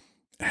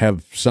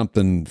 have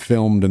something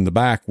filmed in the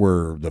back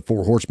where the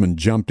Four Horsemen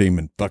jumped him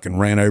and fucking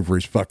ran over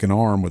his fucking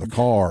arm with a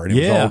car, and it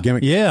was Yeah, all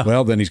gimmick. yeah.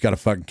 Well, then he's got a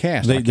fucking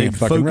cast. I They can't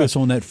fucking focus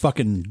wrestle. on that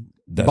fucking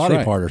That's body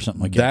right. part or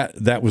something like that.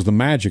 That was the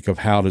magic of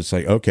how to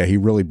say, okay, he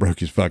really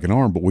broke his fucking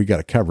arm, but we got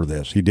to cover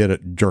this. He did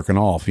it jerking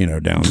off,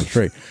 down the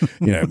street,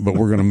 but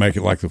we're going to make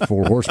it like the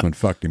Four Horsemen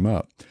fucked him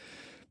up.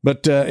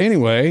 But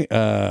anyway,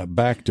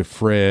 back to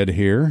Fred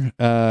here.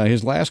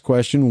 His last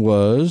question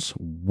was,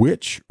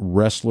 which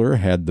wrestler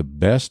had the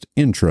best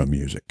intro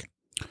music?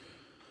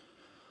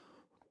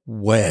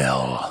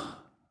 Well,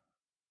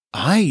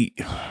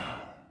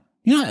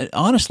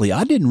 honestly,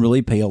 I didn't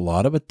really pay a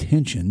lot of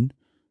attention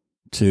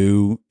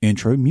to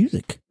intro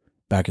music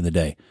back in the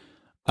day.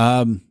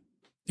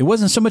 It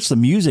wasn't so much the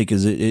music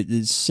as it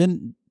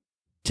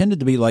tended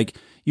to be like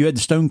you had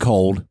the Stone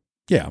Cold,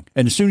 Yeah.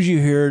 and as soon as you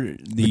hear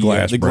the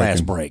glass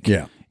breaking. break,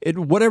 Yeah.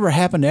 whatever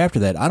happened after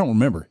that, I don't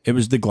remember. It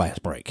was the glass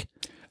break.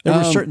 There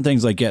were certain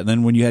things like that. And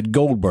then when you had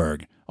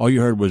Goldberg, all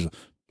you heard was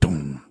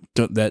dum,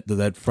 dum,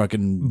 that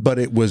fucking. But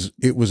it was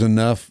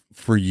enough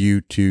for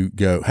you to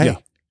go, hey, Yeah.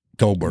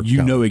 Goldberg.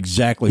 You know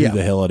exactly Yeah. who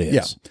the hell it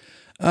is.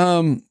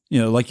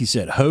 Yeah. Like you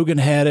said, Hogan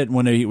had it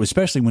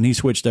especially when he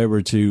switched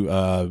over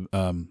to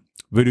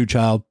Voodoo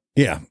Child.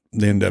 Yeah.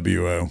 The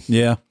NWO.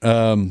 Yeah.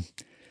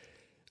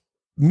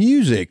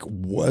 Music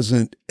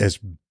wasn't as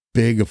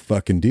big a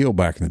fucking deal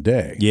back in the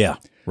day. Yeah.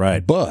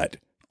 Right. But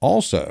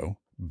also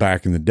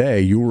back in the day,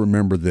 you'll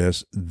remember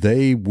this,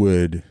 they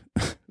would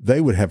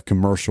have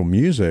commercial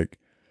music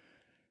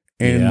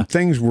and Yeah.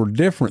 things were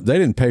different. They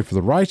didn't pay for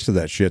the rights to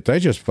that shit. They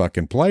just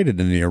fucking played it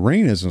in the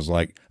arenas and was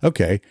like,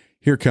 okay,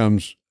 here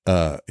comes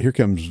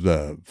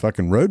the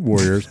fucking Road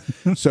Warriors.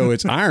 So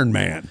it's Iron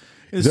Man.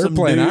 They're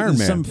playing Iron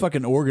Man. Some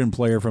fucking organ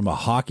player from a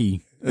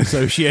hockey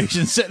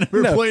association sitting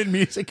there playing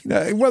music.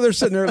 Well, they're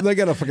sitting there. They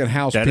got a fucking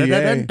house PA. They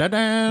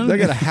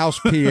got a house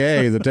PA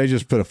that they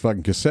just put a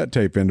fucking cassette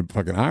tape into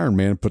fucking Iron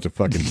Man and put the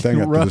fucking thing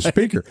up to the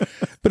speaker.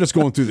 But it's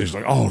going through this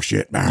like, oh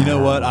shit. You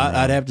know what?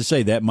 I'd have to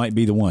say that might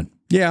be the one.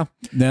 Yeah.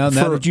 Now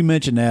that you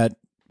mention that,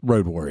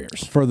 Road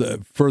Warriors. For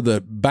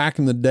the back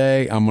in the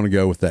day, I'm going to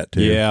go with that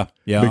too. Yeah.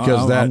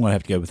 Because I'm going to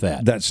have to go with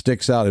that. That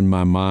sticks out in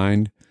my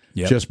mind.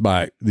 Yep. Just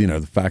by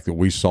the fact that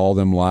we saw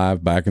them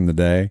live back in the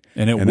day,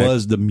 And it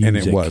was the music. and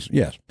it was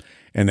yes,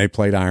 and they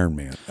played Iron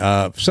Man.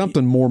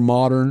 Something more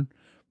modern,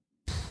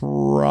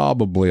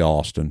 probably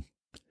Austin,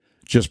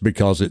 just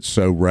because it's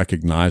so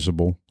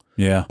recognizable.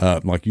 Yeah.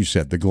 Like you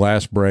said, the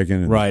glass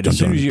breaking. And Right. As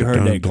soon as you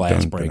heard that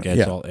glass dun, break, dun.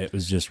 that's all. It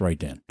was just right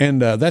then.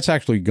 And that's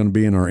actually going to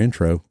be in our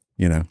intro.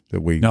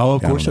 That we No,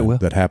 of course it will.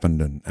 That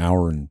happened an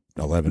hour and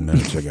 11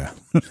 minutes ago.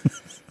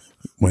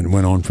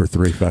 Went on for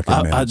 3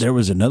 fucking minutes. There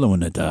was another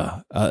one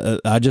that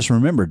I just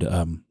remembered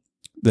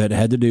that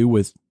had to do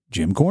with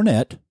Jim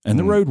Cornette and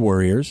the Road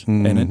Warriors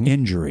and an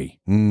injury.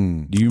 Do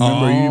you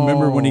remember? You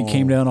remember when he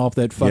came down off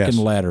that fucking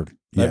ladder?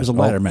 That was a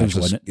ladder match,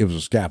 wasn't it? It was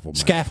a scaffold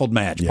match. Scaffold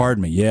match.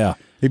 Pardon me. Yeah,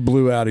 he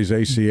blew out his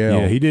ACL.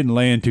 yeah. He didn't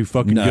land too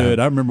fucking good.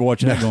 I remember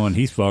watching that, going,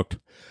 he's fucked.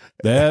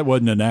 That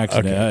wasn't an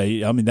accident.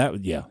 Okay. I mean,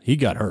 that. Yeah, he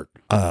got hurt.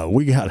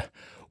 We got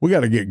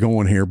to get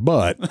going here,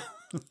 but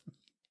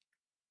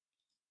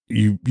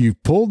you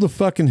pulled the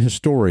fucking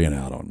historian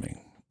out on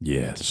me.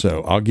 Yes.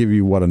 So I'll give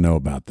you what I know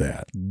about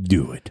that.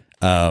 Do it.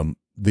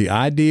 The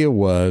idea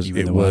was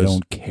Even though I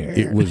don't care.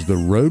 It was the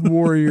Road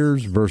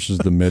Warriors versus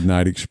the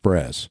Midnight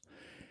Express.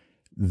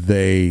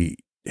 They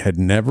had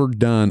never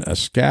done a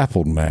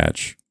scaffold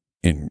match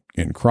in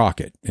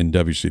Crockett in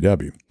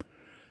WCW.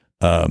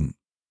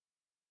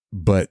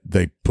 But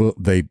they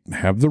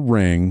have the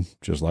ring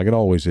just like it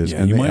always is,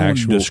 and you the might want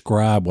to actual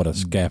describe what a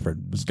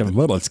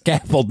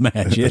scaffold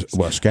match is.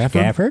 What,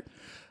 scaffold?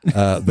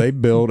 Scaffold? They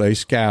build a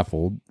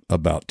scaffold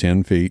about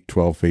 10 feet,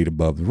 12 feet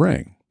above the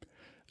ring.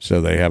 So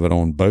they have it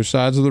on both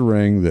sides of the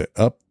ring,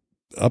 the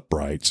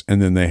uprights,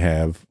 and then they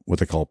have what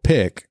they call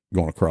pick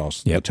going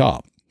across the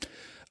top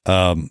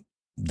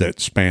that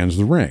spans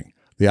the ring.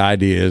 The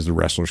idea is the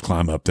wrestlers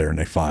climb up there and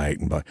they fight,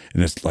 and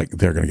it's like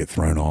they're going to get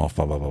thrown off,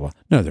 blah, blah, blah, blah.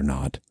 No, they're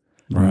not.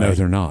 Right. No,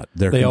 they're not.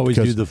 They always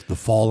do the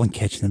fall and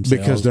catch themselves.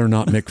 Because they're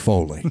not Mick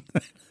Foley.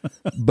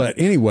 But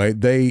anyway,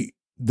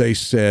 they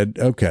said,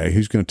 okay,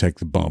 who's going to take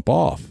the bump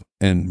off?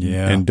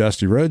 And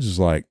Dusty Rhodes is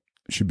like,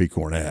 should be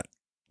Cornette,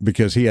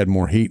 because he had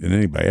more heat than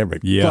anybody.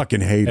 Everybody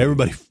fucking hated him.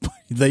 Everybody,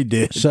 they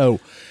did. So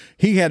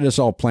he had this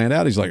all planned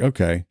out. He's like,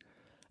 okay,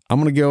 I'm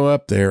going to go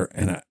up there,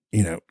 and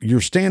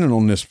you're standing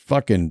on this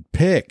fucking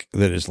pick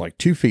that is like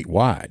 2 feet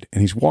wide,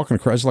 and he's walking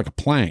across, it's like a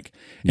plank,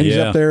 and he's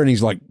up there, and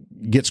he's like,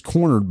 gets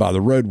cornered by the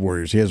Road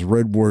Warriors. He has a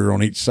Road Warrior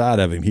on each side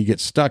of him. He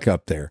gets stuck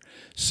up there.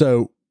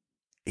 So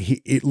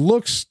it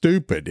looks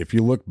stupid if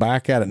you look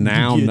back at it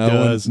now,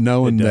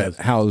 knowing that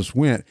how this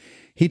went.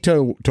 He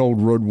told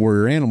Road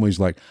Warrior Animal, he's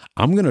like,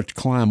 I'm going to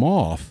climb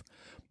off,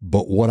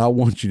 but what I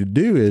want you to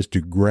do is to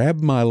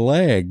grab my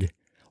leg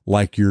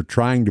like you're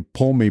trying to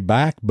pull me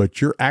back, but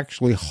you're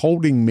actually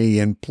holding me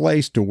in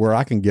place to where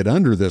I can get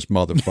under this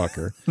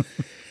motherfucker.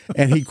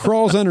 And he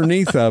crawls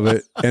underneath of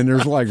it, and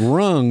there's like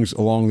rungs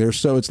along there,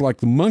 so it's like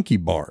the monkey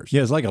bars.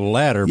 Yeah, it's like a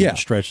ladder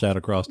stretched out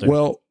across there.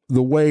 Well,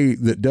 the way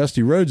that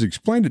Dusty Rhodes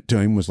explained it to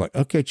him was like,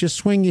 okay, just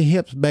swing your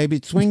hips, baby.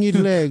 Swing your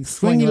legs.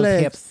 Swing your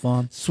legs. Hips,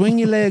 son. Swing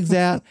your legs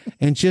out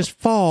and just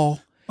fall.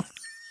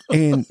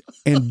 And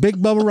Big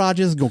Bubba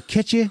Rogers is going to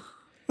catch you.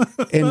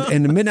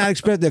 And the Midnight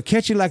Express, they'll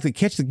catch you like they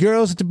catch the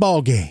girls at the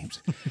ball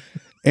games.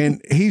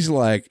 And he's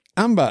like,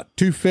 I'm about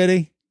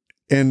 250.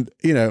 And,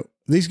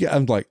 these guys,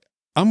 I'm like,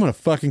 I'm going to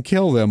fucking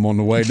kill them on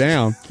the way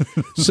down.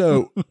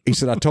 So he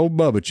said, I told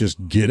Bubba,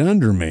 just get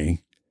under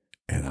me,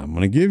 and I'm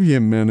going to give you a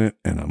minute,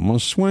 and I'm going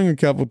to swing a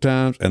couple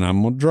times, and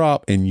I'm going to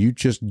drop, and you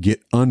just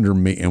get under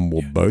me, and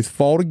we'll both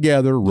fall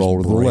together,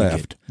 roll to the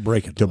left.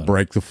 Break it. To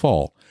break the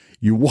fall.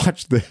 You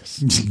watch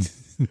this.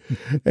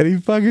 And he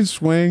fucking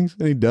swings,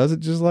 and he does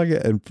it just like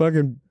it, and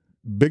fucking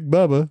Big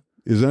Bubba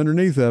is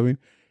underneath of him.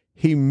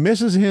 He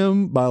misses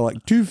him by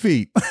like 2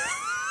 feet,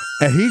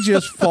 and he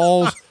just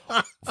falls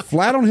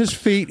flat on his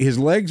feet, his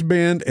legs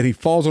bend, and he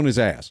falls on his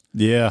ass.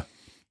 Yeah.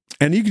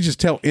 And you can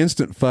just tell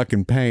instant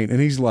fucking pain. And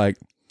he's like,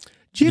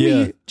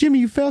 Jimmy,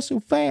 you fell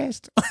so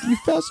fast. You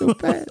fell so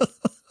fast.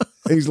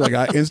 He's like,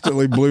 I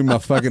instantly blew my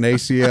fucking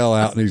ACL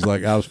out. And he's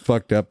like, I was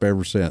fucked up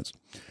ever since.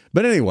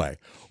 But anyway,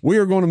 we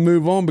are going to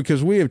move on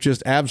because we have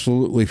just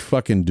absolutely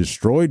fucking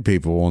destroyed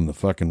people on the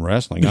fucking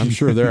wrestling. I'm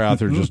sure they're out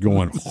there just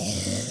going...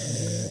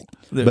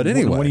 But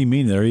anyway, what do you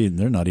mean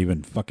they're not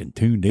even fucking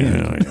tuned in?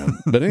 Yeah.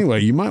 But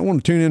anyway, you might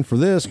want to tune in for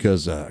this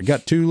because I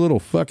got 2 little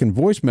fucking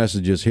voice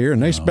messages here,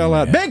 and they spell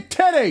out big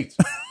titties.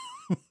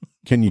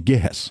 Can you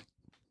guess?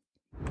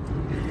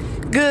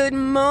 Good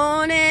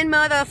morning,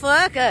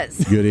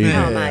 motherfuckers. Good evening.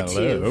 How are my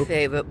 2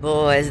 favorite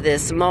boys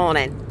this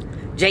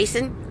morning?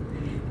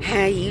 Jason,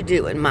 how you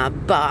doing, my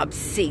Bob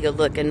Seger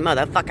looking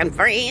motherfucking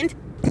friend?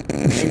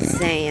 And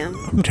Sam,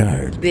 I'm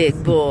tired.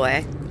 Big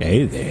boy.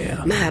 Hey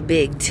there. My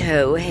big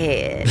toe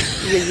head.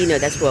 You know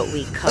that's what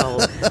we call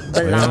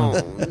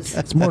belongs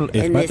It's in about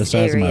the this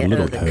size of my area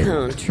little of the toe.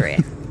 country.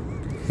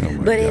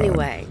 Oh But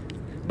anyway,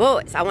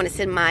 boys, I want to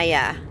send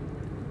my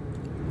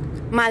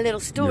little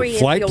story Your in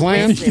flight your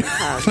plan? wrestling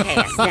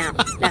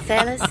podcast. Now,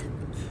 fellas,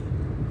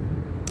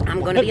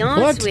 I'm going to be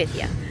honest with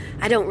you.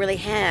 I don't really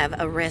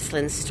have a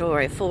wrestling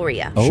story for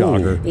you. Oh.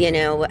 Shocker.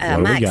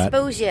 My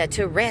exposure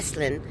to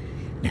wrestling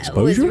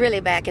was really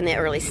back in the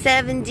early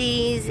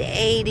 70s,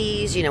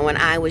 80s, when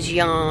I was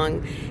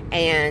young.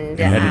 And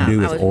had to do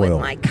with I was oil. with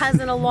my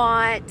cousin a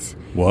lot.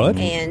 What?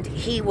 And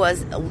he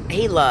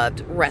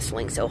loved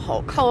wrestling. So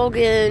Hulk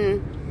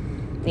Hogan,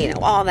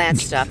 all that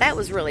stuff. That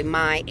was really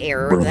my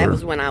era. That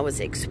was when I was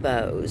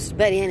exposed.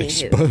 But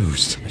anywho,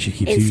 Exposed. She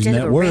keeps using instead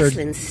that of a word.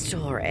 wrestling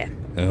story,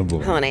 Oh,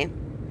 boy. honey,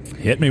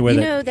 Hit me with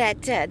You it. know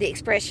that the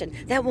expression,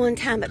 that one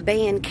time at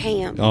band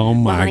camp. Oh,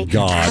 my Well, honey,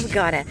 God. I've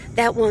got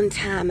that one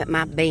time at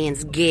my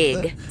band's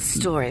gig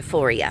story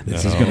for you.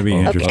 This is going to be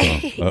interesting.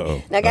 Okay.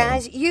 Uh-oh. Now,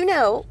 guys, you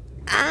know,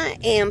 I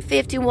am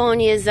 51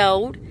 years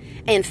old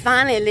and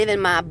finally living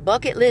my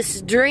bucket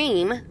list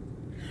dream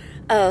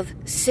of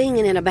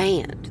singing in a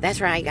band.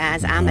 That's right,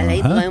 guys. I'm a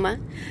late bloomer.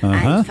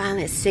 I'm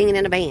finally singing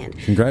in a band.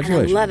 Congratulations.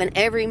 And I'm loving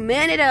every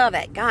minute of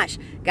it. Gosh,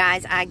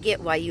 guys, I get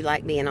why you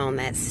like being on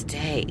that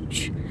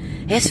stage.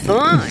 It's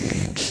fun.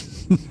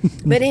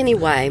 But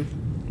anyway,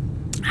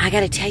 I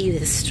got to tell you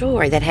the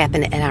story that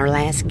happened at our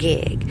last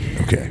gig.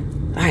 Okay.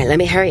 All right, let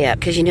me hurry up,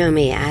 because you know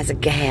me, I was a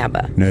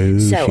gabber. No.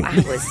 So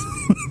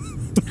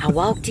I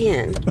walked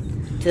in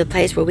to the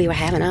place where we were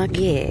having our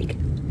gig.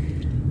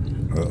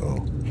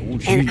 Uh-oh.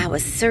 And I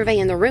was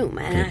surveying the room,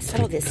 and I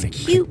saw this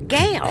cute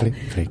gal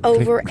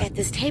over at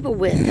this table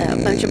with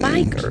a bunch of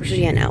bikers,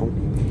 you know.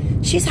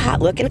 She's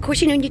hot looking. Of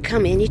course, you know, when you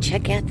come in, you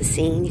check out the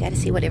scene. You got to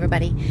see what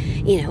everybody,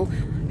 you know,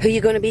 who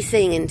you're going to be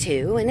singing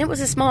to. And it was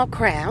a small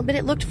crowd, but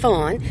it looked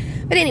fun.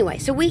 But anyway,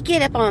 so we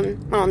get up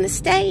on the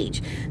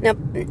stage. Now,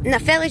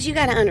 fellas, you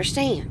got to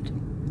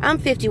understand, I'm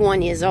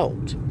 51 years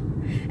old.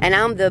 And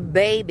I'm the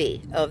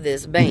baby of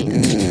this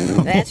band.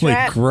 That's Holy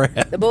right.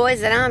 crap. The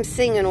boys that I'm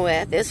singing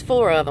with, there's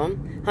 4 of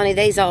them. Honey,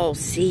 they's all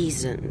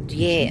seasoned,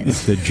 yes.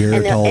 It's the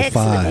And they're Geritol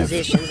excellent 5.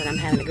 musicians, and I'm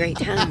having a great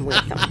time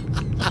with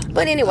them.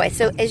 But anyway,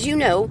 so as you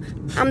know,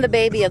 I'm the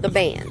baby of the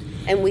band.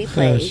 And we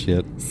play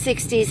shit.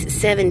 60s,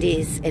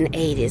 70s, and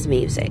 80s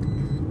music.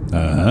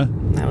 Uh-huh.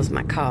 That was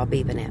my car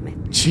beeping at me.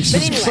 Jesus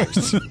But anyway,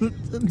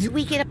 Christ. so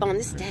we get up on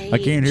the stage. I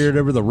can't hear it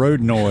over the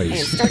road And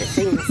noise. started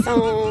singing the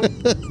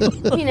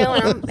song. You know,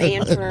 and I'm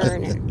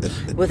bantering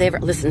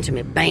and listen to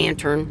me,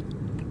 bantering.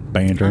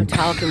 Banter. I'm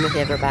talking with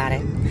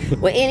everybody.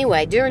 Well,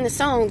 anyway, during the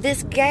song,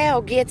 this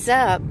gal gets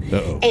up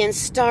and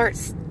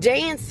starts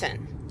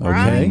dancing.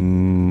 Right?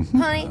 Okay.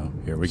 Honey,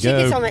 Here we she go.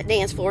 gets on that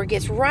dance floor,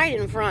 gets right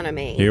in front of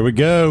me. Here we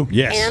go.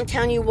 Yes. And I'm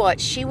telling you what,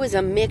 she was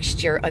a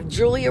mixture of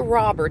Julia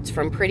Roberts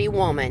from Pretty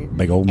Woman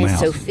Big old and mouth.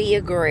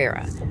 Sofia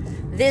Guerrera.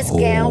 This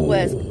gal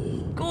was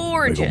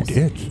gorgeous.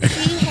 Big old tits.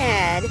 She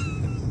had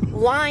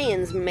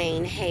lion's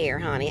mane hair,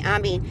 honey. I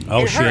mean, Oh,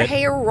 and her shit.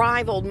 hair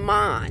rivaled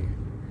mine.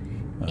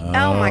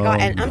 Oh my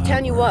God. And I'm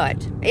telling you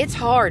what, it's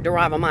hard to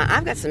rival mine.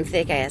 I've got some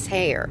thick ass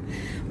hair.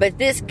 But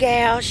this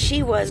gal,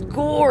 she was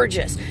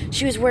gorgeous.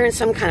 She was wearing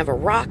some kind of a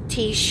rock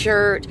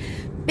t-shirt,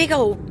 big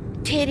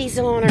old titties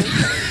on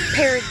her,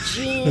 pair of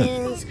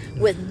jeans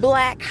with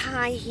black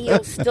high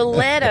heel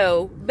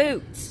stiletto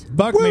boots.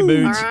 Fuck me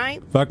boots. All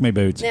right. Fuck me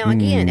boots. Now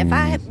again, if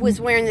I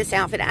was wearing this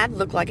outfit, I'd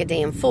look like a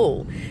damn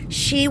fool.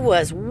 She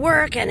was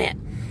working it.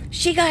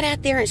 She got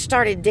out there and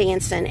started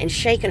dancing and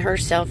shaking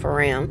herself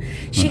around.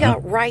 She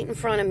got right in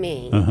front of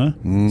me.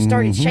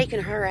 Started shaking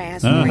her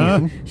ass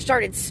around.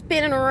 Started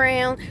spinning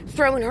around,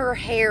 throwing her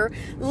hair.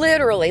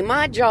 Literally,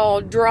 my jaw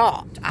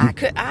dropped.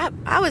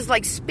 I was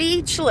like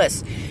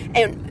speechless.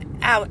 And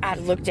I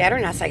looked at her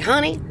and I said,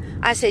 honey,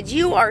 I said,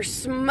 you are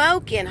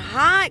smoking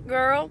hot,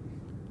 girl.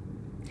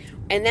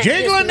 And that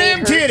Jiggling just made them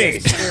her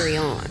titties. just carry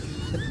on.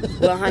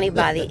 Well, honey,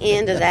 by the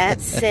end of that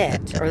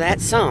set, or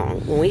that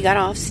song, when we got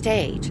off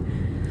stage,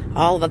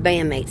 all of the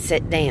bandmates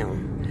sat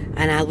down,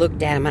 and I looked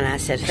at them and I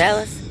said,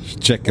 fellas,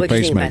 Check your what do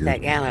you think about pacemaker.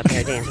 that gal out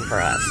there dancing for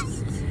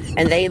us?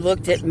 And they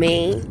looked at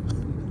me,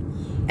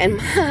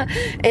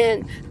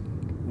 and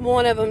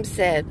one of them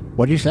said,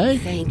 What'd you say?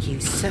 thank you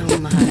so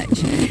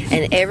much.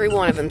 And every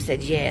one of them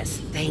said, yes,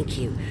 thank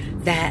you.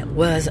 That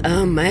was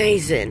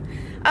amazing.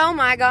 Oh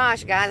my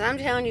gosh, guys, I'm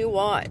telling you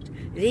what,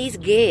 these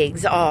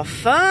gigs are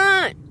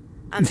fun.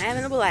 I'm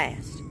having a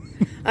blast.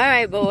 All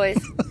right, boys.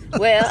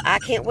 Well, I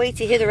can't wait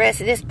to hear the rest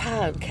of this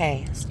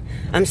podcast.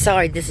 I'm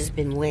sorry this has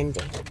been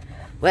windy.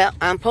 Well,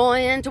 I'm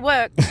pulling into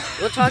work.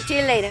 We'll talk to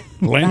you later.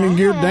 Landing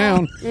gear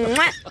down.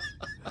 Mwah.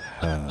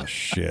 Oh,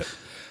 shit.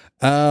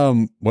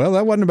 Well,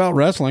 that wasn't about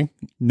wrestling.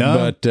 No.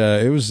 But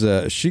it was,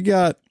 she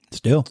got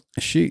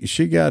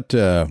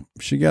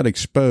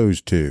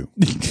exposed to.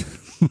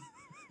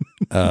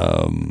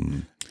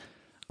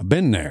 I've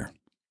been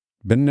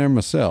there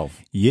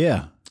myself.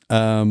 Yeah.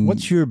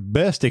 What's your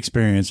best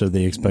experience of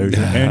the exposure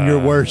and your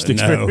worst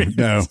experience?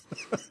 No,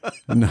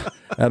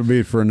 that'll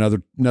be for another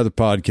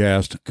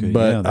podcast.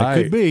 But that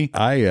could be.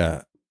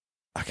 I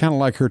kind of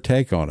like her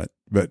take on it.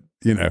 But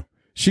you know,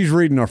 she's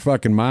reading our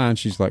fucking mind.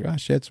 She's like, "Oh,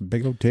 she had some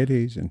big old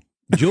titties," and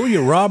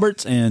Julia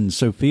Roberts and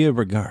Sofia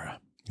Vergara.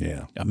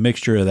 yeah, A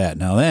mixture of that.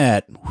 Now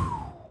that,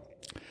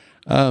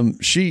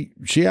 she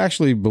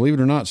actually, believe it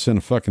or not, sent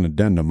a fucking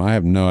addendum. I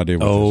have no idea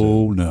what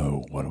oh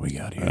no, what do we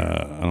got this here?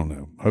 is. I don't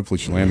know. Hopefully,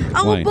 she landed the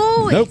Oh, plane.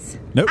 boys.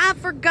 Nope. I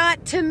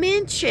forgot to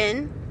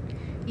mention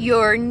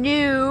your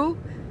new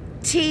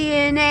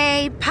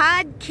TNA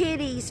Pod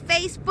Kitties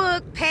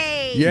Facebook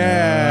page.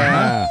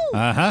 Yeah.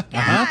 God,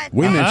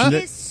 We that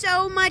mentioned is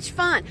so much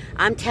fun.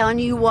 I'm telling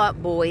you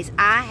what, boys,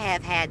 I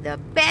have had the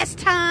best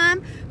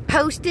time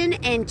posting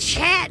and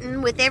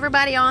chatting with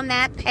everybody on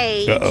that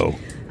page. Uh-oh.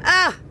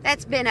 Oh,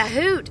 that's been a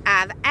hoot.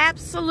 I've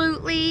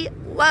absolutely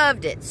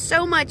loved it.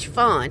 So much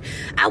fun.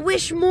 I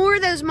wish more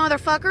of those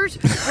motherfuckers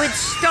would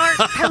start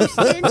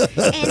posting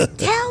and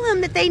tell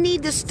them that they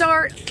need to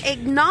start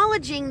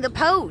acknowledging the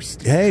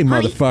post. Hey,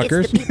 Honey,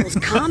 motherfuckers. it's the people's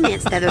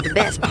comments that are the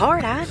best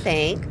part, I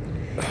think.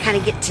 Kind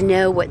of get to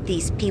know what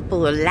these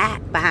people are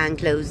like behind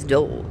closed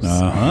doors.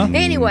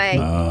 Anyway,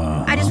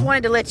 I just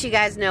wanted to let you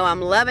guys know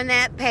I'm loving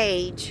that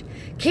page.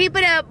 Keep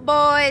it up,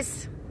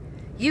 boys.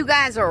 You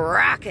guys are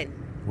rocking.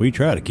 We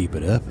try to keep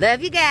it up.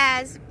 Love you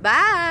guys.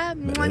 Bye.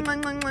 Mwah,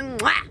 mwah, mwah, mwah,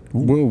 mwah.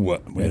 Well,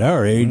 what? At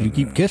our age, you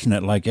keep kissing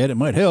it like that, it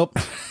might help.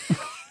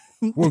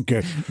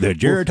 Okay. The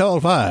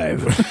Geritol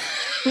 5.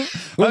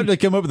 I'll have to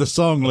come up with a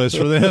song list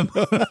for them.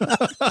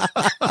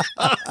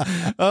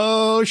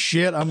 Oh,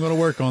 shit. I'm going to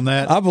work on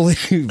that.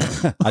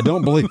 I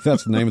don't believe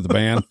that's the name of the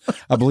band.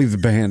 I believe the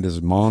band is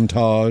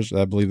Montage.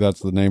 I believe that's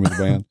the name of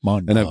the band.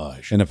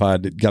 Montage. And if I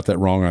got that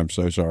wrong, I'm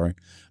so sorry.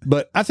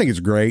 But I think it's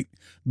great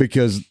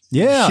because she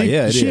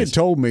had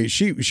told me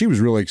she was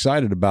really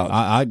excited about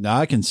it.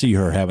 I can see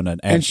her having an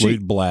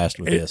absolute blast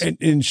with this.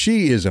 And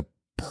she is a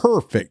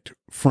perfect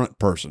front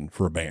person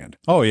for a band.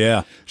 Oh,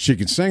 yeah. She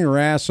can sing her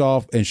ass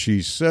off, and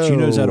she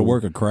knows how to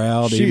work a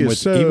crowd, even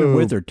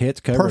with her tits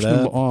covered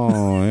personable. up.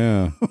 Oh,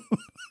 yeah.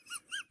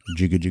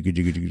 Jigga, jigga,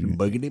 jigga, jigga.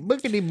 Boogity,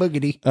 boogity,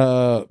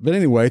 boogity. But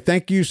anyway,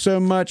 thank you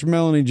so much,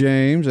 Melanie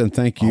James, and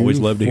thank you. Always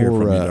love to hear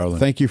from you, darling.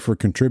 Thank you for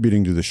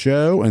contributing to the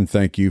show, and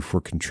thank you for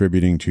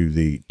contributing to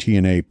the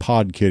TNA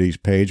Pod Kitties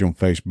page on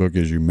Facebook,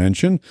 as you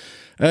mentioned.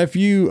 If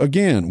you,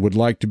 again, would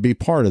like to be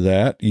part of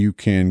that, you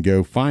can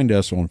go find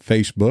us on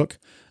Facebook,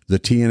 the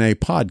TNA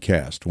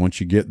Podcast.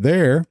 Once you get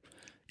there,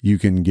 you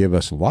can give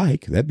us a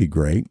like. That'd be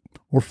great.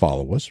 Or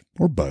follow us,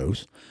 or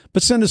both.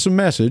 But send us a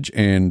message,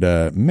 and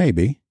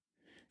maybe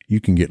you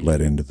can get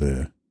let into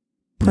the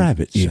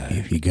private side.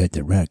 If you got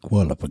the right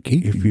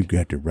qualifications. If you've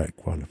got the right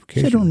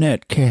qualifications. Sit on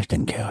that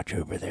casting couch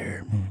over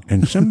there.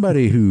 And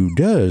somebody who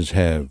does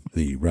have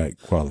the right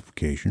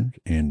qualifications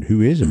and who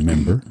is a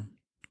member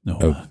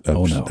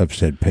of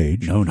said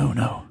page.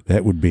 No.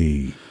 That would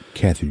be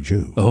Kathy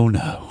Jo. Oh,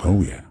 no.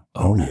 Oh, yeah.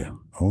 Oh, yeah.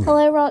 Oh, yeah.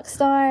 Hello,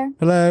 Rockstar.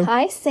 Hello.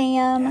 Hi,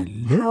 Sam.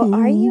 How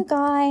are you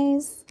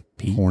guys?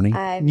 Horny.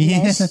 I've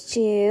missed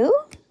you.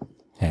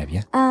 Have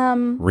you?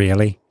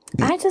 Really?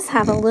 I just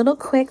have a little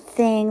quick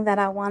thing that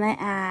I want to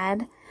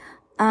add.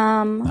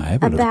 I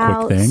have a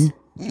little quick thing.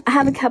 I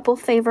have a couple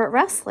favorite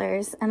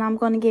wrestlers, and I'm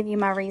going to give you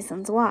my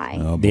reasons why.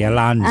 The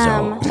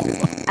Alonzo.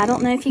 I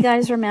don't know if you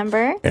guys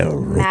remember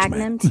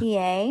Magnum TA.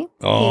 He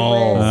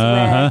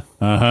was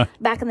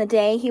back in the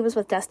day, he was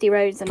with Dusty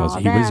Rhodes and all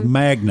of them. He was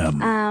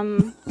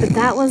Magnum. But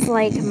that was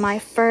like my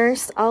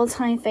first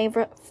all-time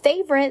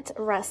favorite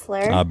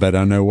wrestler. I bet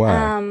I know why.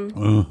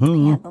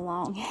 He had the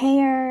long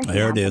hair.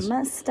 There it is. The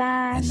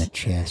mustache. And the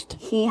chest.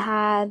 He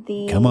had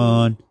the Come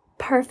on.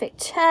 perfect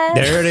chest.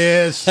 There it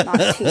is.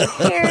 Not too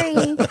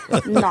hairy,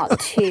 not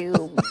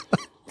too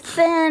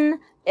thin.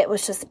 It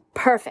was just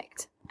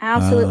perfect.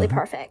 Absolutely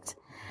perfect.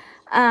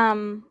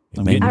 I'm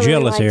getting I really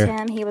jealous liked here.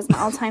 him. He was my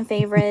all-time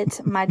favorite.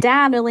 My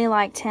dad really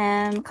liked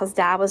him because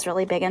Dad was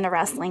really big into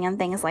wrestling and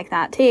things like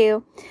that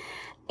too.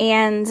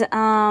 And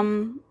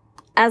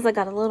as I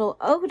got a little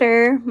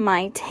older,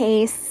 my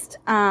taste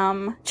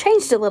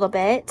changed a little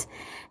bit.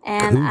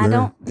 And I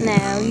don't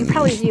know, you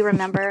probably do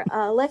remember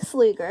Lex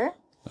Luger.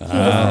 He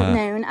was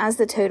known as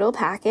the total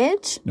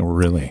package. Oh,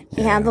 really?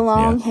 He had the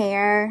long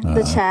hair,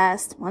 the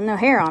chest. Well, no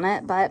hair on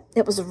it, but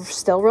it was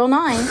still real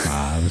nice.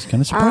 I was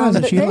kind of surprised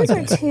that But she those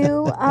liked are it.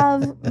 two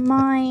of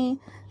my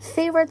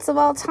favorites of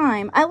all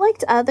time. I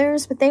liked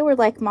others, but they were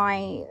like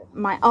my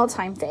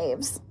all-time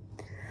faves.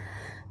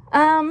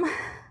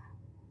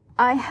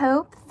 I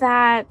hope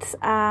that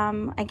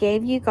I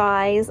gave you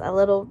guys a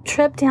little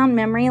trip down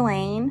memory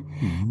lane.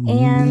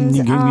 And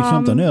You gave me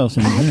something else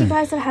in I hope there. you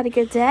guys have had a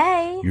good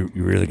day. You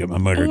really got my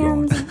motor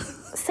And going.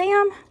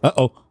 Sam,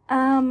 Uh-oh.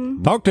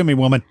 Talk to me,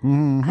 woman.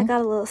 I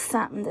got a little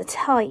something to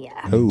tell you.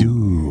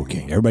 Ooh,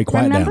 okay. Everybody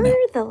quiet Remember down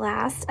now. the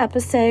last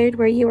episode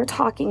where you were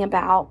talking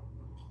about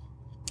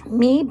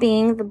me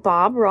being the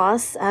Bob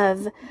Ross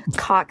of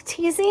cock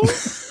teasing?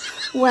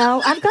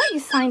 Well, I've got you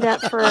signed up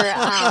for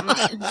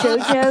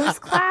JoJo's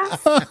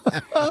class,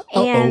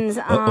 and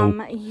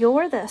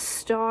you're the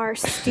star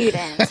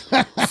student.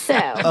 So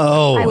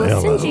I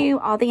will send you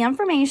all the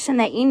information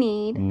that you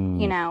need.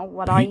 You know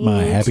what all you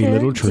my need happy to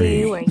little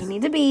tree. do, where you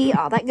need to be,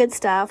 all that good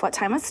stuff. What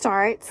time it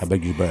starts, How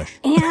big's your bush?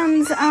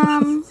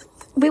 and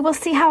we will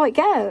see how it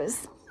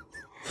goes.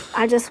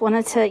 I just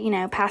wanted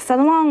to, pass that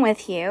along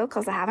with you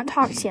because I haven't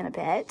talked to you in a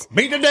bit.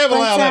 Beat the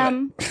devil out of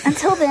it.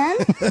 Until then,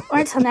 or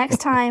until next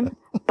time,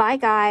 bye,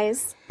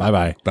 guys.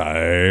 Bye-bye.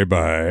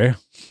 Bye.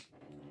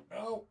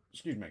 Oh,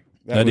 excuse me.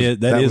 That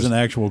is an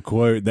actual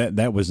quote.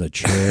 That was a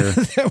chair.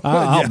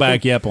 I'll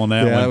back you up on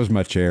that Yeah, one. that was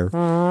my chair.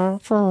 But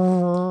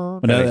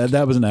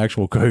that was an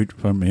actual quote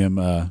from him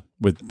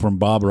from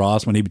Bob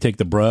Ross when he would take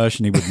the brush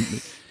and he would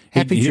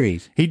Happy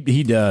trees. He'd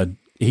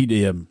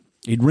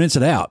rinse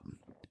it out,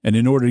 and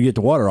in order to get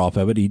the water off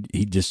of it,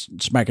 he'd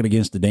just smack it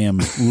against the damn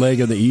leg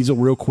of the easel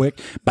real quick.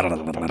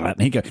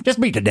 And he'd go, just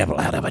beat the devil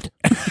out of it.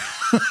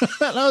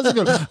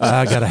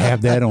 I got to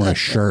have that on a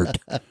shirt.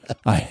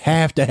 I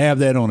have to have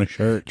that on a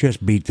shirt.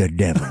 Just beat the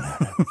devil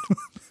out of it.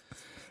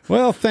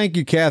 Well, thank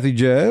you, Kathy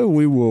Joe.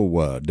 We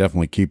will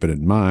definitely keep it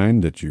in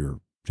mind that you're,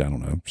 I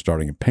don't know,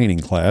 starting a painting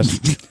class.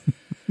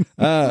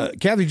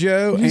 Kathy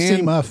Joe, You see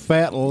and my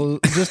fat,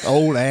 just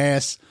old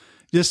ass,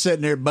 just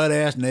sitting there butt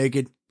ass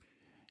naked.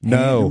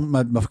 No. And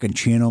my fucking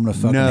chin on the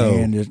fucking No.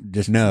 hand.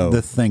 Just No.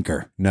 the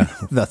thinker. No.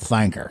 The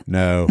thinker.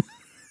 no,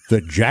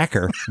 the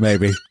jacker,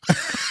 maybe,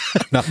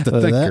 not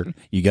the thinker.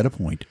 You got a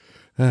point.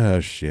 Oh,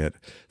 shit.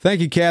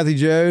 Thank you, Kathy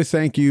Joe.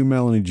 Thank you,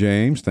 Melanie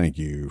James. Thank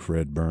you,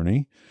 Fred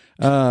Burney.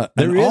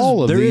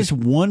 There is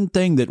one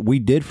thing that we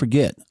did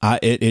forget.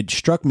 It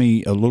struck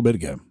me a little bit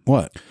ago.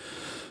 What?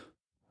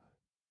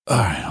 All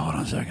right, hold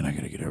on a second. I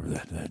got to get over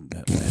that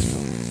last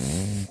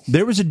one.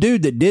 There was a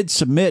dude that did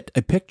submit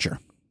a picture.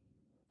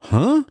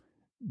 Huh?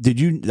 Did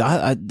you?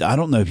 I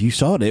don't know if you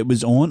saw it. It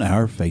was on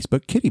our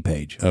Facebook kitty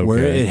page where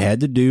Okay. it had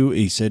to do.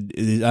 He said,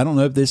 I don't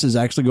know if this is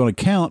actually going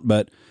to count,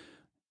 but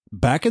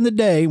back in the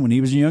day when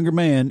he was a younger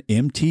man,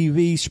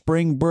 MTV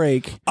Spring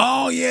Break.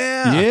 Oh,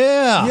 yeah.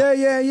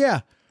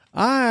 Yeah.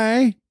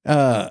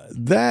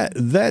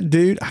 That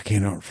dude, I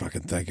can't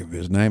fucking think of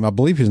his name. I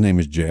believe his name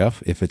is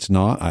Jeff. If it's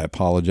not, I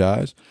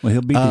apologize. Well,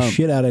 he'll beat the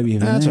shit out of you.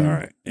 That's all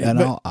right. And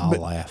But- I'll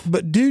laugh.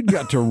 But dude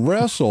got to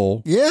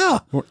wrestle Yeah.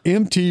 for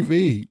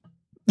MTV.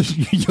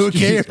 You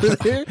okay over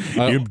there?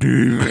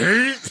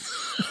 MTV.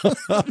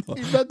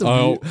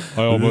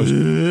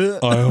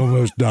 I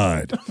almost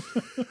died.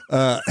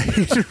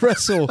 He just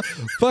wrestled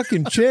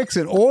fucking chicks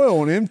in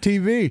oil on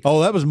MTV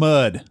Oh, that was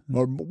mud.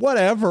 or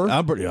whatever.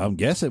 I'm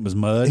guessing it was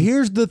mud.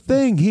 Here's the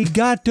thing: he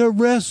got to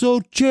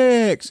wrestle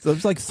chicks. There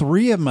was like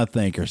 3 of them, I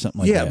think, or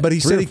something like that. Yeah, but he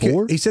Three said or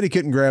 4? he said he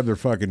couldn't grab their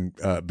fucking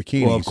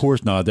bikinis. Well, of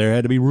course not. There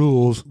had to be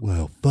rules.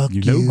 Well, fuck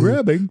you. No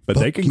grabbing, but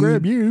they Fuck can you.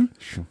 grab you.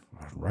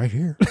 right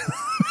here,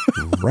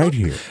 right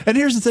here. And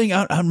here's the thing.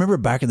 I remember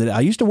back in the day,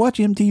 I used to watch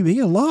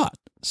MTV a lot.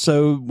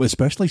 So,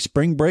 especially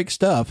spring break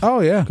stuff.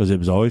 Oh yeah, Because it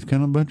was always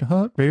kind of a bunch of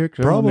hot pics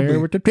on Probably. there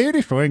with the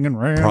titty swinging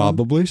around.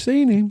 probably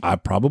seen him. I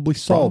probably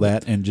saw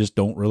that and just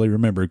don't really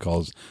remember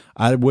because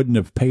I wouldn't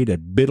have paid a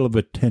bit of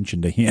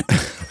attention to him.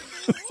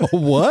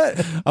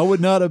 What? I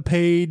would not have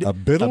paid A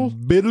biddle?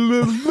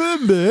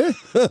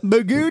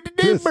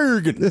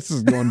 This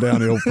is going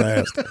downhill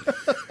fast.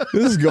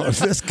 This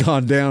has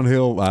gone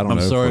downhill. I don't I'm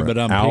know. sorry, for but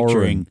I'm an hour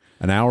picturing- and-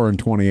 an hour and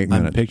 28 I'm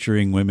minutes.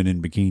 picturing women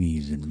in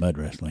bikinis and mud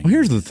wrestling. Well,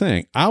 here's the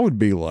thing. I would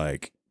be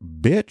like,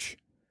 bitch.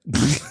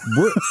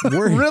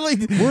 We're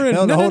Really? We're in,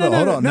 No, hold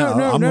on.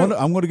 No,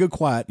 I'm going to go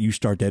quiet. You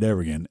start that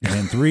ever again.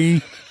 And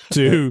 3,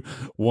 2,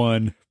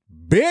 1.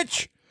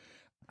 Bitch,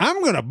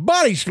 I'm going to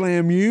body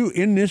slam you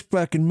in this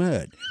fucking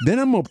mud. Then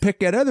I'm going to pick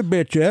that other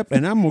bitch up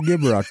and I'm going to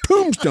give her a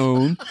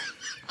tombstone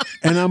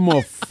and I'm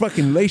going to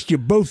fucking lace you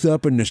both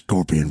up in the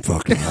scorpion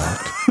fucking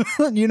lock.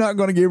 You're not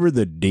going to give her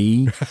the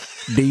DT?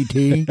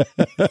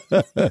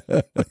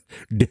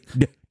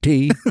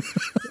 T.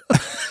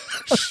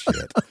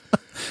 Shit.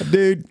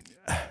 Dude,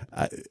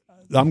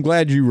 I'm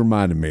glad you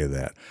reminded me of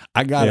that.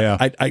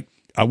 I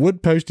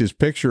would post his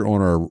picture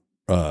on our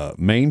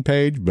main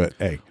page, but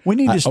hey, We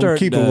need I to would start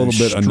keep it a little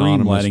bit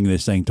anonymous. streamlining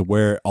this thing to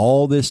where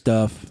all this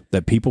stuff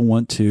that people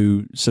want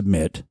to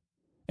submit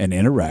and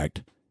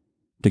interact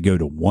to go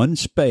to one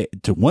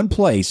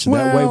place. So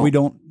that way Well- we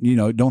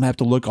don't have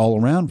to look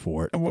all around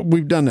for it. Well,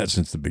 we've done that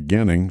since the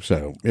beginning,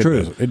 so it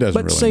True. It doesn't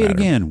But really say matter. it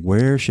again.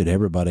 Where should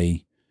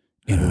everybody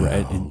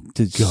interact and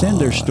to send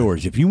their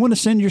stories? If you want to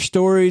send your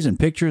stories and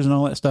pictures and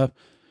all that stuff,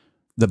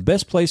 the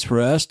best place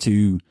for us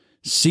to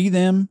see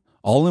them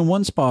all in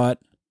one spot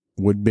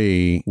Would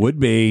be would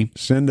be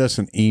send us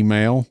an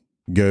email.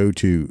 Go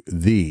to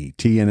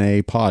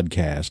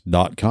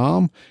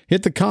thenapodcast.com,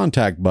 hit the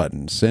contact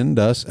button, send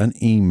us an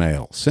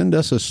email, send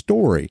us a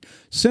story,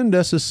 send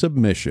us a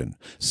submission,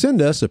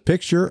 send us a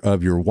picture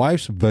of your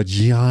wife's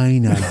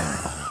vagina.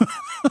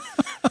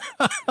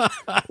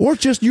 Or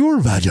just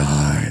your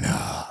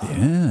vagina.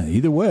 yeah.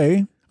 Either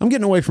way. I'm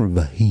getting away from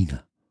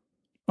vagina.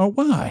 Oh,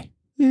 why?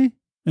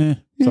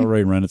 It's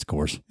already run its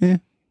course. Yeah,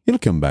 it'll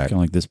come back. Kind of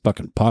like this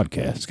fucking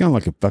podcast. It's kind of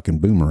like a fucking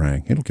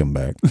boomerang. It'll come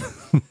back.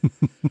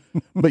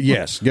 But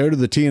yes, go to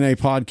the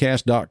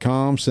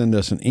tnapodcast.com, send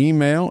us an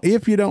email.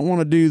 If you don't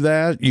want to do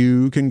that,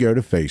 you can go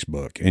to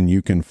Facebook and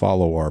you can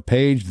follow our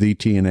page, the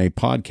TNA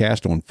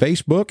Podcast on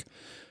Facebook.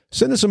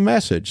 Send us a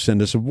message,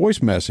 send us a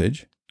voice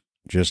message,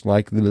 just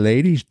like the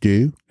ladies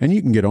do, and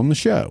you can get on the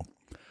show.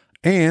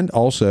 And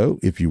also,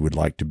 if you would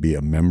like to be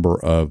a member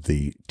of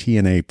the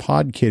TNA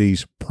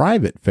Podkitties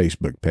private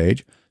Facebook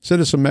page,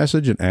 send us a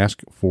message and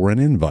ask for an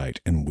invite,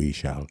 and we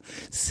shall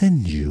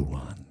send you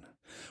one.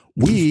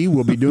 We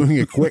will be doing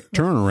a quick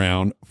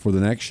turnaround for the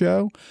next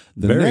show.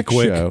 The Very next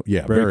quick. show,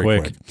 yeah, Very very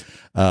quick.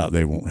 quick.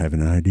 They won't have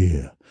an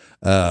idea.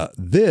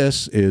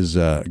 This is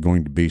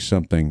going to be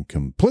something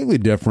completely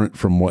different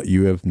from what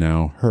you have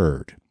now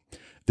heard.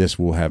 This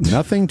will have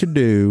nothing to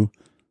do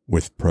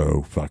with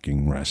pro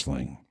fucking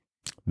wrestling.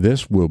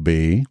 This will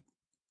be,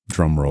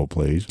 drum roll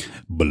please,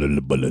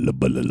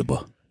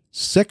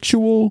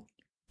 sexual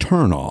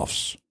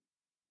turnoffs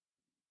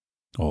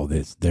Oh,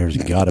 there's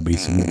got to be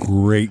some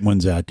great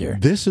ones out there.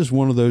 This is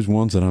one of those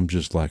ones that I'm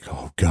just like,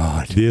 oh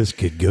God, This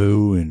could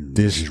go in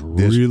this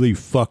really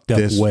fucked up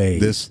way.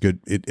 This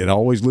could it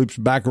always loops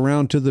back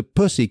around to the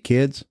pussy,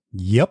 kids.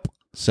 Yep.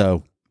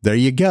 So there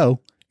you go.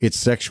 It's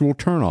sexual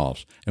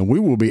turnoffs, and we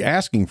will be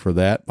asking for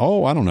that.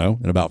 Oh, I don't know,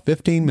 in about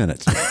 15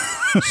 minutes.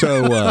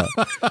 So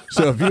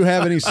if you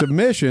have any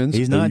submissions,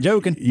 He's not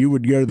joking. You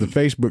would go to the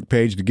Facebook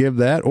page to give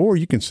that, or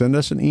you can send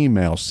us an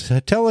email.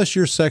 Tell us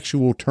your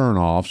sexual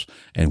turnoffs,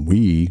 and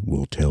we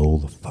will tell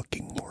the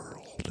fucking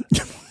world.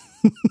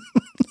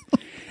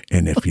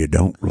 And if you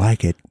don't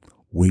like it,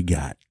 we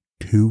got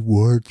 2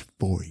 words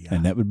for you.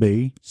 And that would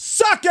be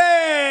Suck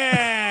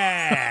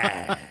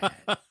it!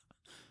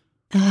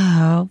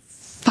 Oh,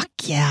 fuck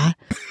yeah.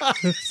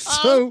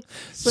 So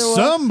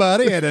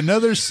somebody had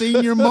another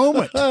senior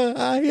moment.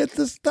 I hit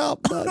the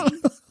stop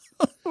button.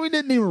 We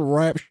didn't even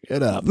wrap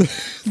shit up.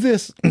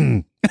 This,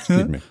 excuse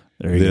me.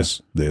 There you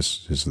This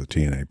is the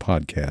TNA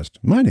podcast.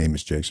 My name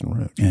is Jason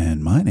Roach,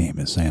 And my name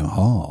is Sam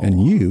Hall.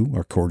 and you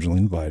are cordially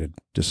invited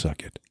to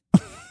suck it.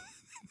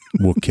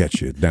 We'll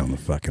catch you down the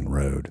fucking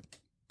road.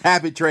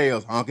 Happy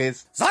trails,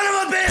 honkies. Son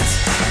of a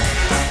bitch!